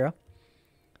love Sekiro.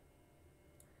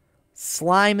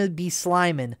 Slime be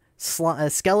slimin'.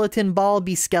 Skeleton ball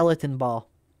be skeleton ball.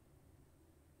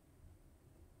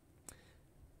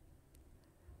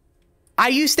 I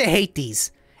used to hate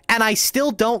these, and I still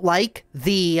don't like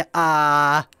the,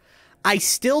 I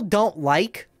still don't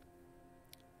like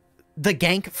the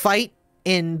gank fight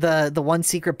in the one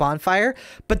secret bonfire,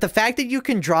 but the fact that you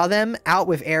can draw them out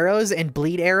with arrows and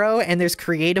bleed arrow, and there's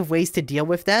creative ways to deal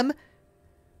with them,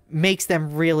 makes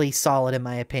them really solid in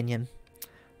my opinion.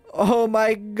 Oh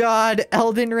my god,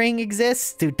 Elden Ring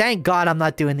exists? Dude, thank god I'm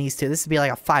not doing these two. This would be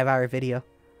like a 5-hour video.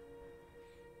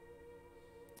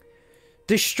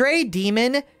 The Stray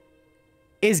Demon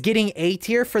is getting A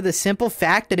tier for the simple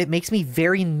fact that it makes me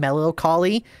very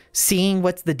melancholy seeing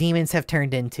what the demons have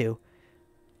turned into.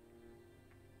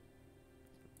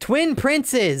 Twin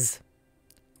Princes!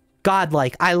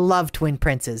 Godlike. I love Twin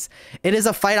Princes. It is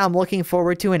a fight I'm looking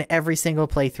forward to in every single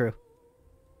playthrough.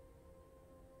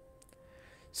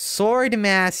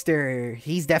 Swordmaster.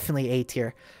 He's definitely A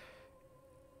tier.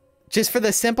 Just for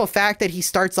the simple fact that he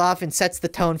starts off and sets the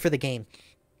tone for the game.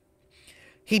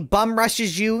 He bum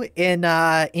rushes you in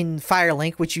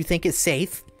Firelink, which you think is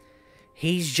safe.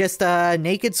 He's just a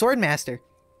naked swordmaster.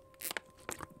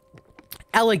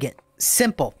 Elegant.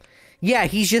 Simple. Yeah,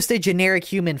 he's just a generic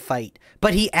human fight,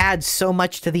 but he adds so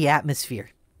much to the atmosphere.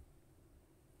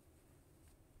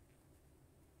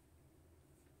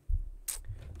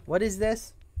 What is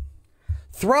this?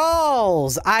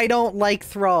 Thralls! I don't like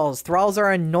Thralls. Thralls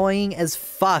are annoying as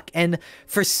fuck. And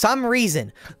for some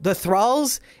reason, the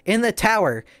Thralls in the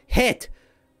tower hit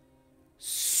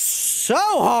so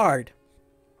hard.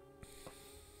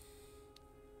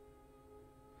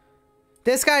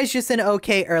 This guy's just an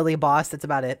okay early boss. That's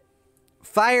about it.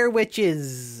 Fire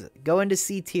Witches. Go into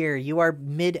C tier. You are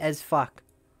mid as fuck.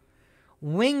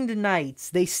 Winged Knights.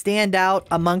 They stand out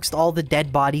amongst all the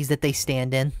dead bodies that they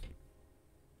stand in.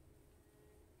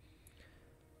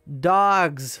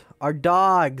 Dogs are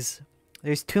dogs.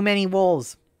 There's too many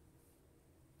wolves.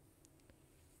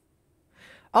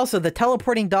 Also, the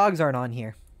teleporting dogs aren't on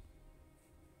here.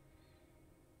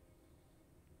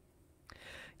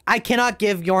 I cannot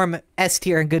give Yorm S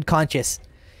tier in good conscience.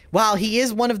 While he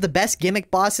is one of the best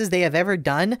gimmick bosses they have ever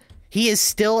done, he is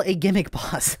still a gimmick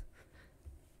boss.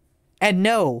 And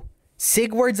no,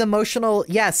 Sigurd's emotional.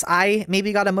 Yes, I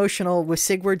maybe got emotional with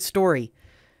Sigurd's story.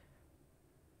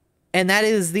 And that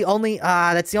is the only,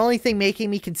 that's the only thing making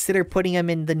me consider putting him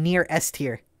in the near S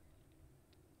tier.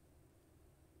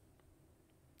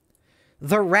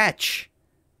 The Wretch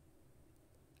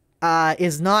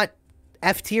is not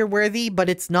F tier worthy, but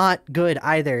it's not good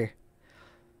either.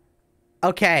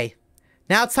 Okay,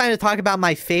 now it's time to talk about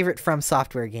my favorite From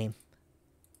Software game.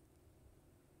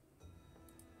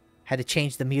 Had to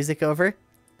change the music over.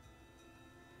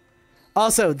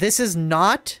 Also, this is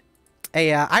not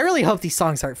a, I really hope these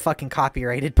songs aren't fucking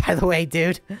copyrighted, by the way,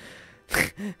 dude.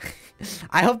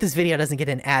 I hope this video doesn't get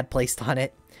an ad placed on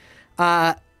it.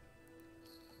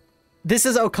 This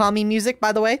is Okami music,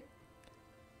 by the way.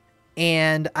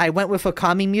 And I went with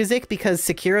Okami music because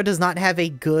Sekiro does not have a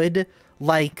good,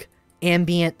 like,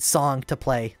 ambient song to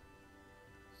play.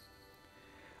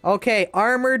 Okay,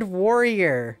 Armored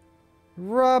Warrior.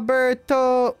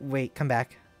 Roberto. Wait, come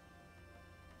back.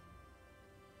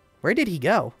 Where did he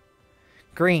go?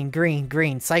 Green, green,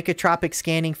 green. Psychotropic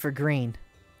scanning for green.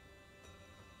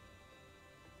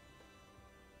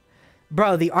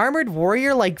 Bro, the Armored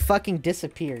Warrior, like, fucking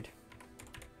disappeared.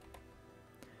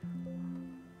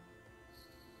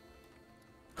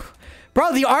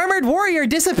 Bro, the Armored Warrior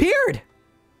disappeared!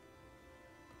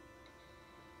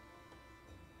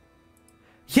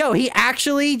 Yo, he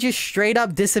actually just straight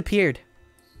up disappeared.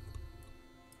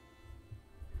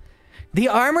 The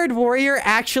Armored Warrior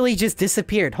actually just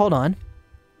disappeared. Hold on.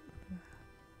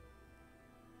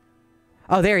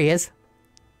 Oh, there he is.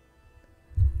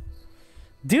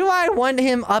 Do I want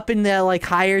him up in the, like,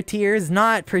 higher tiers?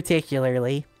 Not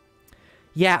particularly.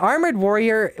 Yeah, Armored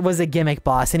Warrior was a gimmick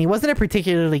boss, and he wasn't a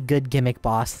particularly good gimmick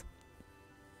boss.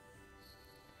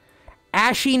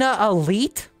 Ashina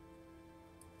Elite?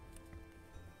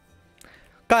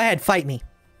 Go ahead, fight me.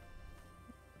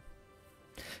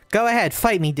 Go ahead,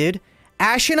 fight me, dude.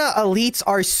 Ashina Elites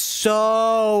are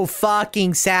so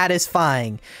fucking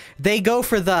satisfying. They go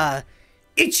for the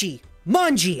Ichi,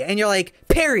 Manji, and you're like,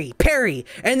 parry, parry,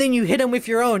 and then you hit him with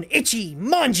your own Ichi,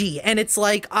 Manji, and it's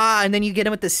like, and then you get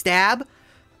him with the stab.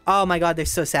 Oh my god, they're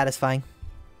so satisfying.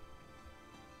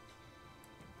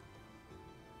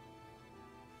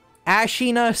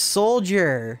 Ashina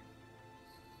Soldier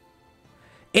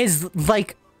is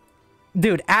like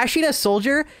Dude, Ashina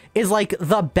Soldier is like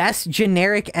the best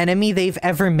generic enemy they've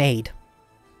ever made.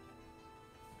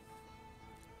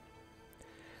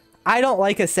 I don't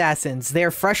like assassins.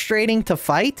 They're frustrating to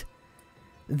fight.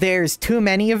 There's too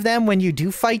many of them when you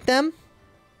do fight them.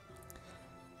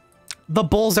 The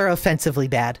bulls are offensively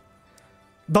bad.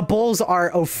 The bulls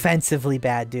are offensively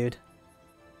bad, dude.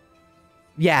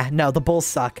 Yeah, no, the bulls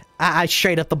suck. I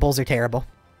straight up, the bulls are terrible.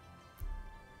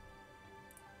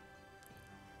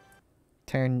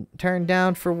 Turn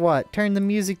down for what? Turn the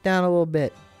music down a little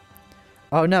bit.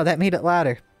 Oh no, that made it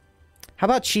louder. How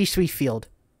about She Sweet Field?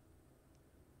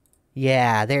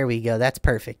 Yeah, there we go. That's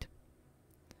perfect.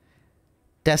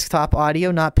 Desktop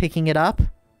audio not picking it up.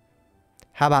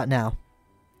 How about now?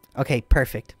 Okay,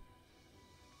 perfect.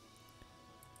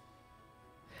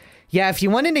 Yeah, if you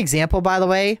want an example, by the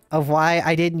way, of why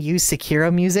I didn't use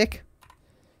Sekiro music.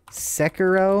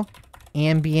 Sekiro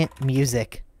ambient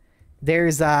music. There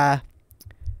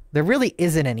really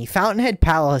isn't any. Fountainhead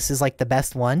Palace is like the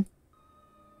best one.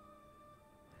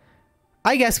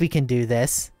 I guess we can do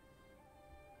this.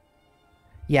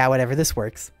 Yeah, whatever. This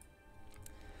works.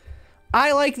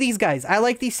 I like these guys. I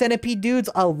like these centipede dudes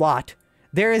a lot.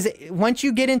 Once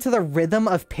you get into the rhythm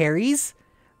of parries,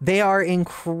 they are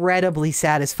incredibly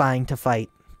satisfying to fight.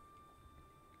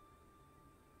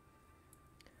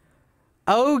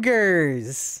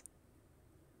 Ogres.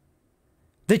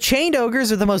 The chained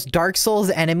ogres are the most Dark Souls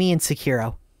enemy in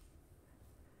Sekiro.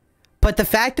 But the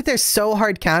fact that they're so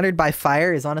hard countered by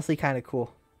fire is honestly kind of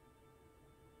cool.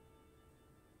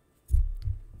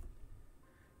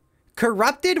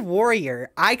 Corrupted Warrior.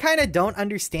 I kind of don't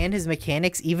understand his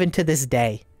mechanics even to this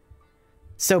day.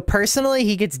 So personally,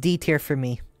 he gets D tier for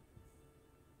me.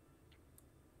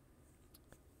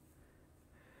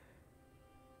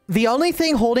 The only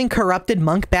thing holding Corrupted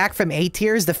Monk back from A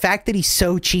tier is the fact that he's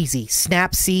so cheesy.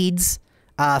 Snap seeds,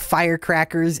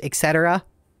 firecrackers, etc.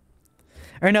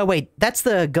 Or no, wait, that's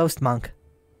the Ghost Monk.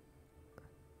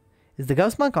 Is the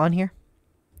Ghost Monk on here?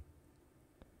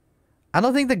 I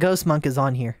don't think the Ghost Monk is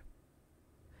on here.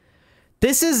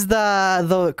 This is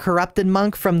the Corrupted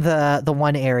Monk from the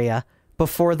one area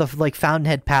before the like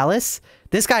Fountainhead Palace.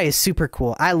 This guy is super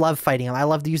cool. I love fighting him. I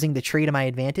love using the tree to my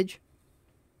advantage.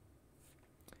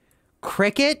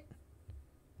 Cricket.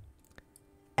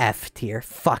 F tier.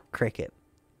 Fuck Cricket.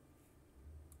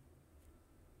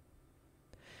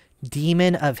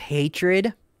 Demon of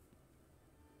Hatred.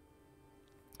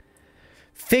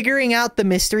 Figuring out the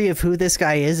mystery of who this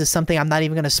guy is something I'm not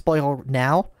even going to spoil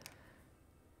now.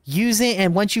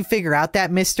 And once you figure out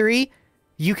that mystery,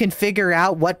 you can figure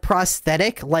out what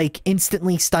prosthetic like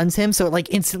instantly stuns him, so it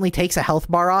like instantly takes a health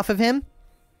bar off of him.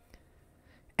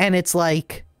 And it's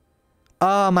like,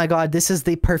 oh my god, this is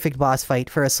the perfect boss fight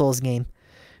for a Souls game.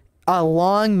 A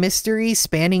long mystery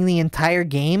spanning the entire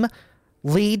game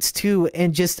leads to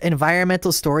just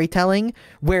environmental storytelling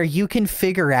where you can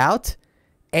figure out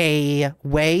a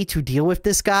way to deal with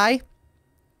this guy.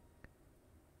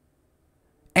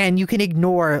 And you can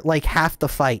ignore like half the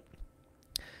fight.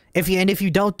 If you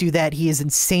don't do that, he is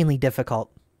insanely difficult.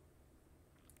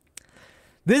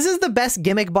 This is the best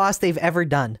gimmick boss they've ever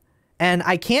done. And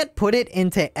I can't put it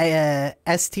into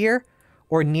S tier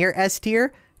or near S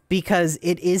tier because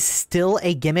it is still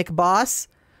a gimmick boss.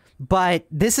 But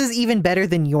this is even better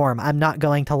than Yorm, I'm not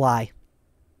going to lie.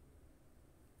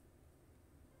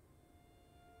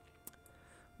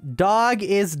 Dog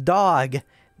is dog.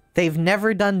 They've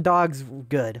never done dogs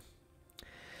good.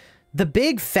 The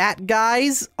big fat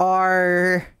guys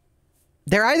they're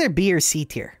either B or C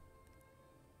tier.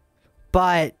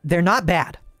 But they're not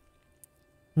bad.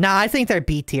 Nah, I think they're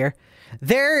B tier.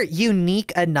 They're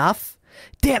unique enough.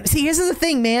 Damn, see, here's the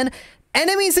thing, man.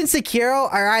 Enemies in Sekiro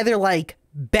are either like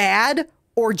bad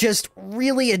or just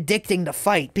really addicting to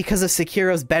fight because of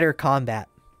Sekiro's better combat.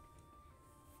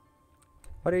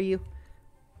 What are you?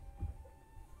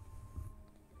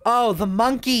 Oh, the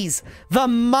monkeys. The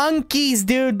monkeys,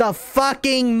 dude. The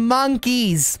fucking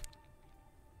monkeys.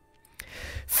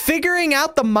 Figuring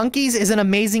out the monkeys is an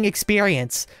amazing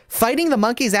experience. Fighting the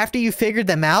monkeys after you figured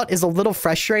them out is a little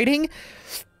frustrating.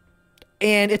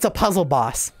 And it's a puzzle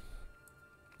boss.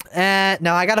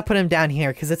 No, I gotta put him down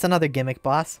here because it's another gimmick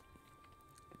boss.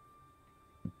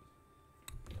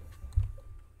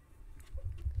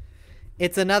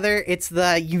 It's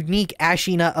the unique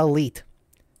Ashina Elite.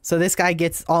 So this guy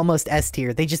gets almost S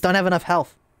tier. They just don't have enough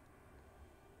health.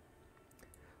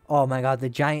 Oh my god, the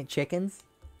giant chickens.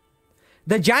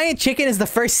 The giant chicken is the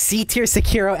first C tier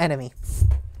Sekiro enemy.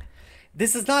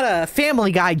 This is not a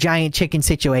Family Guy giant chicken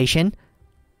situation.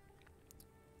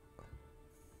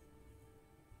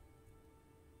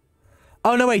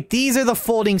 Oh, no, wait. These are the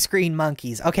folding screen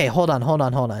monkeys. Okay, hold on.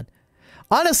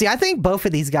 Honestly, I think both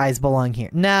of these guys belong here.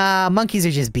 Nah, monkeys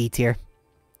are just B tier.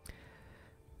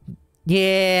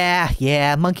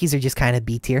 Yeah, monkeys are just kind of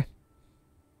B tier.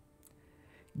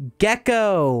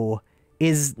 Gecko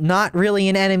is not really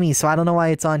an enemy, so I don't know why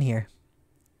it's on here.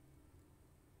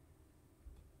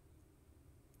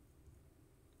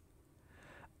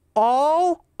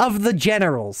 All of the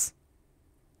generals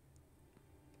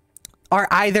are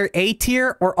either A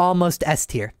tier or almost S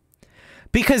tier.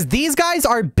 Because these guys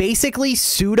are basically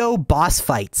pseudo boss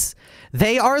fights.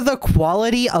 They are the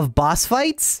quality of boss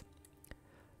fights,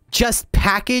 just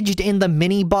packaged in the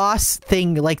mini boss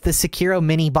thing, like the Sekiro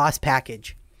mini boss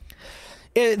package.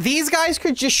 These guys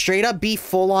could just straight up be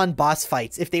full-on boss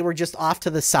fights if they were just off to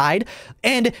the side.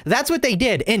 And that's what they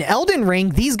did. In Elden Ring,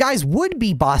 these guys would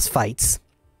be boss fights.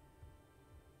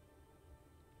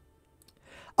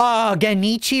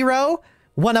 Genichiro,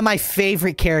 one of my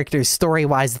favorite characters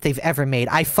story-wise that they've ever made.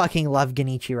 I fucking love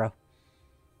Genichiro.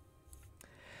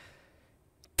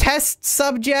 Test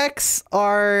subjects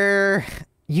are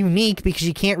unique because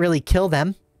you can't really kill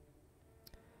them.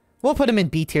 We'll put them in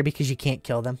B tier because you can't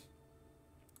kill them.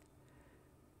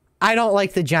 I don't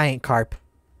like the giant carp.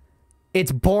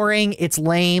 It's boring, it's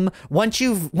lame. Once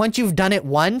you've done it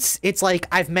once, it's like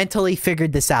I've mentally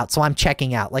figured this out, so I'm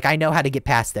checking out. Like I know how to get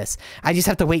past this. I just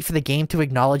have to wait for the game to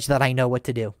acknowledge that I know what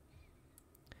to do.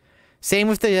 Same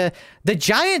with the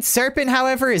giant serpent,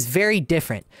 however, is very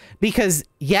different because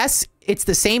yes, it's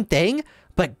the same thing,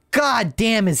 but god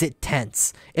damn is it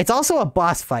tense. It's also a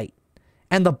boss fight,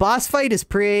 and the boss fight is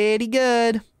pretty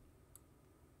good.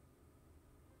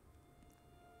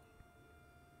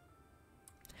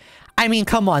 I mean,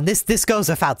 come on, this goes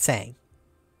without saying.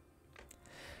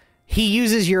 He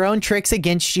uses your own tricks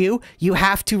against you. You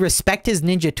have to respect his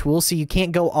ninja tools, so you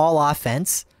can't go all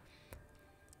offense.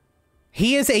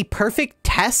 He is a perfect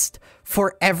test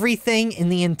for everything in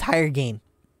the entire game.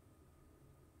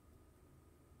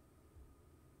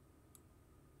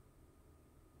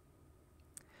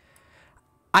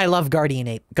 I love Guardian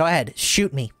Ape. Go ahead,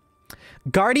 shoot me.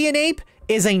 Guardian Ape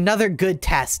is another good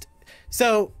test.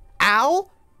 So, Owl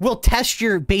will test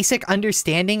your basic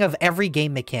understanding of every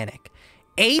game mechanic.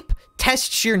 Ape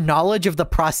tests your knowledge of the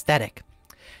prosthetic.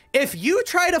 If you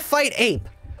try to fight Ape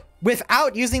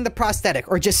without using the prosthetic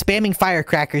or just spamming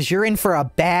firecrackers, you're in for a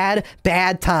bad,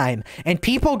 bad time. And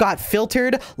people got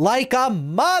filtered like a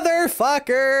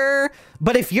motherfucker.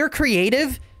 But if you're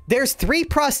creative, there's 3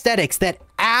 prosthetics that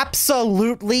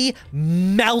absolutely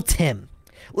melt him.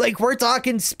 Like, we're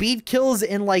talking speed kills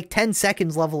in like 10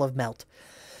 seconds level of melt.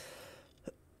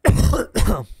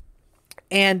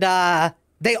 And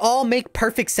they all make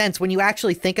perfect sense when you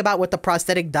actually think about what the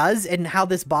prosthetic does and how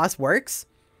this boss works.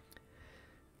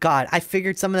 God, I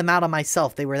figured some of them out on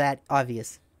myself. They were that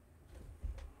obvious.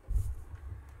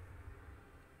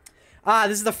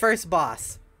 This is the first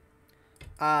boss.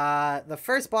 The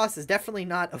first boss is definitely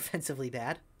not offensively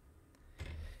bad.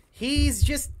 He's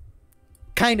just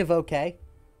kind of okay.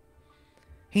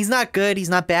 He's not good. He's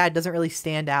not bad. Doesn't really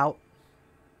stand out.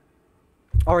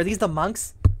 Oh, are these the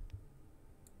monks?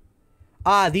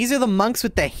 These are the monks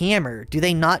with the hammer. Do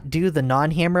they not do the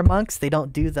non-hammer monks? They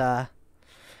don't do the...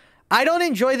 I don't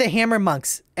enjoy the hammer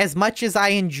monks as much as I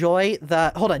enjoy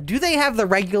the... Hold on. Do they have the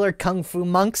regular kung fu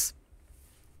monks?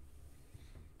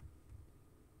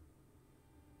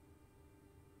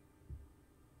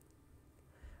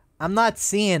 I'm not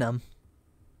seeing them.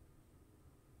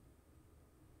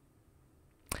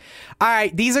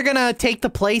 Alright, these are gonna take the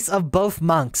place of both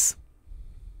monks.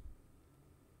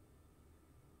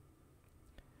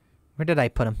 Where did I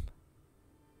put him?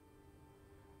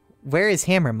 Where is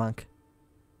Hammer Monk?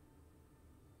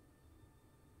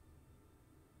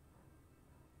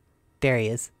 There he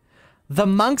is. The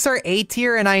monks are A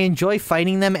tier and I enjoy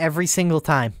fighting them every single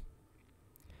time.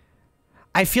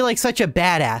 I feel like such a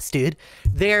badass, dude.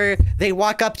 They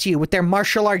walk up to you with their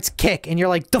martial arts kick and you're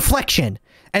like, deflection.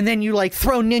 And then you like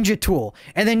throw ninja tool.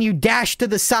 And then you dash to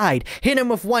the side, hit him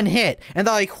with one hit. And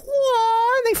they're like,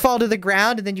 whoa, and they fall to the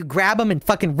ground. And then you grab them and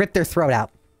fucking rip their throat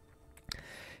out.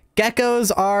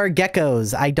 Geckos are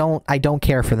geckos. I don't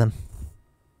care for them.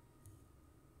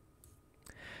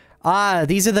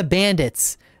 These are the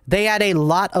bandits. They add a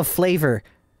lot of flavor.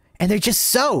 And they're just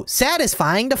so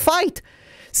satisfying to fight.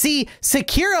 See,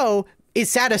 Sekiro is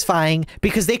satisfying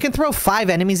because they can throw 5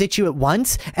 enemies at you at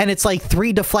once, and it's like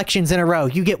 3 deflections in a row.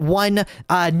 You get 1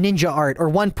 ninja art or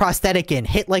 1 prosthetic in,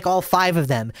 hit like all 5 of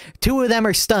them. 2 of them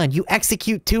are stunned. You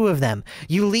execute 2 of them.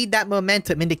 You lead that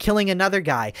momentum into killing another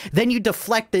guy. Then you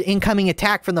deflect the incoming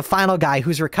attack from the final guy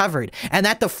who's recovered, and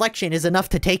that deflection is enough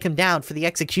to take him down for the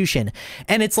execution.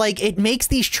 And it's like, it makes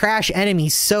these trash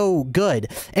enemies so good.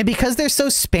 And because they're so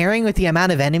sparing with the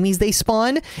amount of enemies they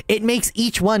spawn, it makes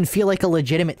each one feel like a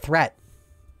legitimate threat.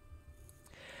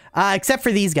 Except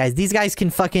for these guys. These guys can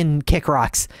fucking kick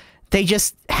rocks. They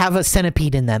just have a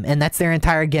centipede in them, and that's their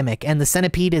entire gimmick. And the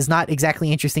centipede is not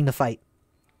exactly interesting to fight.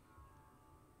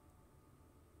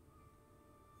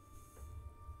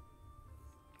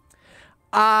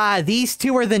 These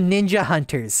 2 are the ninja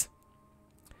hunters.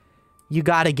 You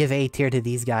gotta give A tier to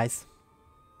these guys.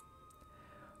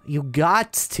 You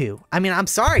got to. I mean, I'm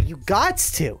sorry. You got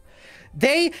to.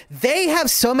 They have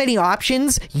so many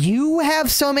options. You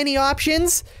have so many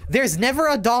options. There's never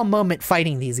a dull moment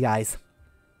fighting these guys.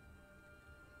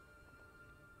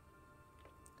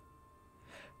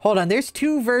 Hold on. There's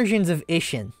 2 versions of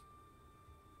Ishin.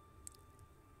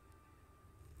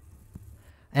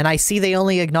 And I see they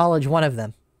only acknowledge one of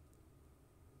them.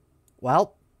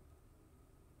 Well,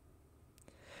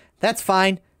 that's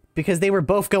fine, because they were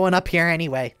both going up here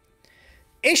anyway.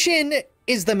 Ishin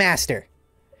is the master.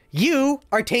 You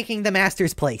are taking the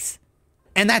master's place.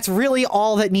 And that's really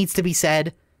all that needs to be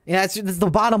said. Yeah, that's the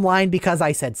bottom line, because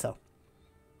I said so.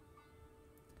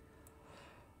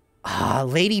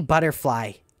 Lady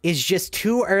Butterfly is just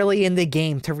too early in the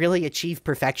game to really achieve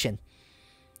perfection.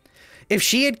 If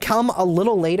she had come a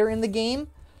little later in the game,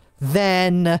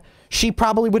 then she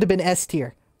probably would have been S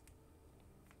tier.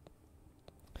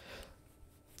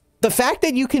 The fact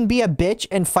that you can be a bitch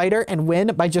and fight her and win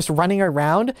by just running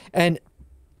around and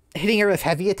hitting her with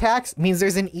heavy attacks means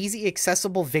there's an easy,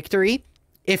 accessible victory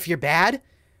if you're bad.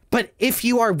 But if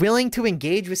you are willing to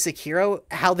engage with Sekiro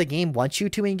how the game wants you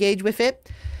to engage with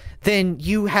it, then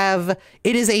you have...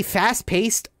 It is a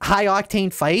fast-paced,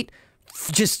 high-octane fight,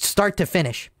 just start to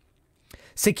finish.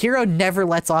 Sekiro never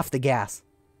lets off the gas.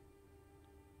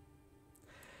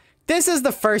 This is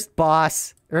the first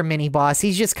boss, or mini-boss.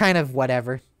 He's just kind of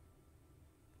whatever.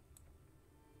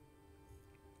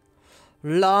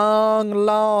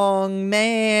 Long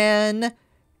man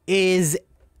is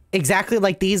exactly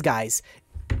like these guys.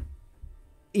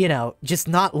 You know, just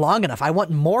not long enough. I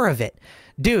want more of it.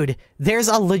 Dude, there's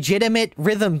a legitimate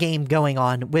rhythm game going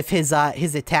on with his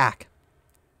attack.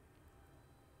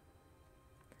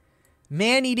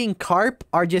 Man-eating carp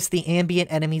are just the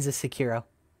ambient enemies of Sekiro.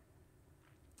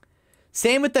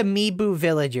 Same with the Mibu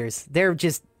villagers. They're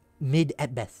just mid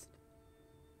at best.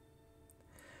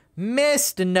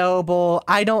 Mist Noble.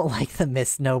 I don't like the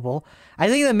Mist Noble. I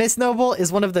think the Mist Noble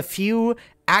is one of the few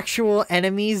actual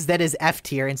enemies that is F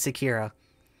tier in Sekiro.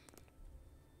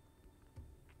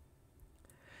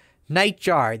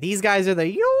 Nightjar. These guys are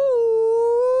the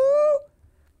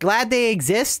glad they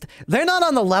exist. They're not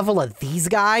on the level of these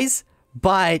guys,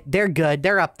 but they're good.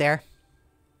 They're up there.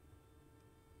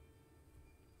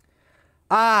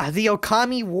 The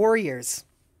Okami warriors.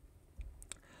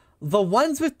 The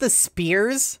ones with the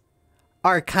spears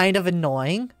are kind of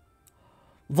annoying.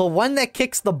 The one that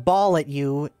kicks the ball at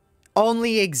you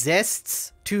only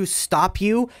exists to stop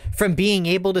you from being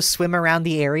able to swim around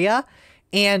the area.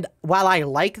 And while I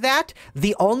like that,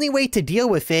 the only way to deal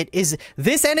with it is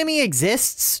this enemy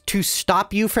exists to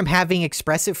stop you from having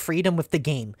expressive freedom with the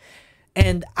game.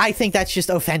 And I think that's just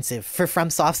offensive for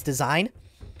FromSoft's design.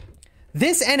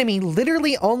 This enemy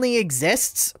literally only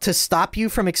exists to stop you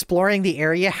from exploring the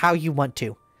area how you want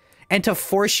to, and to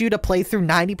force you to play through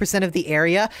 90% of the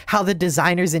area how the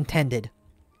designers intended.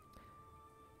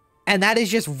 And that is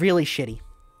just really shitty.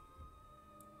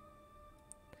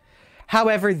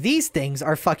 However, these things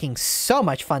are fucking so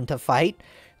much fun to fight.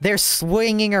 They're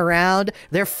swinging around,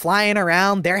 they're flying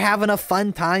around, they're having a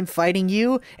fun time fighting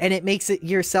you, and it makes it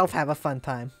yourself have a fun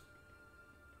time.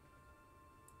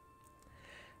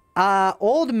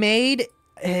 Old Maid...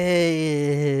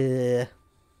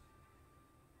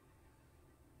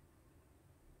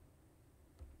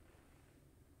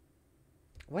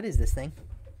 What is this thing?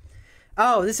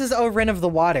 Oh, this is Orin of the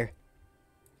Water.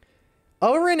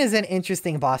 Orin is an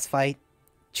interesting boss fight.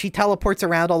 She teleports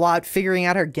around a lot. Figuring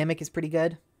out her gimmick is pretty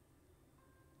good.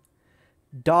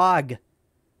 Dog.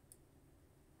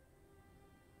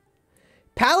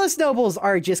 Palace Nobles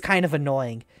are just kind of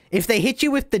annoying. If they hit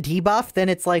you with the debuff, then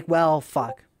it's like, well,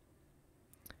 fuck.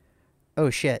 Oh,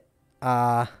 shit.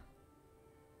 Okay.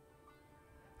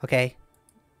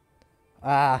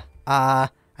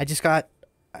 I just got...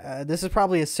 this is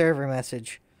probably a server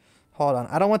message. Hold on.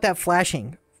 I don't want that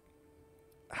flashing.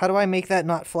 How do I make that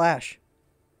not flash?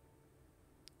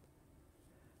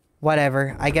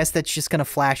 Whatever. I guess that's just gonna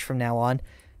flash from now on.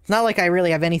 It's not like I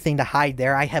really have anything to hide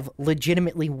there. I have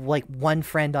legitimately, like, one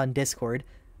friend on Discord.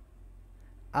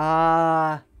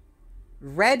 Red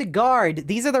guard.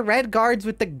 These are the red guards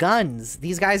with the guns.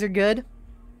 These guys are good.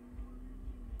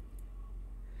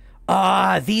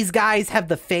 These guys have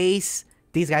the face.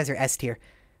 These guys are S tier.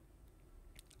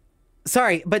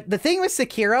 Sorry, but the thing with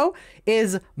Sekiro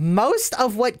is most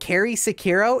of what carries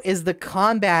Sekiro is the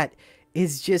combat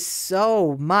is just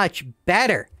so much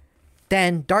better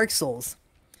than Dark Souls.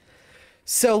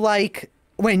 So, like,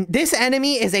 when this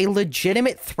enemy is a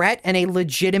legitimate threat and a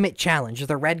legitimate challenge,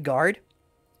 the Red Guard,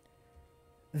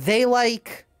 they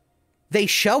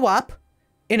show up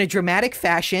in a dramatic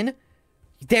fashion.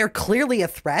 They're clearly a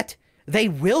threat. They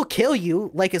will kill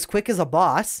you, like, as quick as a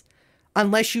boss,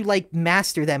 unless you, like,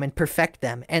 master them and perfect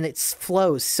them, and it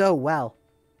flows so well.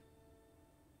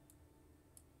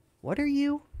 What are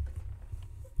you?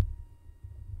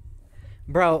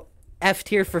 Bro, F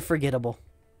tier for forgettable.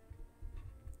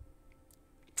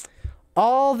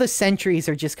 All the sentries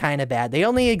are just kind of bad. They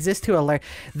only exist to alert.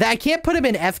 I can't put them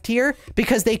in F tier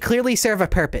because they clearly serve a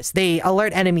purpose. They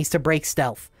alert enemies to break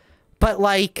stealth. But,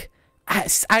 like,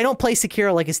 I don't play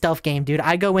Sekiro like a stealth game, dude.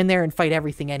 I go in there and fight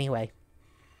everything anyway.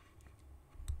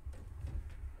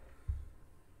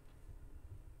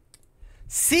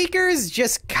 Seekers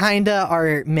just kinda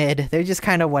are mid. They're just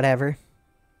kinda whatever.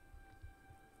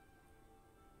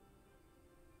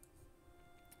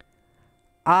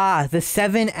 The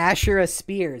 7 Ashura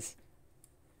Spears.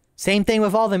 Same thing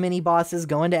with all the mini bosses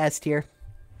going to S tier.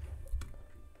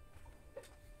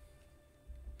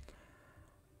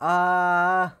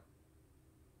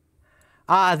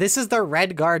 This is the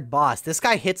Red Guard boss. This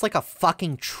guy hits like a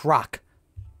fucking truck.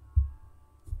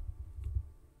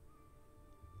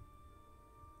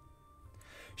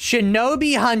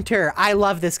 Shinobi Hunter. I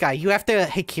love this guy. You have to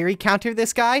Hikiri counter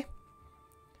this guy.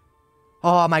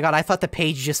 Oh my god, I thought the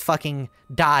page just fucking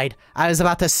died. I was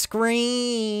about to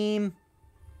scream.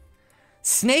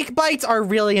 Snake bites are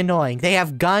really annoying. They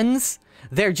have guns.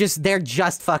 They're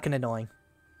just fucking annoying.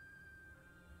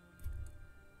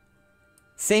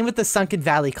 Same with the Sunken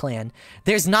Valley clan.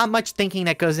 There's not much thinking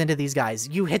that goes into these guys.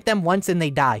 You hit them once and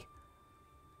they die.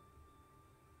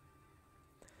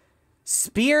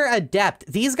 Spear Adept.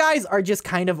 These guys are just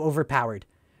kind of overpowered.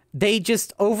 They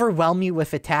just overwhelm you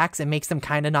with attacks and makes them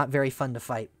kind of not very fun to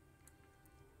fight.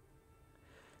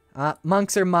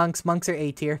 Monks are monks. Monks are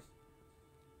A tier.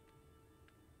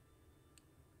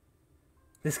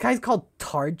 This guy's called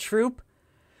Tard Troop.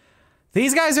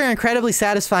 These guys are incredibly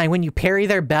satisfying when you parry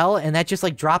their bell and that just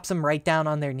like drops them right down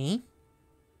on their knee.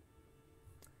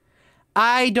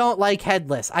 I don't like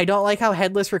Headless. I don't like how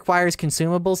Headless requires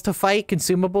consumables to fight.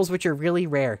 Consumables which are really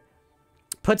rare.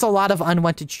 Puts a lot of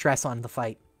unwanted stress on the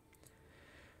fight.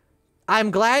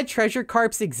 I'm glad treasure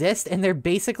carps exist, and they're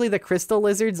basically the crystal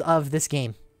lizards of this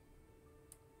game.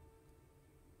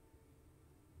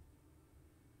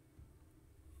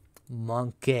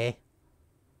 Monkey.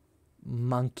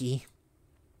 Monkey.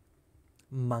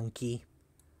 Monkey.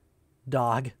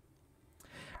 Dog.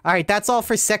 Alright, that's all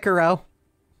for Sekiro.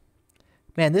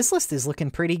 Man, this list is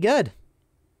looking pretty good.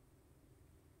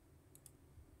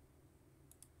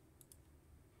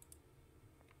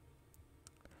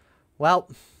 Well,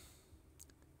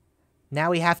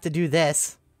 now we have to do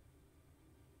this.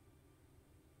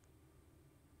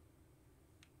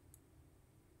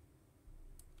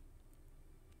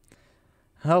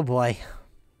 Oh boy.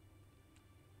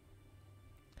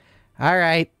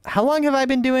 Alright. How long have I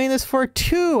been doing this for?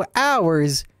 2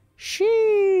 hours.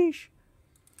 Sheesh.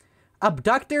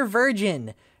 Abductor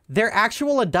Virgin. Their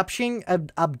actual abduction.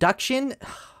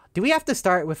 Do we have to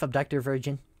start with Abductor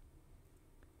Virgin?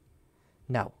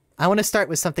 No. I want to start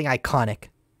with something iconic.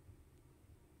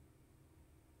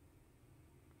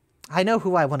 I know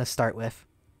who I want to start with.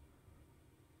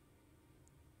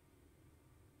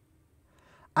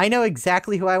 I know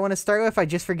exactly who I want to start with. I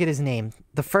just forget his name.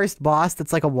 The first boss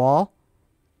that's like a wall.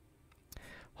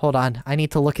 Hold on. I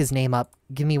need to look his name up.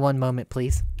 Give me one moment,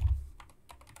 please.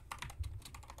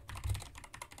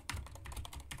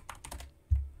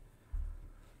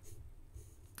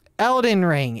 Elden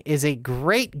Ring is a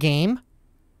great game.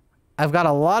 I've got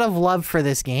a lot of love for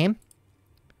this game.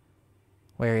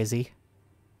 Where is he?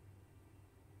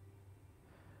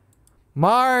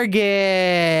 Margit!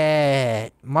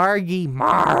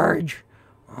 Marge!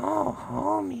 Oh,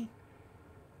 homie.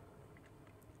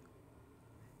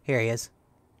 Here he is.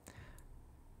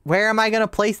 Where am I going to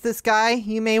place this guy,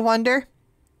 you may wonder?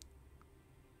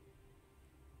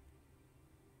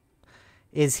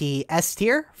 Is he S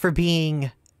tier for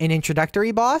being an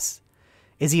introductory boss?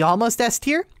 Is he almost S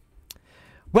tier?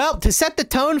 Well, to set the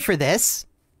tone for this,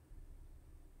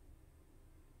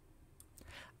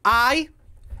 I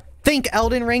think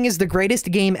Elden Ring is the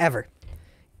greatest game ever.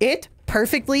 It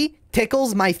perfectly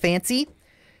tickles my fancy,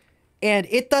 and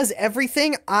it does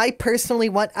everything I personally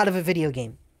want out of a video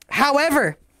game.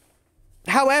 However,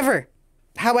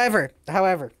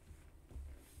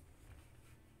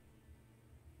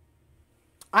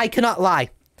 I cannot lie.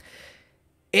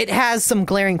 It has some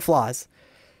glaring flaws.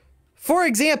 For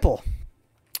example,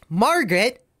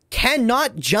 Margaret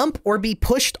cannot jump or be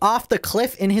pushed off the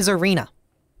cliff in his arena.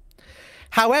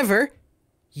 However,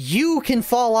 you can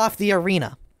fall off the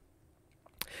arena.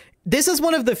 This is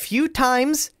one of the few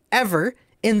times ever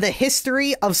in the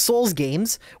history of Souls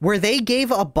games where they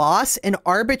gave a boss an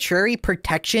arbitrary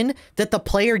protection that the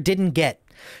player didn't get.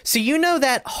 So you know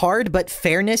that hard but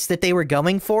fairness that they were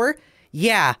going for?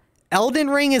 Yeah, Elden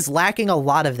Ring is lacking a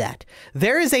lot of that.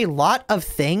 There is a lot of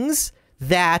things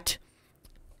that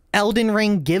Elden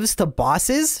Ring gives to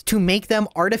bosses to make them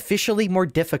artificially more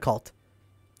difficult.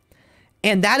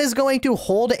 And that is going to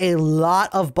hold a lot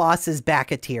of bosses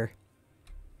back a tier.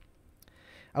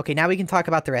 Okay, now we can talk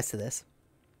about the rest of this.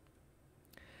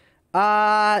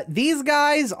 These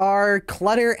guys are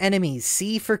clutter enemies.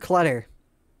 C for clutter.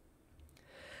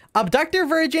 Abductor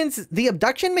virgins, the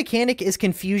abduction mechanic is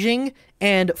confusing,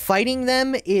 and fighting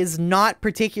them is not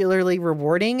particularly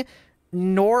rewarding,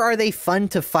 nor are they fun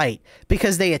to fight,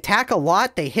 because they attack a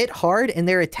lot, they hit hard, and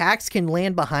their attacks can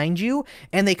land behind you,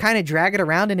 and they kind of drag it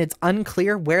around, and it's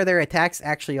unclear where their attacks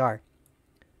actually are.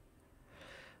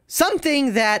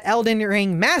 Something that Elden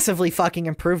Ring massively fucking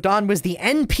improved on was the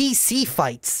NPC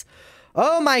fights.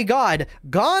 Oh my god,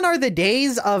 gone are the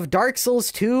days of Dark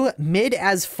Souls 2 mid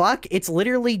as fuck. It's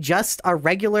literally just a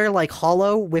regular, like,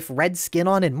 hollow with red skin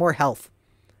on and more health.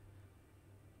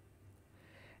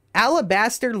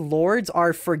 Alabaster Lords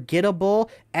are forgettable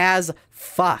as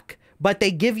fuck, but they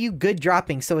give you good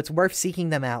dropping, so it's worth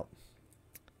seeking them out.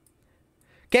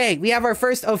 Okay, we have our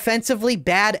first offensively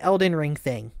bad Elden Ring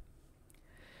thing.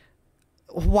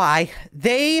 Why?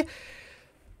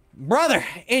 Brother,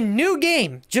 in new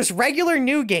game, just regular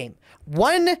new game,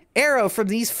 one arrow from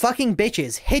these fucking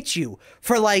bitches hits you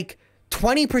for like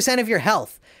 20% of your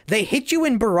health. They hit you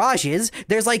in barrages,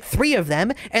 there's like 3 of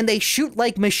them, and they shoot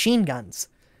like machine guns.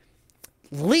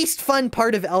 Least fun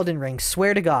part of Elden Ring,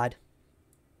 swear to God.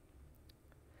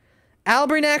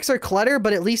 Albernacs are clutter,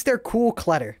 but at least they're cool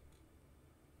clutter.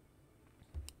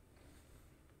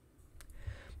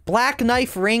 Black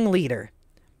Knife Ringleader.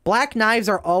 Black Knives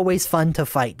are always fun to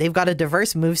fight. They've got a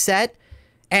diverse moveset,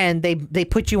 and they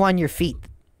put you on your feet.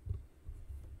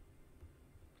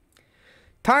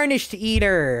 Tarnished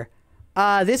Eater.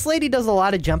 This lady does a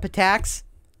lot of jump attacks,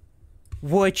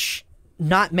 which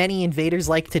not many invaders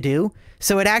like to do.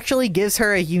 So it actually gives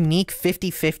her a unique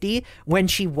 50-50 when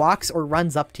she walks or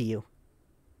runs up to you.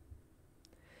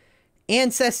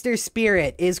 Ancestor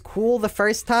Spirit is cool the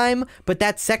first time, but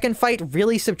that second fight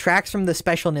really subtracts from the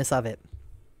specialness of it.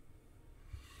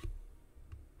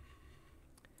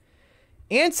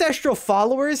 Ancestral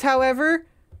Followers, however,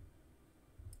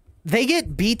 they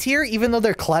get B tier even though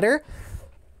they're clutter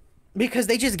because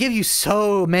they just give you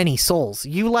so many souls.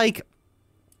 You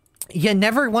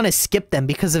never want to skip them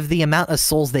because of the amount of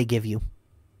souls they give you.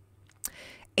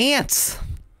 Ants.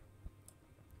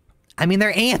 I mean,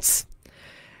 they're ants.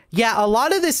 Yeah, a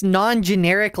lot of this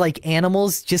non-generic, like,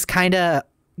 animals just kind of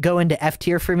go into F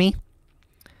tier for me.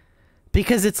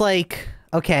 Because it's like,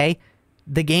 okay,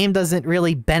 the game doesn't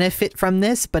really benefit from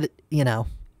this, but, you know.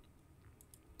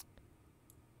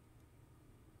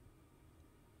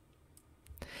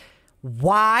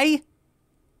 Why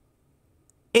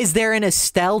is there an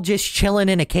Estelle just chilling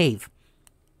in a cave?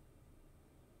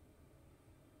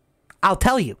 I'll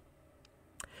tell you.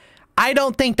 I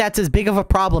don't think that's as big of a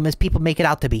problem as people make it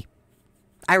out to be.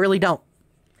 I really don't.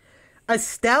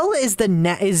 Estelle is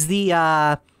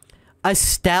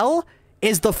Estelle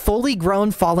is the fully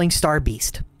grown falling star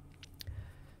beast.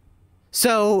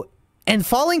 So, and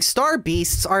falling star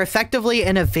beasts are effectively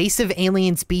an evasive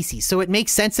alien species. So it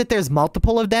makes sense that there's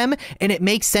multiple of them, and it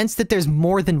makes sense that there's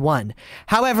more than one.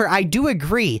 However, I do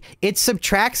agree, it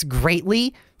subtracts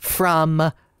greatly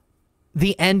from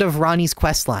the end of Ronnie's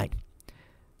questline.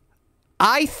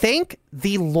 I think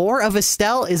the lore of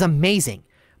Estelle is amazing,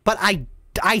 but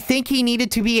I think he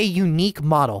needed to be a unique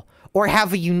model or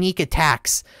have a unique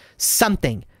attacks.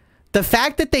 Something. The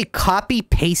fact that they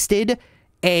copy-pasted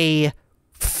a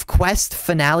quest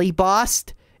finale boss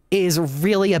is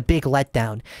really a big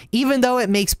letdown, even though it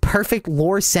makes perfect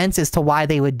lore sense as to why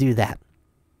they would do that.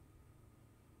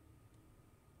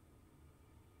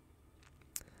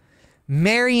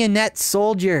 Marionette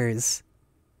soldiers.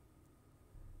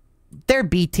 They're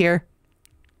B tier.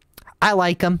 I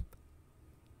like them.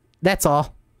 That's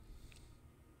all.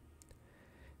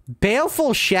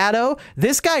 Baleful Shadow.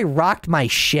 This guy rocked my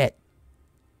shit.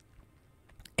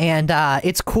 And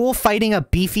it's cool fighting a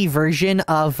beefy version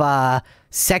of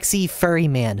sexy furry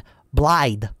man.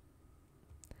 Blythe.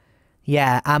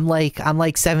 Yeah, I'm like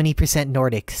 70%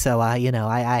 Nordic, so you know,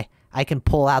 I can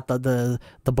pull out the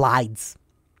Blythes.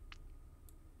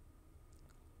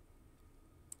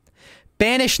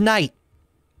 Banished Knight.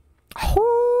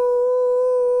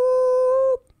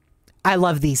 I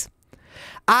love these.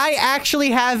 I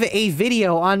actually have a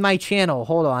video on my channel.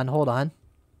 Hold on.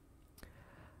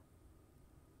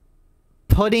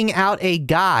 Putting out a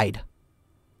guide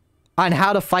on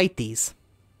how to fight these.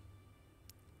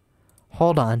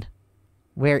 Hold on.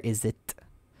 Where is it?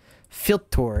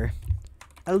 Filter.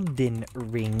 Elden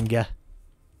Ring.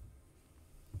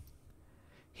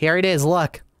 Here it is.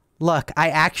 Look, I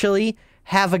actually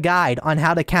have a guide on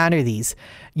how to counter these.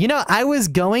 You know, I was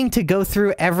going to go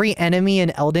through every enemy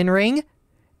in Elden Ring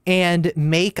and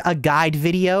make a guide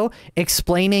video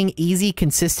explaining easy,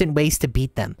 consistent ways to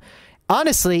beat them.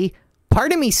 Honestly,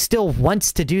 part of me still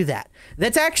wants to do that.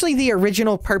 That's actually the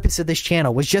original purpose of this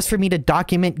channel, was just for me to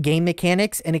document game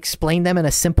mechanics and explain them in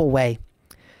a simple way.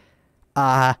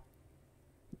 And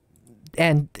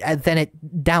then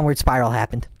it downward spiral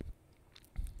happened.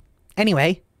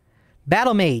 Anyway,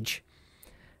 Battle Mage.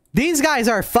 These guys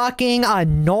are fucking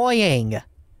annoying.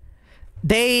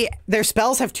 Their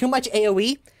spells have too much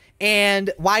AoE, and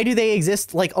why do they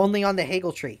exist like only on the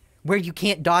Hagel tree, where you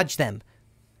can't dodge them?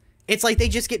 It's like they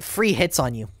just get free hits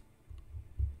on you.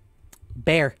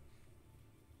 Bear.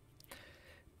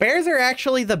 Bears are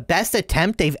actually the best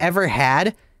attempt they've ever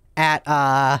had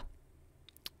at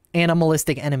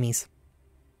animalistic enemies.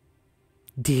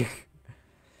 Deer.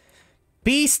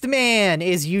 Beastman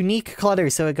is unique clutter,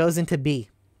 so it goes into B.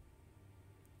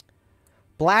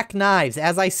 Black Knives.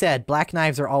 As I said, Black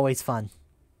Knives are always fun.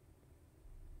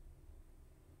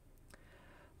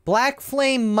 Black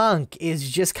Flame Monk is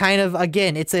just kind of,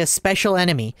 again, it's a special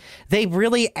enemy. They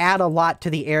really add a lot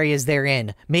to the areas they're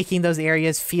in, making those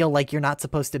areas feel like you're not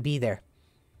supposed to be there.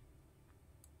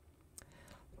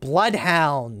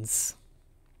 Bloodhounds.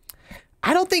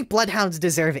 I don't think Bloodhounds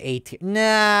deserve A tier.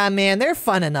 Nah, man, they're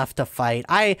fun enough to fight.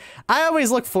 I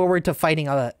always look forward to fighting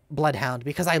a Bloodhound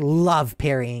because I love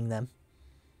parrying them.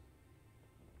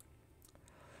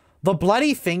 The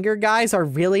Bloody Finger guys are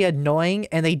really annoying,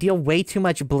 and they deal way too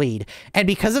much bleed. And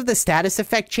because of the status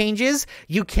effect changes,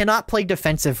 you cannot play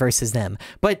defensive versus them.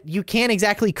 But you can't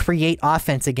exactly create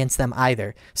offense against them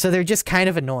either. So they're just kind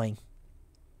of annoying.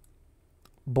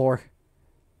 Boar.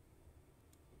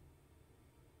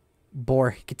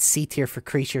 Get C tier for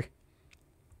creature.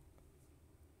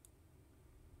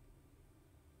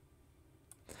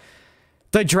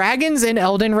 The dragons in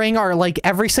Elden Ring are like,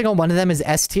 every single one of them is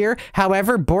S tier.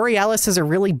 However, Borealis is a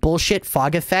really bullshit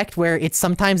fog effect where it's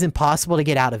sometimes impossible to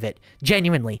get out of it.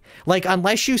 Genuinely. Like,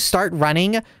 unless you start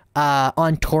running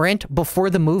on torrent before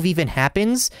the move even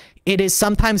happens, it is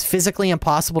sometimes physically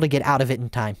impossible to get out of it in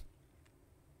time.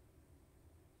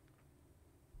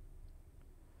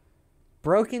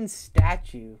 Broken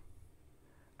statue.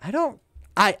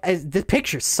 The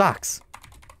picture sucks.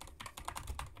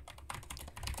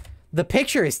 The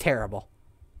picture is terrible.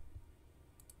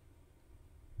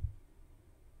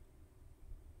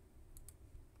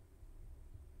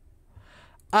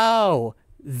 Oh,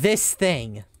 this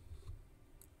thing.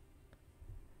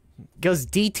 Goes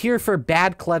D tier for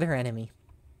bad clutter enemy.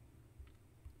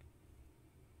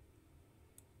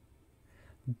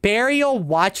 Burial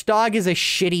Watchdog is a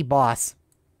shitty boss.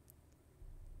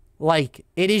 Like,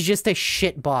 it is just a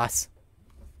shit boss.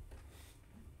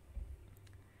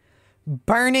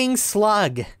 Burning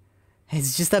Slug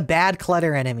is just a bad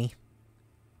clutter enemy.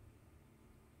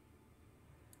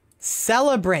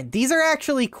 Celebrant. These are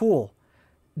actually cool.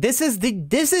 This is the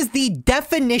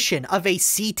definition of a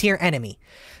C tier enemy.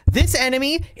 This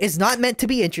enemy is not meant to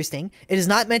be interesting. It is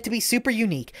not meant to be super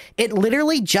unique. It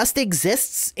literally just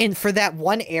exists for that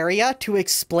one area to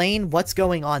explain what's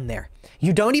going on there.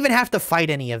 You don't even have to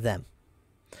fight any of them.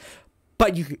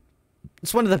 But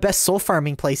it's one of the best soul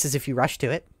farming places if you rush to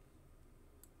it.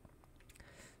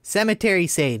 Cemetery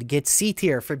Sade gets C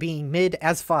tier for being mid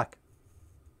as fuck.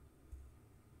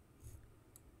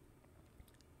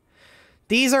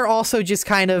 These are also just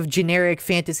kind of generic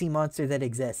fantasy monster that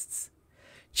exists.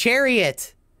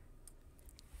 Chariot.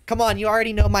 Come on, you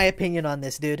already know my opinion on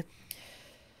this, dude.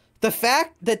 The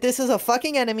fact that this is a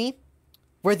fucking enemy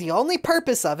where the only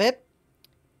purpose of it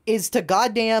is to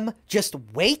goddamn just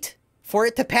wait for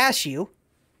it to pass you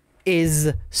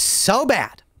is so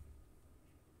bad.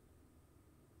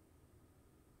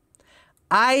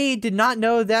 I did not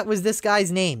know that was this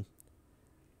guy's name.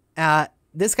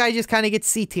 This guy just kind of gets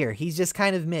C tier. He's just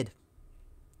kind of mid.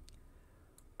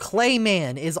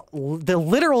 Clayman is the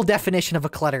literal definition of a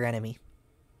clutter enemy.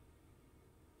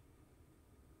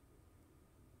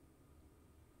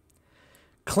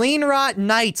 Clean Rot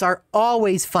Knights are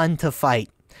always fun to fight.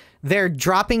 Their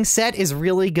dropping set is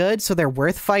really good, so they're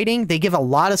worth fighting. They give a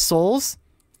lot of souls.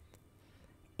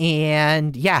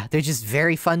 And yeah, they're just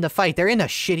very fun to fight. They're in a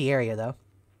shitty area, though.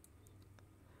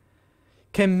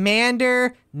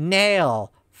 Commander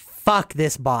Nail. Fuck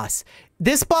this boss.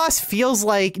 This boss feels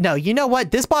like... No, you know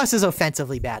what? This boss is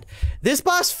offensively bad. This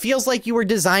boss feels like you were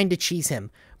designed to cheese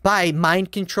him by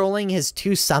mind controlling his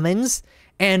 2 summons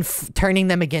and turning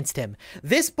them against him.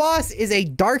 This boss is a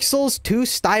Dark Souls 2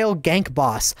 style gank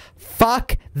boss.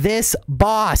 Fuck this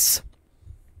boss.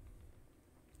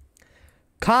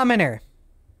 Commoner.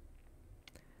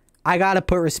 I gotta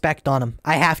put respect on him.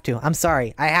 I have to. I'm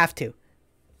sorry. I have to.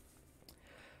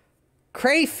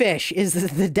 Crayfish is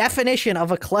the definition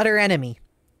of a clutter enemy.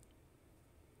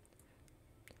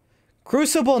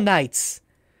 Crucible Knights.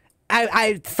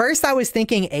 First I was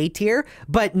thinking A tier,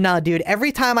 but nah, dude.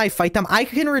 Every time I fight them, I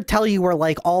can tell you where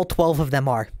like all 12 of them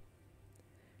are.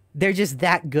 They're just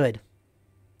that good.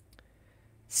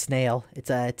 Snail. It's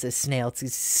a snail. It's a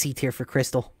C tier for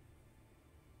Crystal.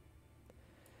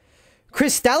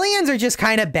 Crystallians are just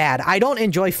kind of bad. I don't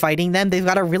enjoy fighting them. They've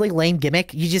got a really lame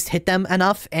gimmick. You just hit them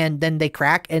enough and then they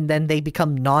crack and then they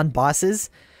become non-bosses.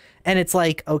 And it's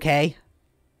like, okay.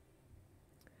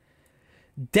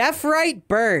 Deathrite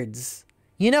Birds.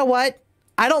 You know what?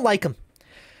 I don't like them.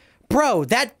 Bro,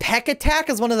 that peck attack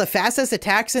is one of the fastest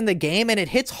attacks in the game and it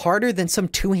hits harder than some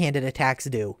two-handed attacks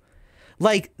do.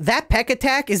 Like, that peck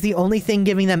attack is the only thing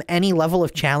giving them any level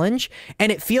of challenge,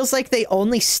 and it feels like they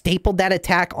only stapled that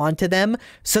attack onto them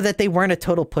so that they weren't a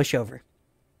total pushover.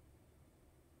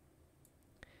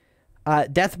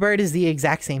 Deathbird is the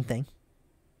exact same thing.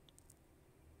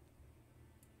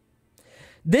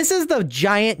 This is the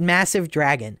giant, massive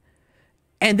dragon,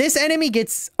 and this enemy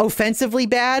gets offensively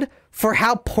bad for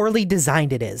how poorly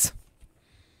designed it is.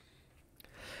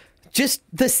 Just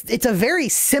this, it's a very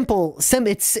simple,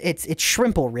 it's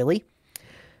shrimple, really.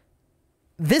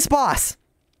 This boss,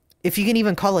 if you can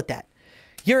even call it that,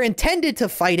 you're intended to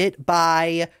fight it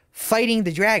by fighting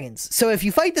the dragons. So if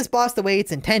you fight this boss the way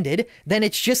it's intended, then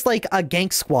it's just like a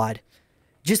gank squad.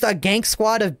 Just a gank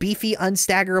squad of beefy,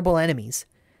 unstaggerable enemies.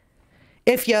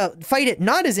 If you fight it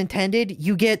not as intended,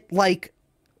 you get like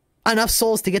enough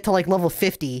souls to get to like level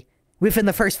 50 within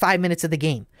the first 5 minutes of the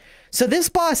game. So this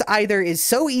boss either is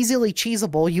so easily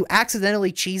cheesable, you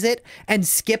accidentally cheese it and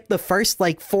skip the first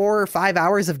like 4 or 5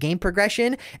 hours of game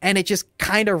progression and it just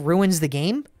kind of ruins the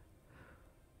game.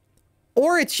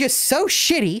 Or it's just so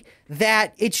shitty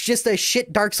that it's just a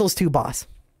shit Dark Souls 2 boss.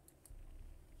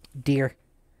 Deer.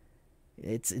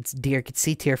 It's deer. It's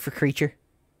C tier for creature.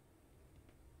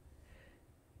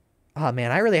 Oh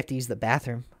man, I really have to use the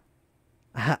bathroom.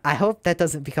 I hope that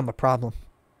doesn't become a problem.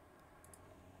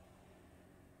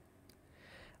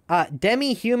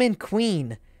 Demi-human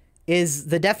queen is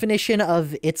the definition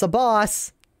of it's a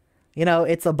boss. You know,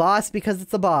 it's a boss because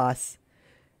it's a boss.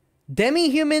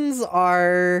 Demi-humans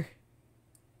are...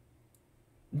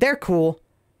 They're cool.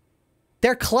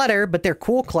 They're clutter, but they're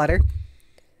cool clutter.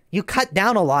 You cut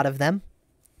down a lot of them.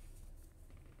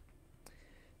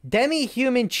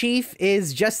 Demi-human chief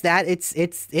is just that.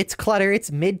 It's clutter.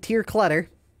 It's mid-tier clutter.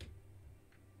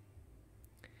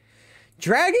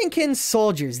 Dragonkin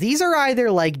soldiers. These are either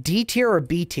like D tier or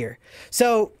B tier.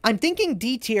 So I'm thinking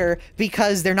D tier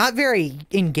because they're not very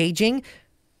engaging.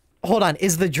 Hold on.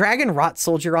 Is the dragon rot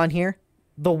soldier on here?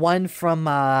 The one from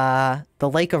the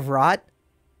Lake of Rot?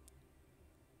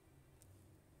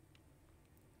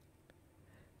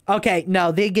 Okay,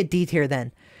 no, they get D tier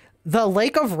then. The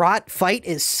Lake of Rot fight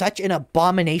is such an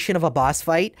abomination of a boss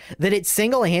fight that it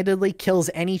single-handedly kills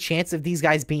any chance of these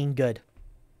guys being good.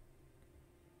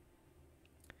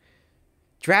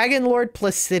 Dragon Lord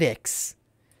Placidix.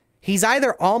 He's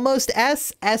either almost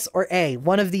S, S, or A.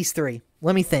 One of these three.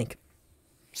 Let me think.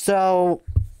 So,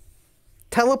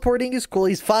 teleporting is cool.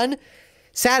 He's fun,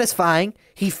 satisfying.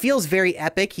 He feels very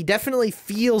epic. He definitely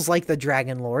feels like the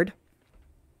Dragon Lord.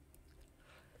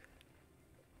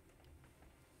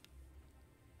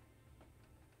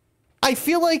 I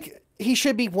feel like he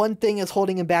should be one thing is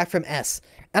holding him back from S.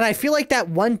 And I feel like that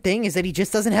one thing is that he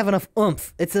just doesn't have enough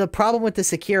oomph. It's a problem with the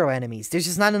Sekiro enemies. There's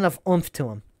just not enough oomph to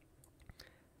him.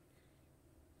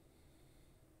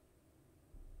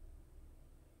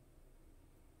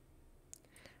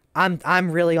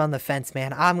 I'm really on the fence,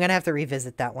 man. I'm gonna have to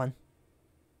revisit that one.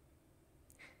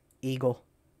 Eagle.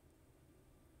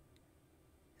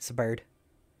 It's a bird.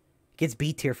 Gets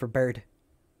B tier for bird.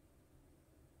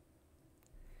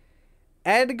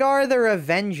 Edgar the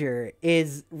Revenger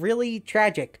is really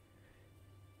tragic.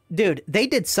 Dude, they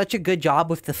did such a good job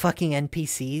with the fucking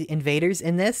NPC invaders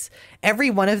in this. Every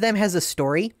one of them has a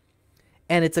story,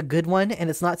 and it's a good one, and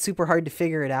it's not super hard to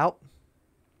figure it out.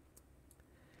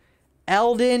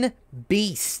 Elden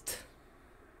Beast.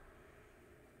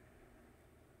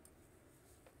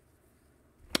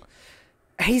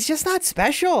 He's just not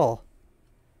special.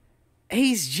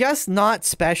 He's just not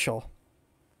special.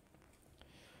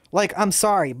 Like, I'm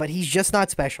sorry, but he's just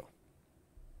not special.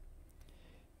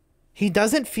 He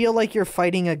doesn't feel like you're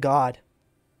fighting a god.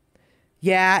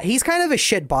 Yeah, he's kind of a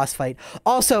shit boss fight.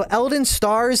 Also, Elden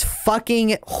Star's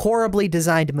fucking horribly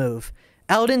designed move.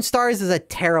 Elden Stars is a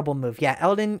terrible move. Yeah,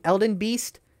 Elden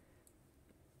Beast.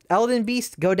 Elden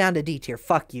Beast, go down to D tier.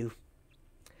 Fuck you.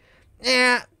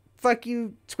 Fuck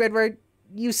you, Squidward.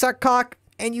 You suck cock,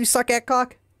 and you suck at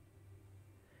cock.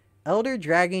 Elder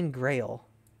Dragon Grail.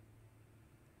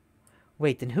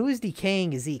 Wait, then who is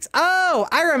decaying Zeke's? Oh,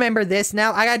 I remember this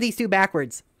now. I got these two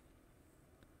backwards.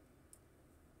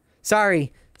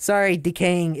 Sorry,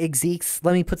 decaying Zeke's.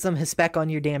 Let me put some spec on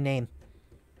your damn name.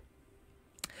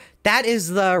 That is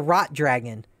the Rot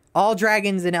Dragon. All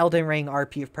dragons in Elden Ring are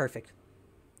perfect.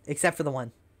 Except for the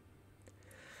one.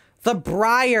 The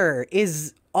Briar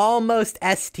is almost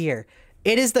S tier.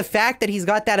 It is the fact that he's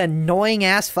got that annoying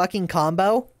ass fucking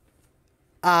combo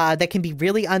that can be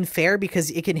really unfair because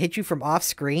it can hit you from off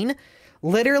screen.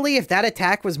 Literally, if that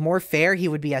attack was more fair, he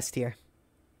would be S tier.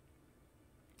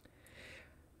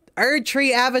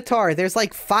 Erdtree Avatar. There's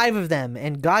like 5 of them,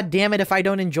 and god damn it if I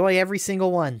don't enjoy every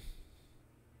single one.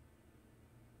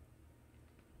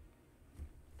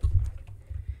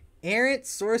 Errant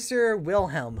Sorcerer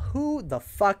Wilhelm. Who the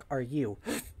fuck are you?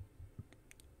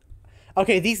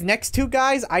 Okay, these next two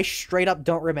guys, I straight up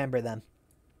don't remember them.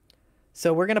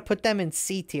 So we're going to put them in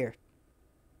C tier.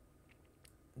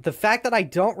 The fact that I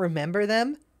don't remember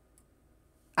them,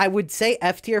 I would say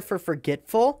F tier for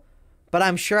forgetful, but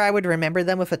I'm sure I would remember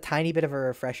them with a tiny bit of a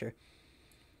refresher.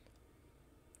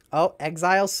 Oh,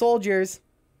 Exile Soldiers.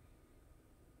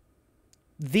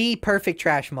 The perfect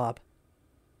trash mob.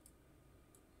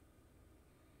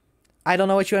 I don't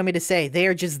know what you want me to say. They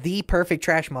are just the perfect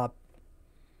trash mob.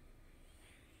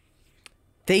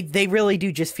 They really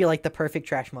do just feel like the perfect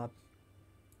trash mob.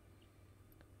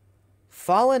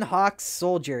 Fallen Hawk's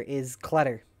Soldier is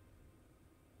clutter.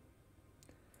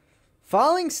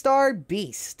 Falling Star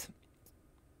Beast.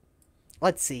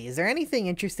 Let's see. Is there anything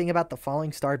interesting about the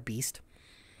Falling Star Beast?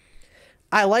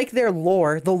 I like their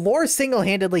lore. The lore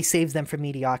single-handedly saves them from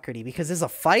mediocrity because as a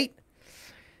fight,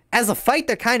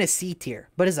 they're kind of C tier.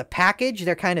 But as a package,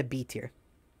 they're kind of B tier.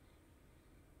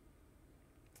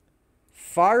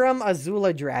 Farum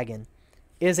Azula Dragon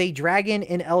is a dragon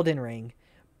in Elden Ring.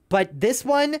 But this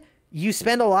one, you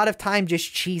spend a lot of time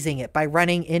just cheesing it by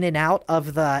running in and out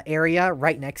of the area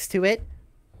right next to it.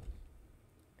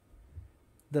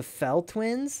 The Fell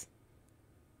Twins?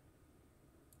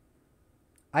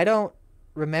 I don't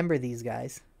remember these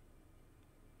guys.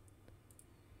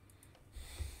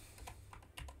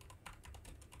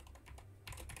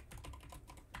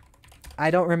 I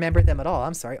don't remember them at all.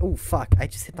 I'm sorry. Oh, fuck. I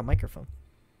just hit the microphone.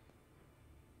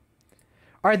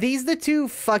 Are these the two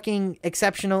fucking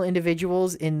exceptional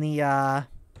individuals in the,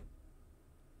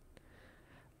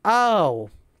 Oh.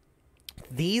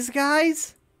 These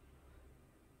guys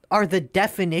are the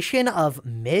definition of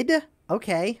mid?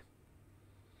 Okay.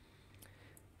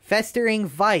 Festering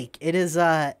Vike. It is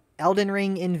a Elden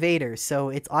Ring invader, so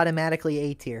it's automatically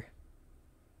A tier.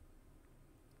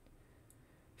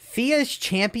 Fia's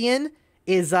Champion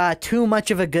is too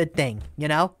much of a good thing, you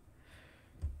know?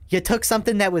 You took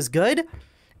something that was good,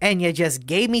 and you just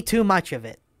gave me too much of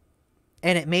it.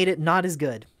 And it made it not as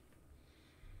good.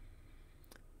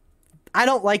 I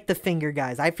don't like the finger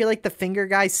guys. I feel like the finger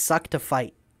guys suck to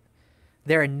fight.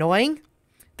 They're annoying.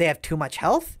 They have too much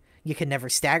health. You can never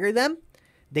stagger them.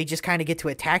 They just kind of get to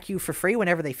attack you for free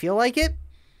whenever they feel like it.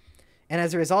 And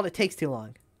as a result, it takes too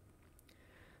long.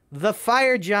 The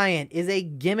Fire Giant is a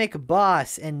gimmick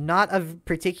boss and not a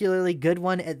particularly good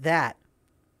one at that.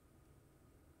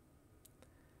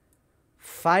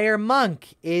 Fire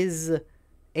Monk is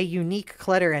a unique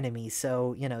clutter enemy,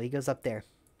 so, you know, he goes up there.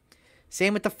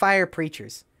 Same with the Fire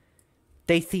Preachers.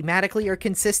 They thematically are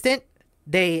consistent,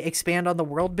 they expand on the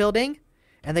world building,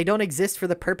 and they don't exist for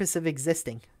the purpose of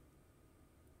existing.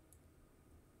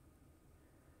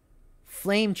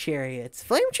 Flame Chariots.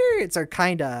 Flame Chariots are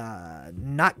kind of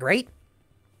not great.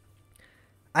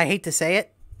 I hate to say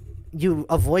it, you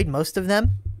avoid most of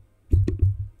them.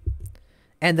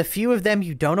 And the few of them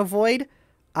you don't avoid,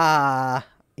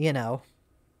 you know,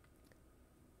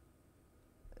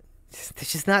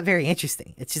 it's just not very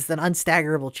interesting. It's just an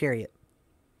unstaggerable chariot.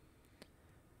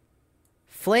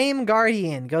 Flame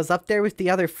Guardian goes up there with the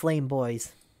other flame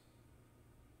boys.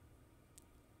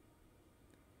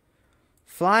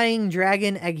 Flying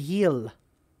Dragon Agheel.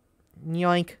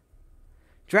 Yoink.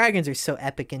 Dragons are so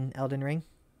epic in Elden Ring.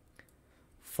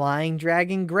 Flying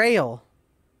Dragon Grail.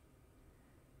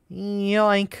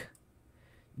 Yoink.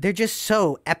 They're just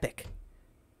so epic.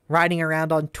 Riding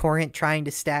around on Torrent trying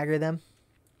to stagger them.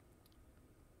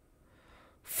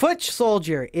 Foot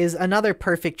Soldier is another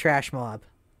perfect trash mob.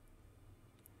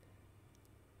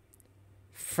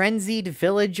 Frenzied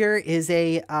Villager is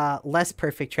a less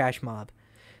perfect trash mob.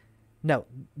 No,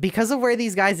 because of where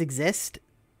these guys exist,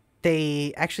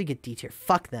 they actually get D tier.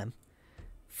 Fuck them.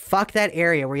 Fuck that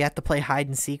area where you have to play hide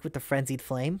and seek with the Frenzied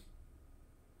Flame.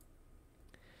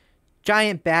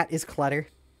 Giant Bat is clutter.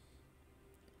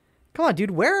 Come on,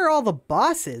 dude. Where are all the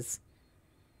bosses?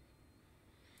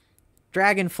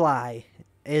 Dragonfly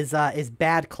is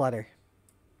bad clutter.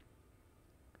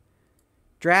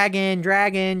 Dragon.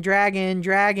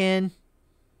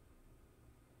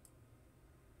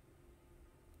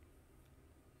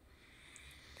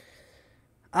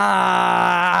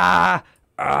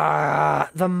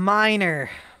 The miner.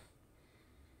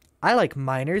 I like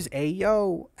miners.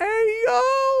 Ayo.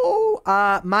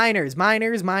 Miners.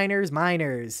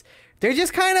 They're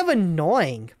just kind of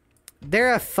annoying.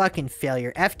 They're a fucking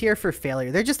failure. F tier for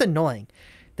failure. They're just annoying.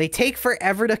 They take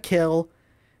forever to kill.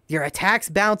 Your attacks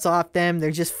bounce off them.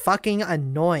 They're just fucking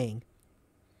annoying.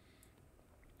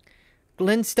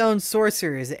 Glintstone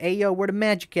Sorcerers. Ayo, where the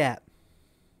magic at?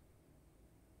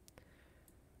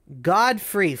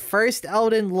 Godfrey, first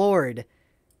Elden Lord.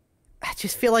 I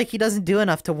just feel like he doesn't do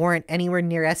enough to warrant anywhere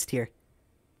near S tier.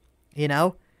 You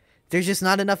know? There's just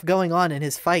not enough going on in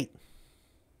his fight.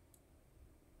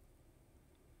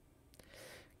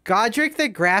 Godric the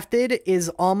Grafted is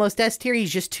almost S tier.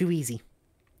 He's just too easy.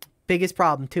 Biggest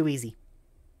problem, too easy.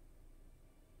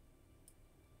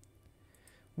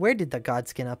 Where did the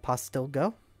Godskin Apostle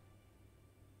go?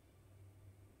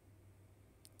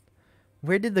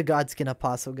 Where did the Godskin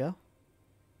Apostle go?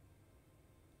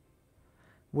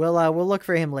 We'll look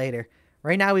for him later.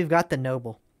 Right now we've got the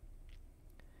Noble.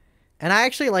 And I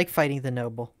actually like fighting the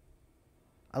Noble.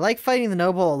 I like fighting the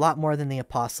Noble a lot more than the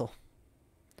Apostle.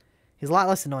 He's a lot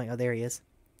less annoying. Oh, there he is.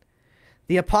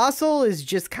 The Apostle is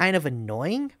just kind of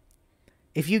annoying.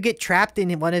 If you get trapped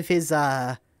in one of his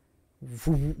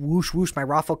whoosh whoosh, my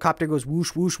Rafflecopter goes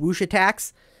whoosh whoosh whoosh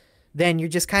attacks, then you're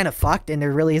just kind of fucked and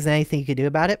there really isn't anything you can do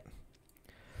about it.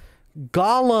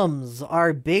 Golems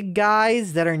are big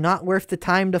guys that are not worth the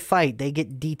time to fight. They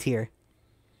get D tier.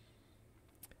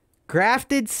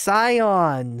 Grafted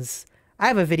Scions. I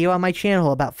have a video on my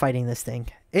channel about fighting this thing.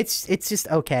 It's just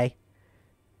okay.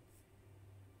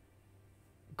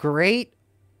 Great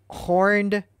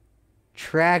Horned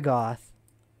Tragoth.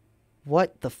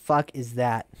 What the fuck is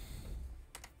that?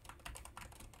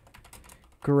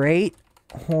 Great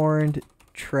Horned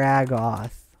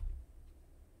Tragoth.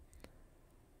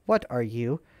 What are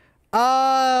you?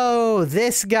 Oh,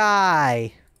 this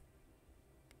guy.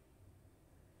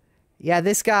 Yeah,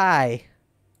 this guy.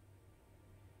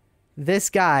 This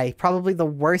guy. Probably the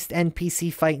worst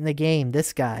NPC fight in the game.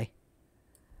 This guy.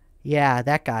 Yeah,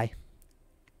 that guy.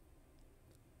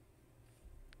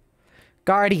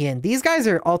 Guardian. These guys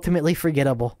are ultimately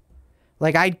forgettable.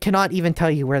 Like, I cannot even tell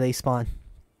you where they spawn.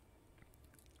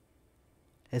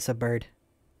 It's a bird.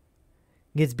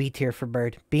 It gets B tier for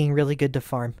bird. Being really good to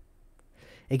farm.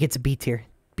 It gets a B tier.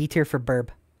 B tier for burb.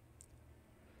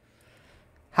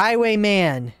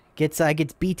 Highwayman gets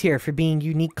B tier for being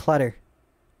unique clutter.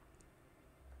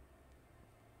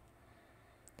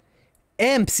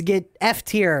 Imps get F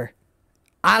tier.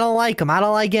 I don't like them. I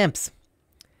don't like imps.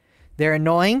 They're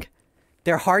annoying.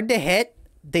 They're hard to hit.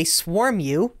 They swarm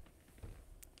you.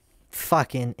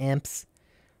 Fucking imps.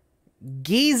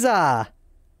 Giza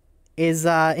is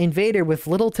invader with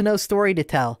little to no story to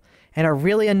tell. And a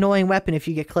really annoying weapon if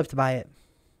you get clipped by it.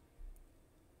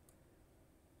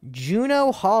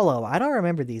 Juno Hollow. I don't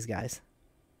remember these guys.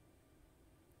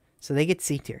 So they get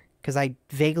C tier. Because I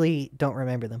vaguely don't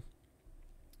remember them.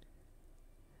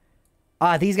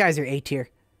 These guys are A tier.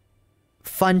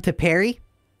 Fun to parry.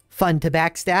 Fun to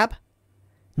backstab.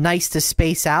 Nice to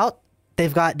space out.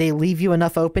 They leave you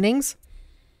enough openings.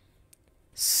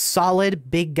 Solid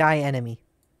big guy enemy.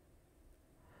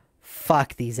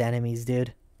 Fuck these enemies,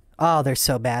 dude. Oh, they're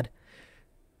so bad.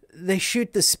 They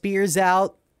shoot the spears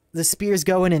out. the spears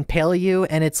go and impale you,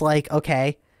 and it's like,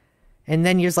 okay. And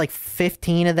then there's like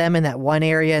 15 of them in that one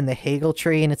area in the Hagel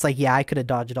tree, and it's like, yeah, I could have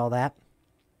dodged all that.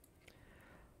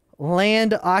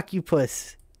 Land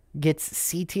Octopus gets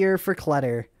C tier for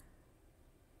clutter.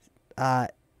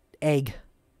 Egg.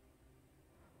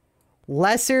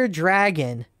 Lesser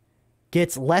Dragon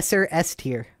gets lesser S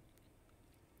tier.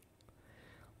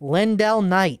 Lindell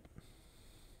Knight.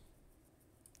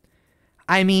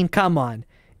 I mean, come on.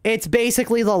 It's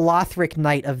basically the Lothric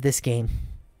Knight of this game.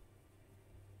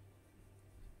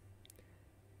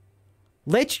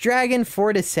 Lich Dragon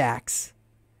Fortisax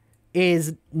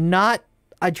is not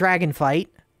a dragon fight,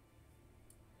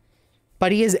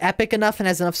 but he is epic enough and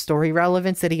has enough story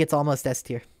relevance that he gets almost S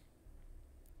tier.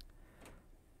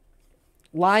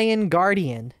 Lion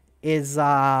Guardian is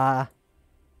not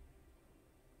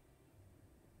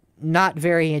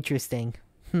very interesting.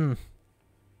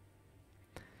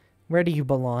 Where do you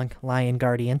belong, Lion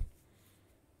Guardian?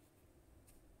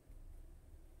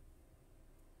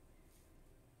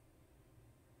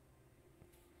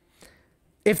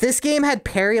 If this game had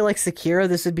parry like Sekiro,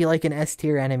 this would be like an S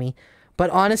tier enemy.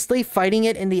 But honestly, fighting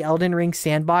it in the Elden Ring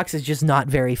sandbox is just not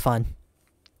very fun.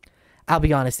 I'll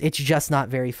be honest, it's just not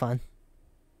very fun.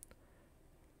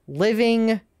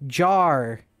 Living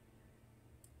Jar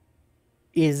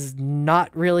is not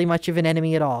really much of an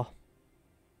enemy at all.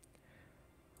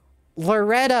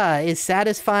 Loretta is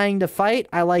satisfying to fight.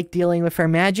 I like dealing with her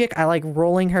magic. I like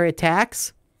rolling her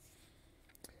attacks.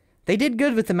 They did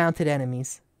good with the mounted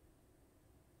enemies.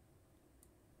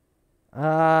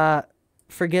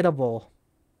 Forgettable.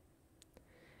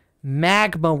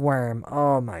 Magma Worm.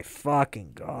 Oh my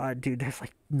fucking god, dude. There's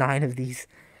like 9 of these.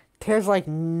 There's like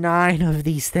 9 of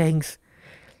these things.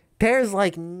 There's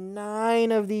like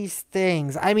 9 of these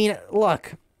things. I mean,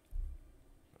 look.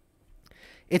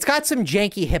 It's got some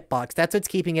janky hitbox. That's what's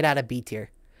keeping it out of B tier.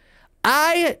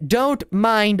 I don't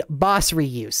mind boss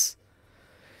reuse.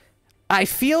 I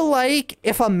feel like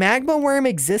if a Magma Worm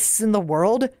exists in the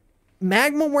world,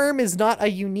 Magma Worm is not a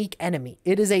unique enemy.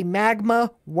 It is a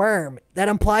Magma Worm. That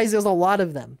implies there's a lot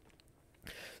of them.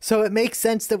 So it makes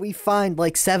sense that we find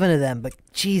like 7 of them. But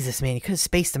Jesus, man, you could have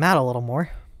spaced them out a little more.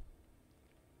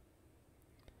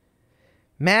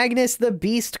 Magnus the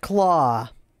Beast Claw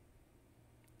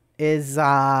is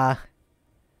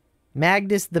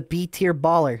Magnus the B tier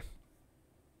baller.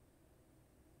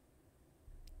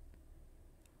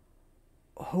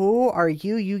 Who are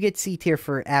you? You get C tier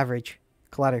for average.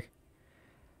 Clutter.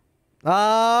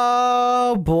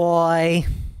 Oh boy.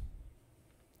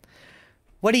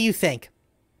 What do you think?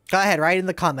 Go ahead, write in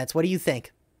the comments. What do you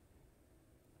think?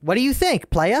 What do you think,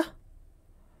 playa?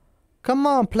 Come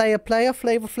on, playa,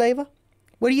 flavor.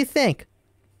 What do you think?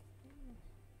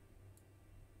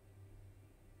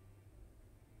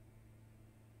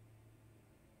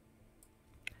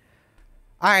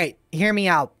 Alright, hear me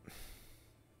out.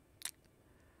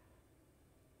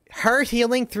 Her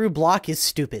healing through block is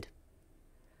stupid.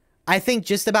 I think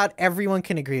just about everyone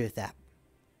can agree with that.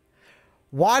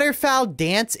 Waterfowl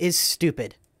dance is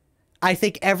stupid. I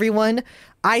think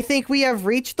we have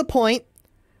reached the point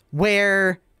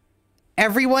where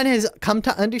everyone has come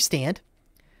to understand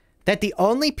that the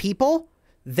only people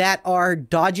that are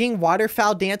dodging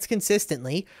waterfowl dance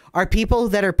consistently are people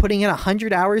that are putting in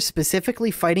 100 hours specifically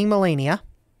fighting Melania.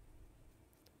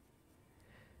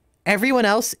 Everyone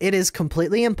else, it is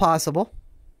completely impossible.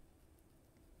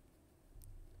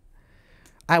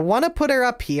 I want to put her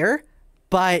up here,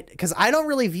 but because I don't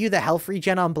really view the health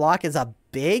regen on block as a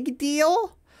big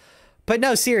deal. But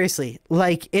no, seriously,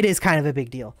 like it is kind of a big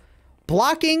deal.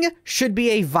 Blocking should be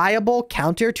a viable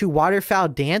counter to waterfowl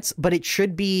dance, but it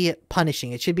should be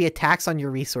punishing. It should be a tax on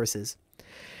your resources.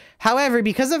 However,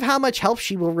 because of how much health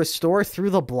she will restore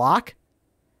through the block,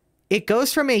 it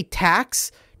goes from a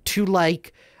tax to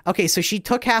like, okay, so she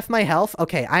took half my health.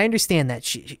 Okay, I understand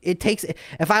that. It takes,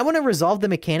 if I want to resolve the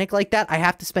mechanic like that, I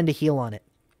have to spend a heal on it.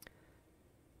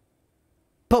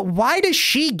 But why does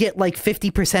she get like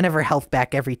 50% of her health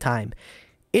back every time?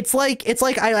 It's like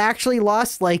I actually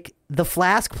lost like the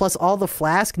flask plus all the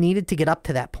flask needed to get up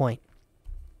to that point.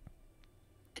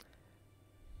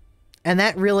 And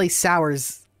that really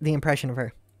sours the impression of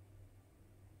her.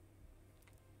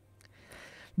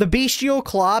 The bestial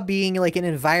claw being like an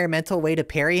environmental way to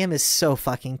parry him is so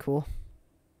fucking cool.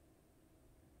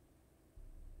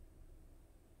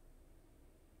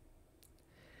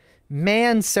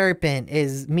 Man Serpent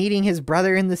is meeting his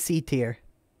brother in the C tier.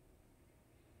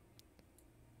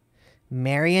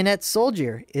 Marionette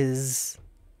Soldier is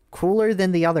cooler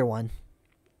than the other one.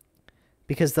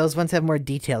 Because those ones have more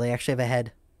detail. They actually have a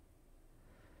head.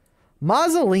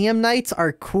 Mausoleum Knights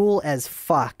are cool as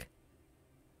fuck.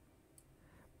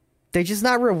 They're just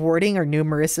not rewarding or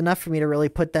numerous enough for me to really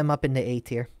put them up into A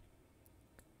tier.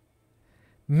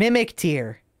 Mimic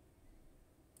tier.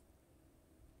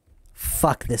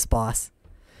 Fuck this boss.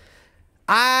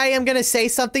 I am going to say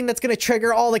something that's going to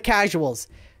trigger all the casuals.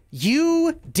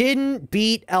 You didn't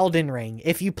beat Elden Ring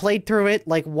if you played through it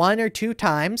like 1 or 2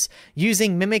 times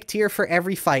using Mimic Tier for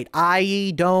every fight.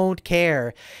 I don't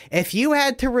care. If you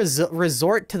had to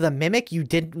resort to the Mimic, you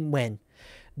didn't win.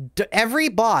 Every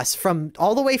boss, from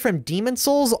all the way from Demon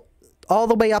Souls all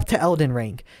the way up to Elden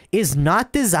Ring, is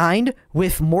not designed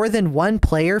with more than one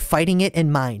player fighting it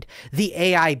in mind. The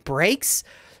AI breaks.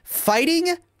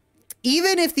 Fighting,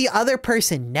 even if the other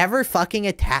person never fucking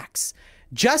attacks,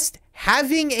 just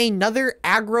having another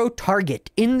aggro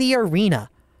target in the arena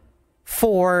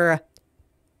for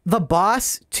the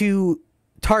boss to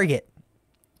target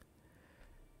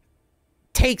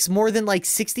takes more than like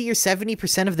 60 or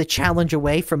 70% of the challenge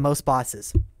away from most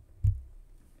bosses.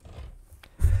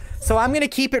 So I'm going to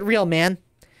keep it real, man.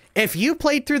 If you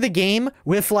played through the game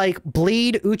with like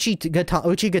bleed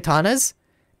Uchigatanas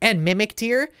and Mimic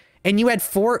Tier, and you had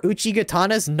 4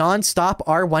 Uchigatanas non-stop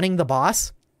R1ing the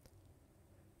boss,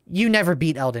 you never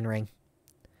beat Elden Ring.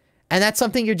 And that's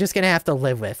something you're just going to have to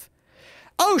live with.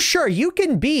 Oh, sure, you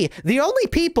can be. The only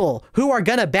people who are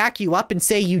going to back you up and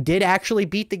say you did actually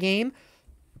beat the game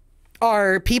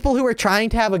are people who are trying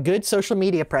to have a good social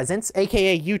media presence,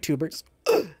 aka YouTubers.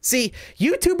 See,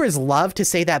 YouTubers love to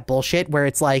say that bullshit where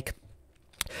it's like,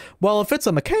 well, if it's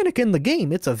a mechanic in the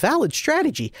game, it's a valid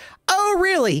strategy. Oh,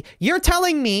 really? You're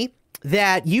telling me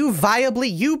that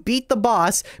you beat the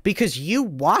boss because you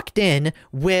walked in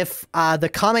with the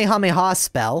Kamehameha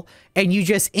spell and you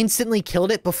just instantly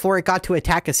killed it before it got to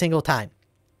attack a single time.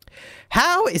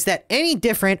 How is that any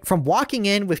different from walking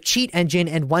in with Cheat Engine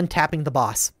and one-tapping the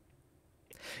boss?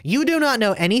 You do not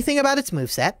know anything about its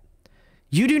moveset.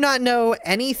 You do not know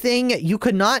anything. You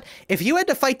could not, if you had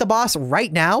to fight the boss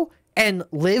right now and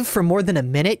live for more than a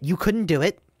minute, you couldn't do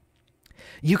it.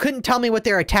 You couldn't tell me what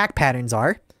their attack patterns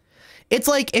are. It's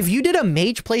like if you did a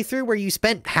mage playthrough where you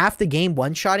spent half the game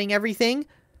one-shotting everything,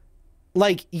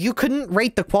 like you couldn't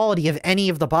rate the quality of any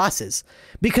of the bosses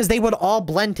because they would all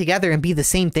blend together and be the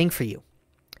same thing for you.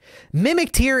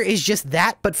 Mimic Tier is just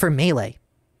that, but for melee.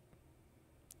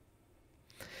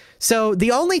 So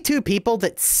the only 2 people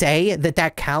that say that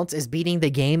that counts as beating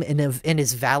the game and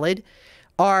is valid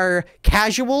are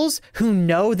casuals who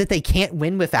know that they can't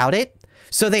win without it.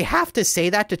 So they have to say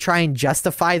that to try and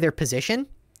justify their position.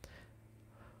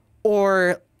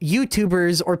 Or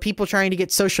YouTubers or people trying to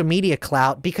get social media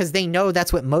clout because they know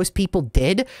that's what most people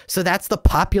did. So that's the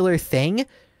popular thing.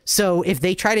 So if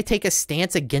they try to take a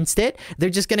stance against it, they're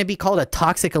just going to be called a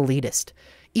toxic elitist.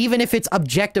 Even if it's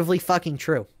objectively fucking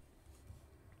true.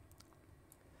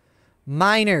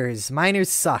 Miners. Miners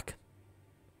suck.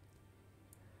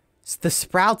 The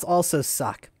sprouts also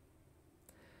suck.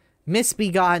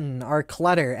 Misbegotten are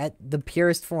clutter at the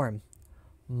purest form.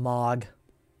 Mog.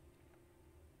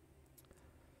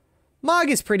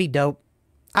 Mog is pretty dope.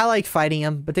 I like fighting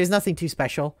him, but there's nothing too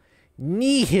special.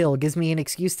 Nihil gives me an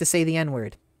excuse to say the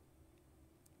N-word.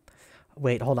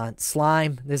 Wait, hold on.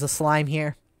 Slime. There's a slime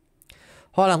here.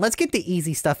 Hold on. Let's get the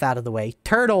easy stuff out of the way.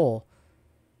 Turtle.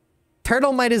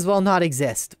 Turtle might as well not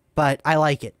exist, but I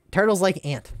like it. Turtle's like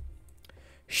ant.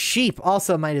 Sheep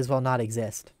also might as well not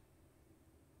exist.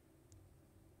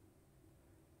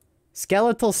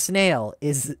 Skeletal snail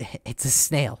is... It's a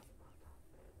snail.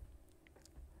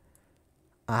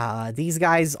 These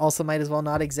guys also might as well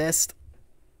not exist.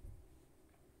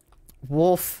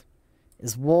 Wolf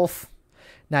is wolf.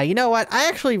 Now, you know what? I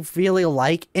actually really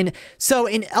like... So,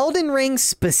 in Elden Ring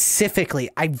specifically,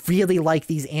 I really like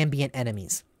these ambient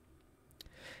enemies.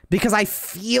 Because I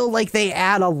feel like they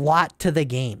add a lot to the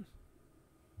game.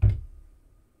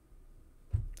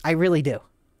 I really do.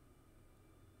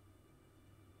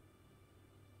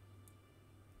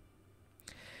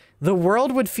 The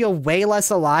world would feel way less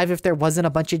alive if there wasn't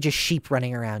a bunch of just sheep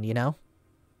running around, you know?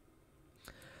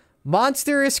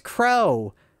 Monstrous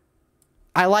Crow.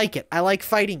 I like it. I like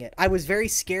fighting it. I was very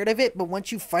scared of it, but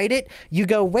once you fight it, you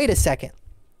go, wait a second.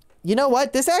 You know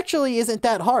what? This actually isn't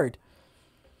that hard.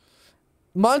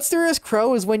 Monstrous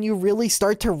Crow is when you really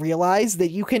start to realize that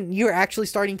you're actually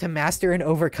starting to master and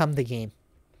overcome the game.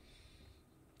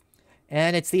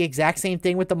 And it's the exact same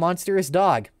thing with the Monstrous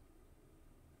Dog.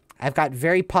 I've got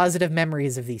very positive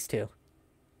memories of these two.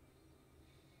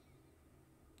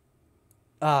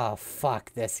 Oh,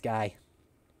 fuck this guy.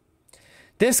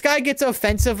 This guy gets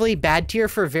offensively bad tier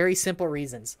for very simple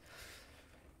reasons.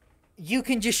 You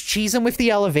can just cheese him with the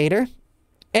elevator,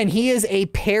 and he is a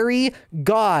parry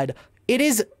god. It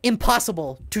is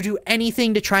impossible to do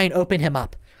anything to try and open him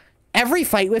up. Every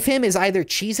fight with him is either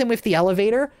cheese him with the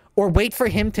elevator or wait for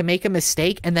him to make a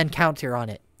mistake and then counter on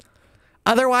it.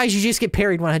 Otherwise, you just get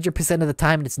parried 100% of the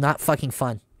time and it's not fucking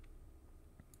fun.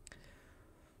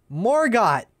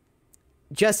 Morgott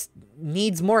just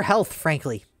needs more health,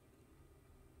 frankly.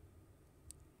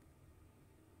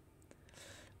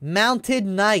 Mounted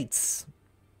Knights.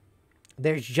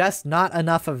 There's just not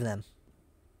enough of them.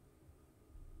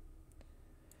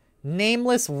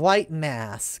 Nameless White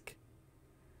Mask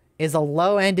is a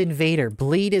low-end invader.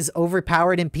 Bleed is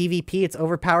overpowered in PvP. It's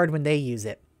overpowered when they use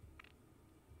it.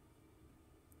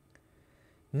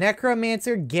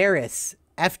 Necromancer Garrus.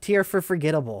 F tier for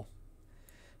forgettable.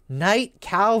 Knight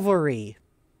Cavalry.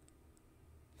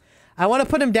 I want to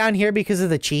put him down here because of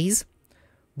the cheese.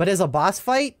 But as a boss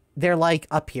fight, they're like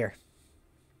up here.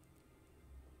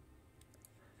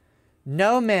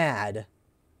 Nomad.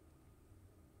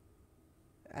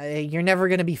 You're never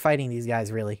going to be fighting these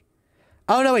guys, really.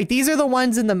 Oh, no, wait. These are the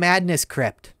ones in the Madness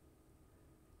Crypt.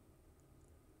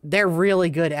 They're really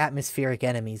good atmospheric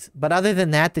enemies. But other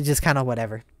than that, they're just kind of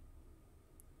whatever.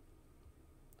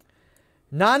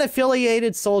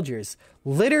 Non-affiliated soldiers.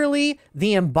 Literally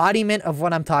the embodiment of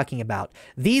what I'm talking about.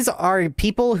 These are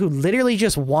people who literally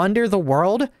just wander the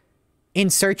world in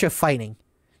search of fighting.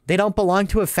 They don't belong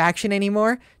to a faction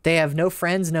anymore. They have no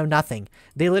friends, no nothing.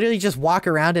 They literally just walk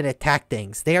around and attack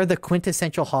things. They are the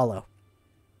quintessential Hollow.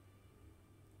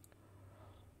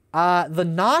 The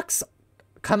Nox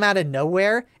come out of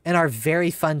nowhere and are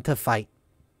very fun to fight.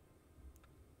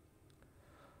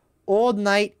 Old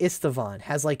Knight Istvan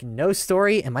has like no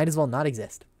story and might as well not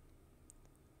exist.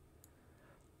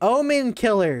 Omen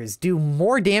Killers do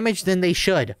more damage than they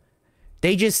should.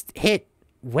 They just hit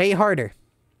way harder.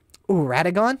 Ooh,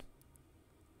 Radagon?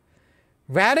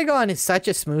 Radagon is such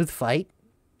a smooth fight.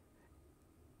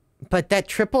 But that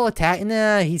triple attack,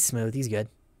 nah, he's smooth. He's good.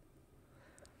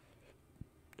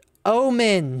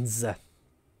 Omens.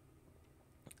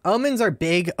 Omens are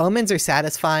big. Omens are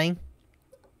satisfying.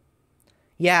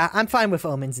 Yeah, I'm fine with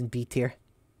Omens in B tier.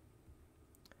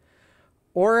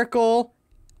 Oracle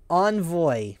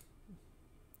Envoy.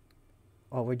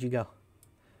 Oh, where'd you go?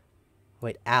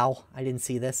 Wait, ow. I didn't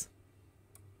see this.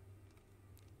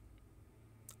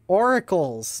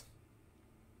 Oracles.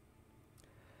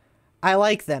 I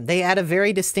like them. They add a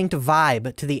very distinct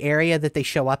vibe to the area that they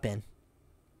show up in.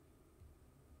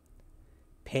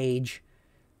 Page.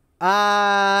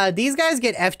 These guys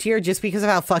get F tier just because of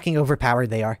how fucking overpowered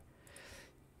they are.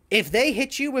 If they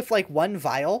hit you with like one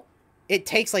vial, it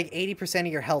takes like 80% of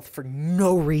your health for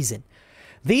no reason.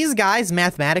 These guys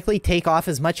mathematically take off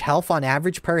as much health on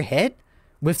average per hit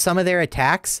with some of their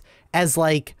attacks as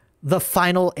like the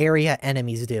final area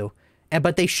enemies do.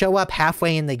 But they show up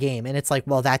halfway in the game and it's like,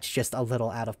 well, that's just a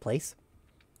little out of place.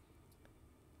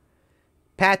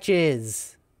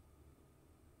 Patches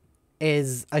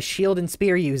is a shield and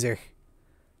spear user.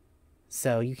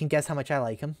 So you can guess how much I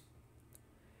like him.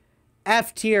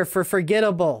 F tier for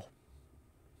forgettable.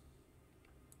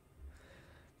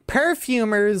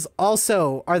 Perfumers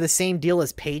also are the same deal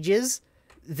as pages.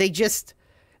 They just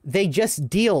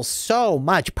deal so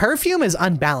much. Perfume is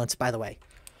unbalanced, by the way.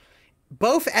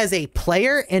 Both as a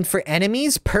player and for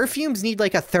enemies, perfumes need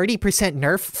like a 30%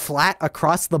 nerf flat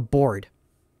across the board.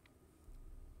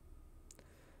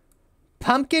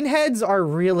 Pumpkinheads are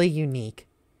really unique.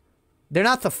 They're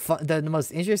not the most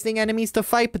interesting enemies to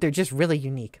fight, but they're just really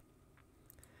unique.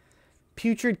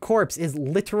 Putrid Corpse is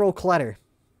literal clutter.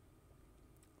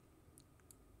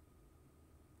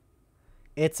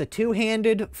 It's a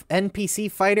two-handed NPC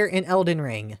fighter in Elden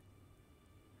Ring.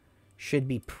 Should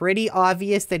be pretty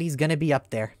obvious that he's going to be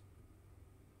up there.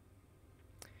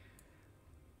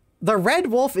 The Red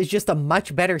Wolf is just a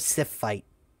much better Sif fight.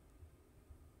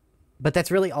 But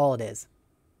that's really all it is.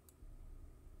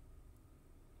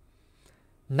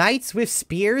 Knights with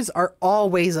spears are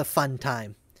always a fun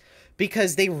time.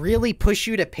 Because they really push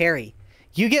you to parry.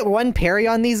 You get one parry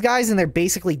on these guys and they're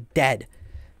basically dead.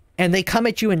 And they come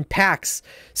at you in packs.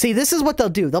 See, this is what they'll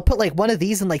do. They'll put like one of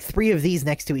these and like 3 of these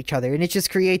next to each other. And it just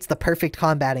creates the perfect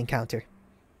combat encounter.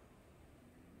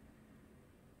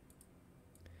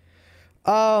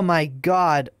 Oh my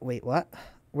god. Wait, what?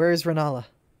 Where is Renala?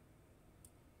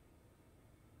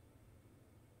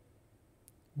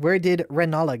 Where did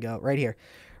Renala go? Right here.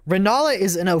 Renala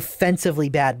is an offensively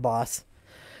bad boss.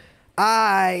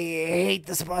 I hate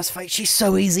this boss fight. She's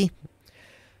so easy.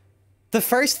 The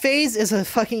first phase is a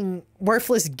fucking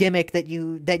worthless gimmick that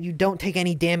you don't take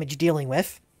any damage dealing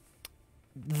with.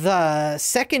 The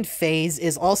second phase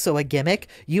is also a gimmick.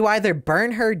 You either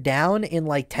burn her down in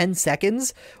like 10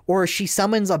 seconds or she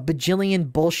summons a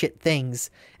bajillion bullshit things.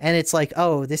 And it's like,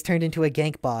 oh, this turned into a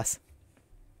gank boss.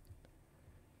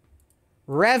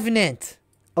 Revenant.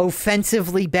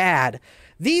 Offensively bad.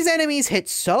 These enemies hit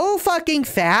so fucking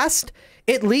fast,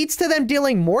 it leads to them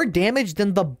dealing more damage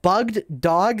than the bugged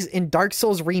dogs in Dark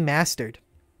Souls Remastered.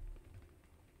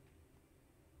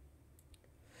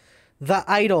 The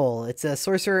Idol. It's a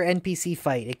sorcerer NPC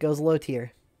fight. It goes low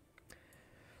tier.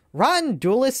 Rotten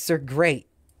duelists are great.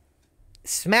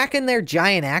 Smacking their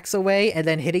giant axe away and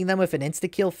then hitting them with an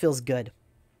insta-kill feels good.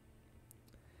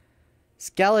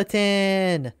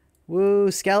 Skeleton. Woo,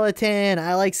 skeleton.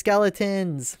 I like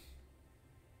skeletons.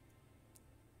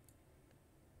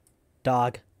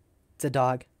 Dog. It's a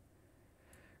dog.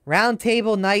 Round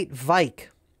Table Knight Vike.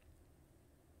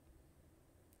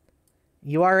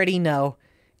 You already know.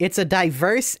 It's a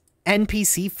diverse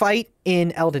NPC fight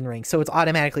in Elden Ring, so it's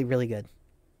automatically really good.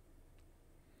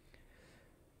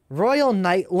 Royal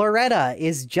Knight Loretta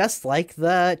is just like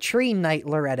the Tree Knight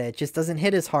Loretta. It just doesn't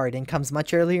hit as hard and comes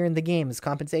much earlier in the game as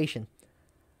compensation.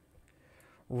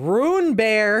 Rune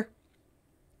Bear.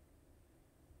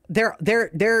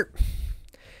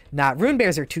 Nah, Rune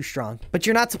Bears are too strong, but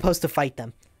you're not supposed to fight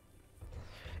them.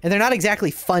 And they're not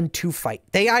exactly fun to fight.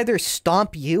 They either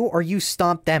stomp you or you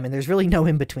stomp them, and there's really no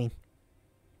in between.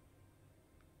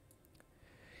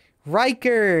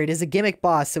 Rykard is a gimmick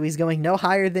boss, so he's going no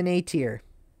higher than A tier.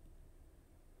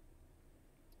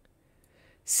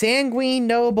 Sanguine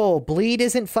Noble. Bleed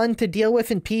isn't fun to deal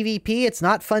with in PvP. It's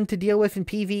not fun to deal with in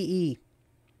PvE.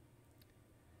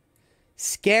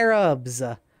 Scarabs.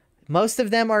 Most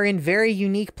of them are in very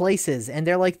unique places, and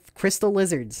they're like crystal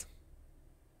lizards.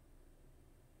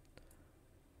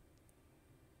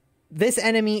 This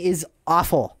enemy is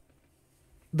awful.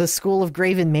 The School of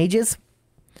Graven Mages.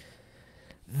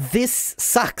 This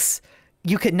sucks.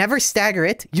 You could never stagger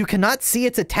it. You cannot see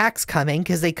its attacks coming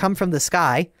because they come from the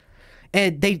sky.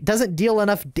 And they doesn't deal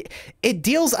enough. It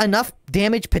deals enough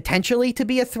damage potentially to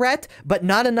be a threat, but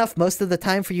not enough most of the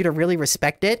time for you to really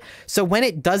respect it. So when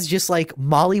it does just like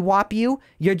mollywop you,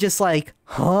 you're just like,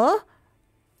 huh?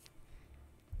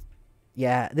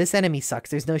 Yeah, this enemy sucks.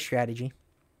 There's no strategy.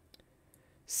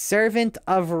 Servant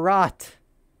of Rot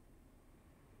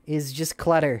is just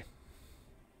clutter.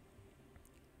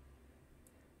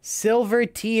 Silver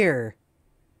Tier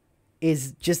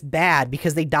is just bad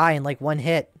because they die in like one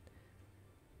hit.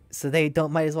 So they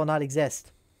might as well not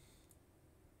exist.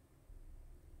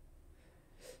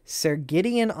 Sir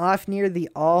Gideon Ofnir the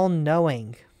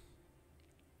All-Knowing.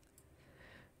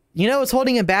 You know what's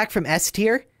holding him back from S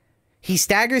tier? He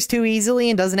staggers too easily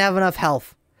and doesn't have enough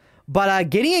health. But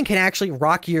Gideon can actually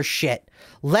rock your shit.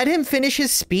 Let him finish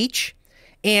his speech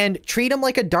and treat him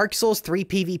like a Dark Souls 3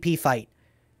 PvP fight.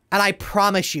 And I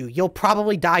promise you, you'll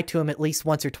probably die to him at least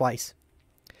once or twice.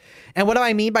 And what do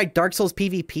I mean by Dark Souls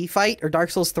PvP fight or Dark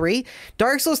Souls 3?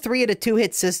 Dark Souls 3 had a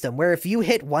 2-hit system where if you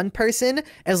hit one person,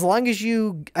 as long as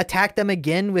you attack them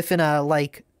again within a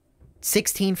like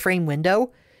 16 frame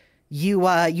window, you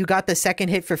got the second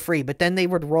hit for free, but then they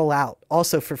would roll out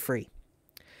also for free.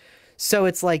 So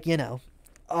it's like, you know,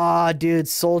 aw, dude,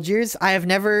 soldiers. I have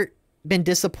never been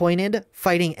disappointed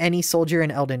fighting any soldier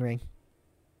in Elden Ring.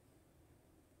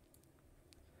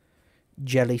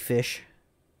 Jellyfish.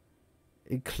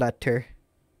 Clutter.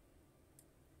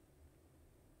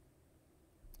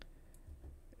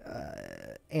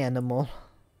 Animal.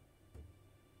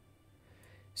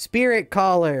 Spirit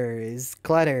Caller is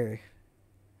clutter.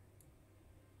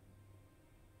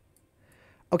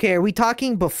 Okay, are we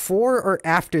talking before or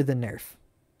after the nerf?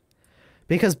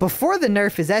 Because before the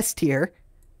nerf is S tier.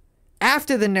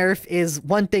 After the nerf is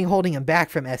one thing holding him back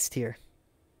from S tier.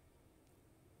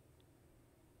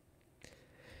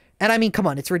 And I mean, come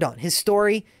on, it's Radon. His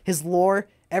story, his lore,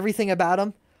 everything about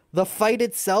him. The fight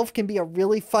itself can be a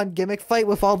really fun gimmick fight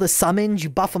with all the summons.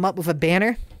 You buff him up with a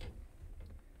banner.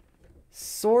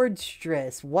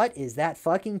 Swordstress. What is that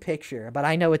fucking picture? But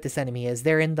I know what this enemy is.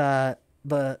 They're in the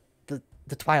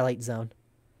Twilight Zone.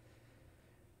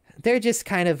 They're just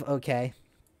kind of okay.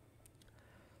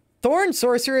 Thorn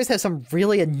Sorcerers have some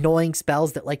really annoying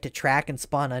spells that like to track and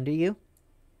spawn under you.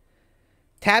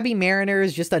 Tabby Mariner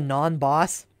is just a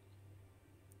non-boss.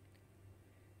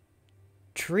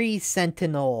 Tree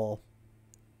Sentinel.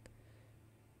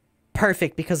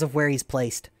 Perfect because of where he's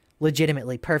placed.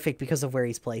 Legitimately perfect because of where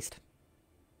he's placed.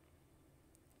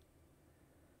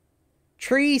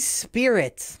 Tree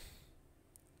Spirit.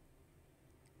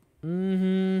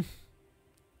 They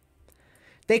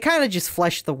kind of just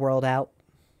fleshed the world out.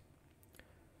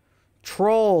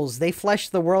 Trolls. They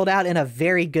fleshed the world out in a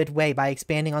very good way by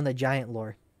expanding on the giant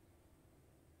lore.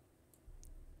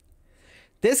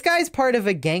 This guy's part of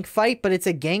a gank fight, but it's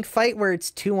a gank fight where it's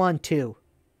 2-on-2.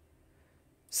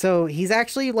 So he's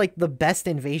actually like the best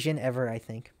invasion ever, I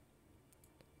think.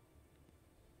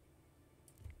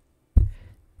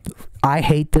 I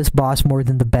hate this boss more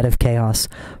than the Bed of Chaos.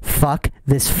 Fuck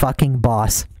this fucking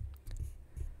boss.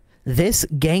 This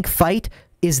gank fight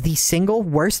is the single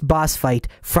worst boss fight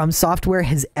From Software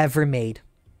has ever made.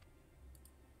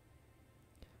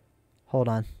 Hold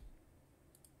on.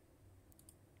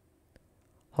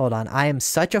 Hold on. I am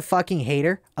such a fucking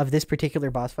hater of this particular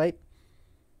boss fight.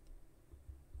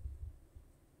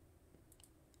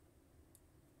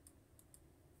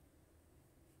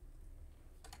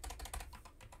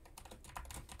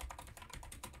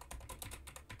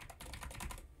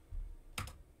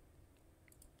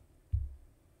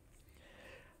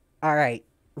 All right,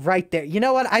 right there. You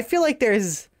know what? I feel like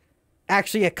there's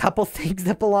actually a couple things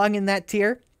that belong in that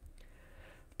tier.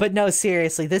 But no,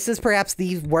 seriously, this is perhaps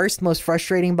the worst, most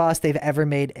frustrating boss they've ever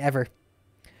made, ever.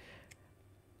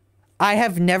 I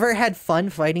have never had fun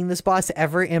fighting this boss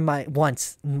ever in my...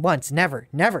 Never.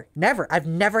 I've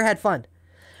never had fun.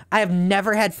 I have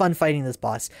never had fun fighting this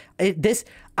boss. I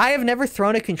have never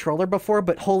thrown a controller before,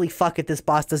 but holy fuck it, this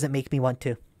boss doesn't make me want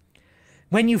to.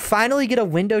 When you finally get a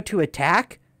window to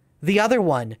attack... The other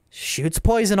one shoots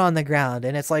poison on the ground,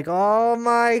 and it's like, oh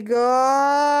my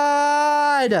god!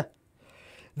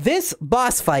 This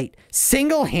boss fight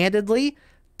single-handedly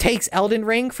takes Elden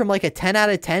Ring from like a 10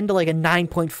 out of 10 to like a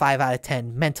 9.5 out of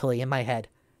 10 mentally in my head.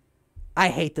 I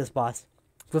hate this boss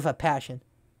with a passion.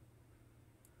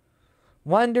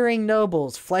 Wandering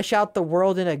Nobles, flesh out the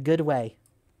world in a good way.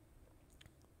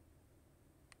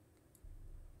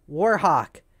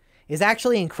 Warhawk is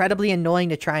actually incredibly annoying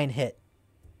to try and hit.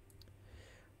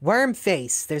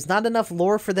 Wormface. There's not enough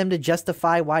lore for them to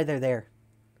justify why they're there.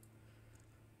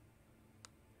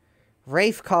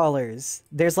 Wraith Callers.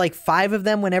 There's like 5 of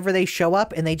them whenever they show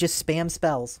up and they just spam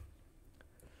spells.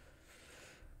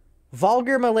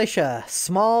 Vulgar Militia.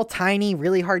 Small, tiny,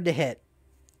 really hard to hit.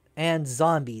 And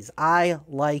zombies. I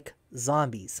like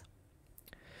zombies.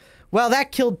 Well,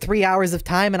 that killed 3 hours of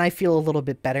time and I feel a little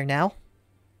bit better now.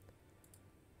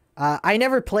 I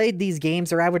never played these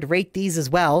games, or I would rate these as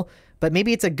well. But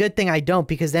maybe it's a good thing I don't,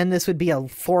 because then this would be a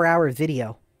 4-hour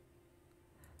video.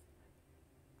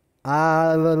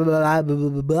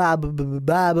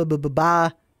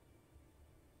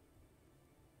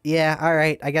 Yeah,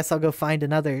 alright. I guess I'll go find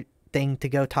another thing to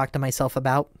go talk to myself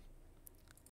about.